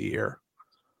 ending the year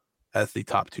as the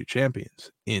top 2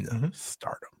 champions in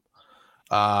Stardom.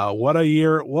 What a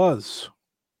year it was.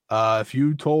 If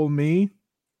you told me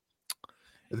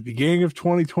at the beginning of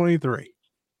 2023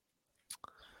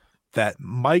 that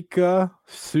Micah,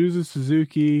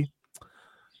 Suzuki,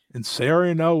 and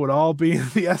Sayori Ano would all be in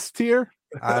the S tier,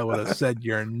 I would have said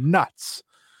you're nuts.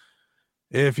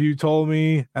 If you told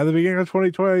me at the beginning of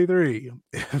 2023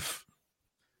 if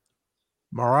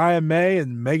Mariah May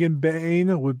and Megan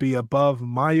Bayne would be above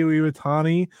Mayu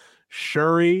Iwatani,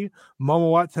 Shuri,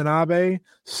 Momo Watanabe,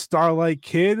 Starlight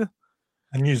Kid,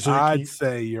 and Yuzuki, I'd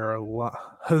say you're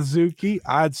Hazuki.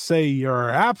 I'd say you're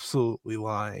absolutely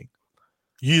lying.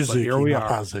 Yuzuki, here we are.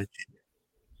 Hazuki.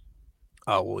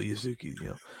 Oh well, Yuzuki. You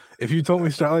know, if you told me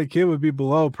Starlight Kid would be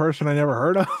below a person I never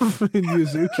heard of in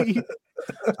Yuzuki,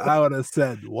 I would have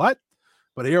said what.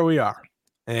 But here we are,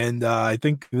 and I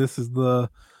think this is the.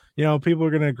 You know, people are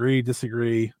going to agree,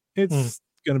 disagree. It's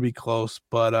going to be close,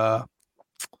 but I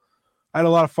had a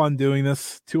lot of fun doing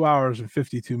this. 2 hours and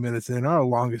 52 minutes in, our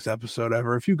longest episode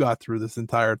ever. If you got through this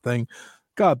entire thing,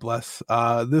 God bless.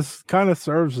 This kind of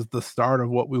serves as the start of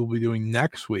what we will be doing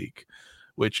next week,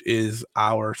 which is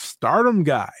our Stardom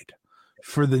guide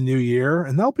for the new year,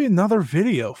 and there'll be another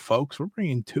video, folks. We're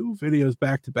bringing 2 videos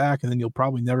back to back, and then you'll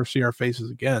probably never see our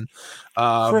faces again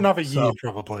for another year,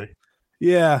 probably.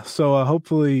 Yeah, so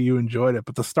hopefully you enjoyed it.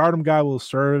 But the Stardom Guy will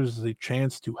serve as a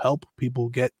chance to help people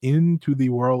get into the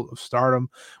world of Stardom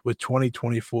with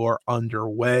 2024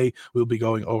 underway. We'll be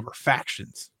going over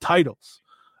factions, titles,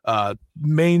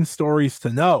 main stories to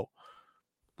know.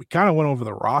 We kind of went over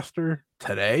the roster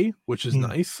today, which is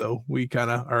nice. So we kind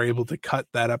of are able to cut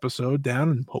that episode down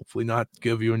and hopefully not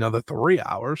give you another 3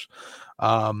 hours.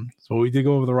 So we did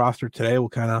go over the roster today. We'll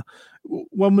kind of,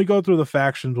 when we go through the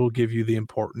factions, we'll give you the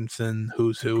importance and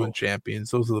who's who and champions.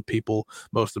 Those are the people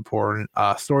most important,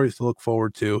 stories to look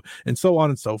forward to, and so on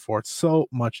and so forth. So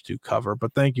much to cover.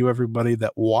 But thank you, everybody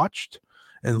that watched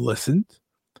and listened.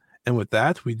 And with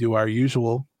that, we do our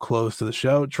usual close to the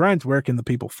show. Trent, where can the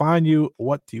people find you?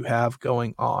 What do you have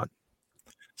going on?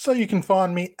 So you can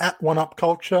find me at One Up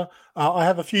Culture. I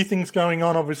have a few things going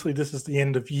on. Obviously, this is the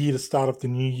end of year, the start of the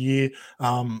new year.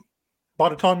 By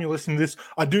the time you listen to this,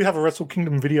 I do have a Wrestle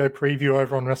Kingdom video preview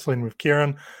over on Wrestling with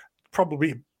Kieran.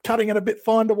 Probably cutting it a bit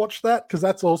fine to watch that, because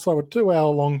that's also a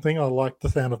 2-hour-long thing. I like the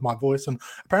sound of my voice and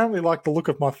apparently like the look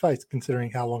of my face,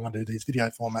 considering how long I do these video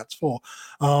formats for.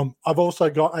 I've also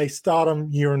got a Stardom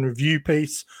year in review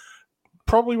piece.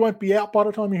 Probably won't be out by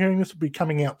the time you're hearing this. Will be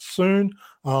coming out soon.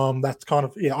 That's kind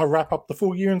of, I wrap up the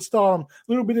full year in Stardom. A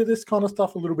little bit of this kind of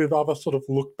stuff, a little bit of other sort of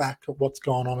look back at what's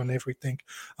gone on and everything.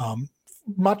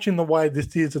 Much in the way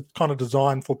this is, it's kind of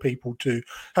designed for people to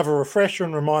have a refresher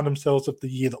and remind themselves of the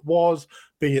year that was,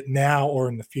 be it now or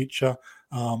in the future.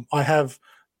 I have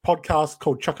podcast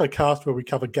called Choco Cast, where we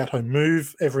cover Gatto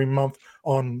Move every month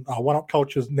on One Up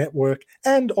Culture's network,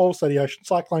 and also the Ocean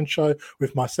Cyclone Show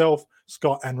with myself,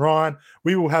 Scott, and Ryan.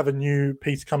 We will have a new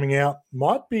piece coming out.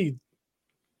 Might be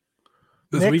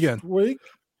this weekend.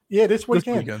 Yeah, this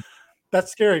weekend.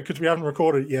 That's scary because we haven't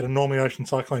recorded it yet. And normally Ocean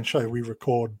Cyclone Show, we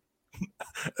record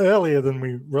earlier than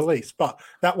we release. But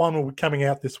that one will be coming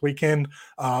out this weekend.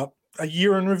 A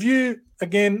year in review,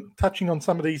 again, touching on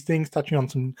some of these things, touching on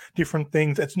some different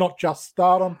things. It's not just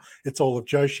Stardom, it's all of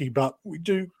Joshi, but we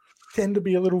do tend to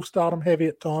be a little Stardom heavy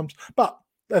at times. But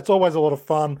that's always a lot of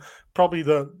fun. Probably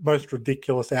the most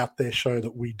ridiculous out there show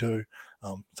that we do.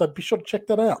 So be sure to check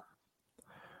that out.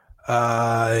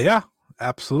 Yeah,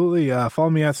 absolutely. Follow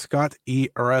me at Scott E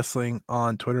Wrestling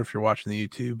on Twitter if you're watching the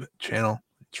YouTube channel.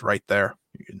 It's right there.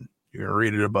 You can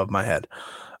read it above my head.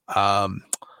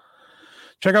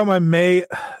 Check out my May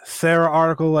Sarah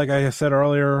article, like I said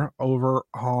earlier, over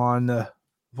on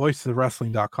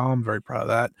voicesofwrestling.com. Very proud of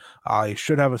that. I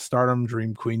should have a Stardom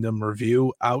Dream Queendom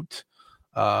review out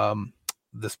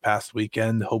this past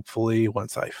weekend, hopefully,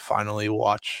 once I finally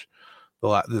watch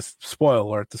this. Spoiler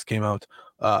alert, this came out.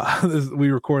 We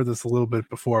recorded this a little bit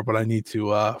before, but I need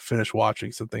to finish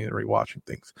watching something and rewatching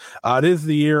things. It is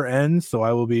the year end, so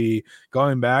I will be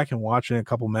going back and watching a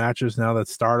couple matches now that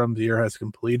Stardom's year has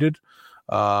completed.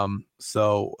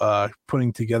 So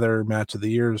putting together match of the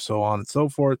year, so on and so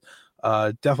forth.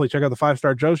 Definitely check out the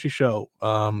 5-Star Joshi show.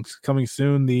 Coming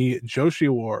soon, the Joshi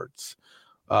Awards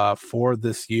for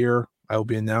this year. I will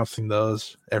be announcing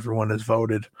those. Everyone has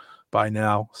voted by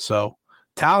now, so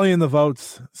tallying the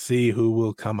votes, see who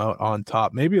will come out on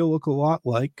top. Maybe it'll look a lot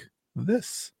like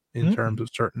this in terms of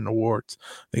certain awards.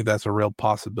 I think that's a real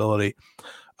possibility.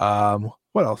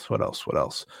 What else?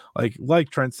 Like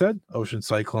Trent said, Ocean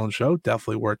Cyclone Show,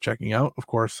 definitely worth checking out. Of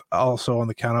course, also on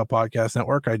the Count Out Podcast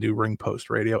Network, I do Ring Post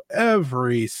Radio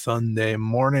every Sunday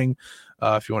morning.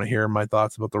 If you want to hear my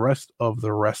thoughts about the rest of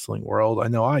the wrestling world. I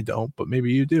know I don't, but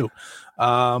maybe you do.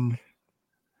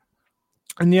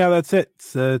 And yeah, that's it.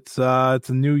 It's a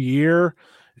new year.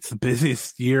 It's the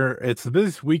busiest year. It's the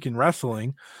busiest week in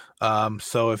wrestling.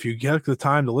 So if you get the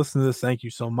time to listen to this, thank you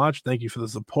so much. Thank you for the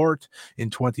support in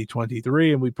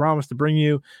 2023. And we promise to bring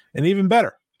you an even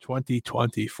better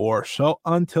 2024. So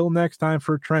until next time,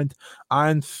 for Trent,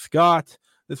 I'm Scott.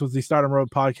 This was the Stardom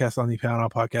Road podcast on the Count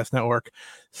Out Podcast Network.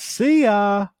 See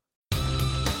ya.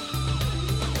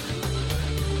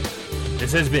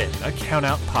 This has been a Count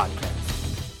Out Podcast.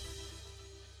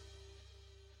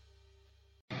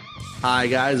 Hi,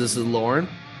 guys. This is Lauren.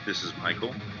 This is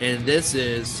Michael. And this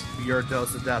is Your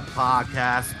Dose of Death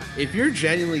podcast. If you're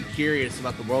genuinely curious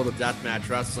about the world of deathmatch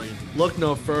wrestling, look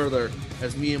no further,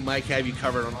 as me and Mike have you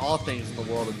covered on all things in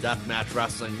the world of deathmatch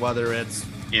wrestling, whether it's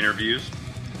interviews,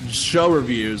 show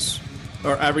reviews,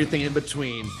 or everything in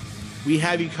between. We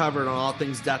have you covered on all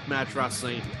things deathmatch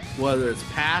wrestling, whether it's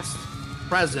past,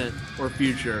 present, or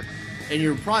future. And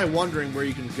you're probably wondering where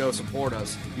you can go support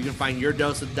us. You can find Your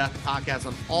Dose of Death podcast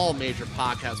on all major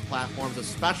podcast platforms,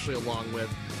 especially along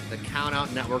with the Count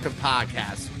Out network of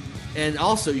podcasts. And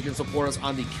also, you can support us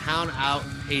on the Count Out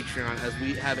Patreon, as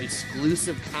we have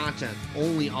exclusive content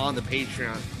only on the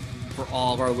Patreon for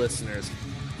all of our listeners.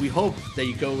 We hope that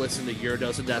you go listen to Your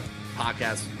Dose of Death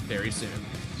podcast very soon.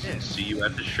 And see you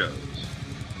at the shows.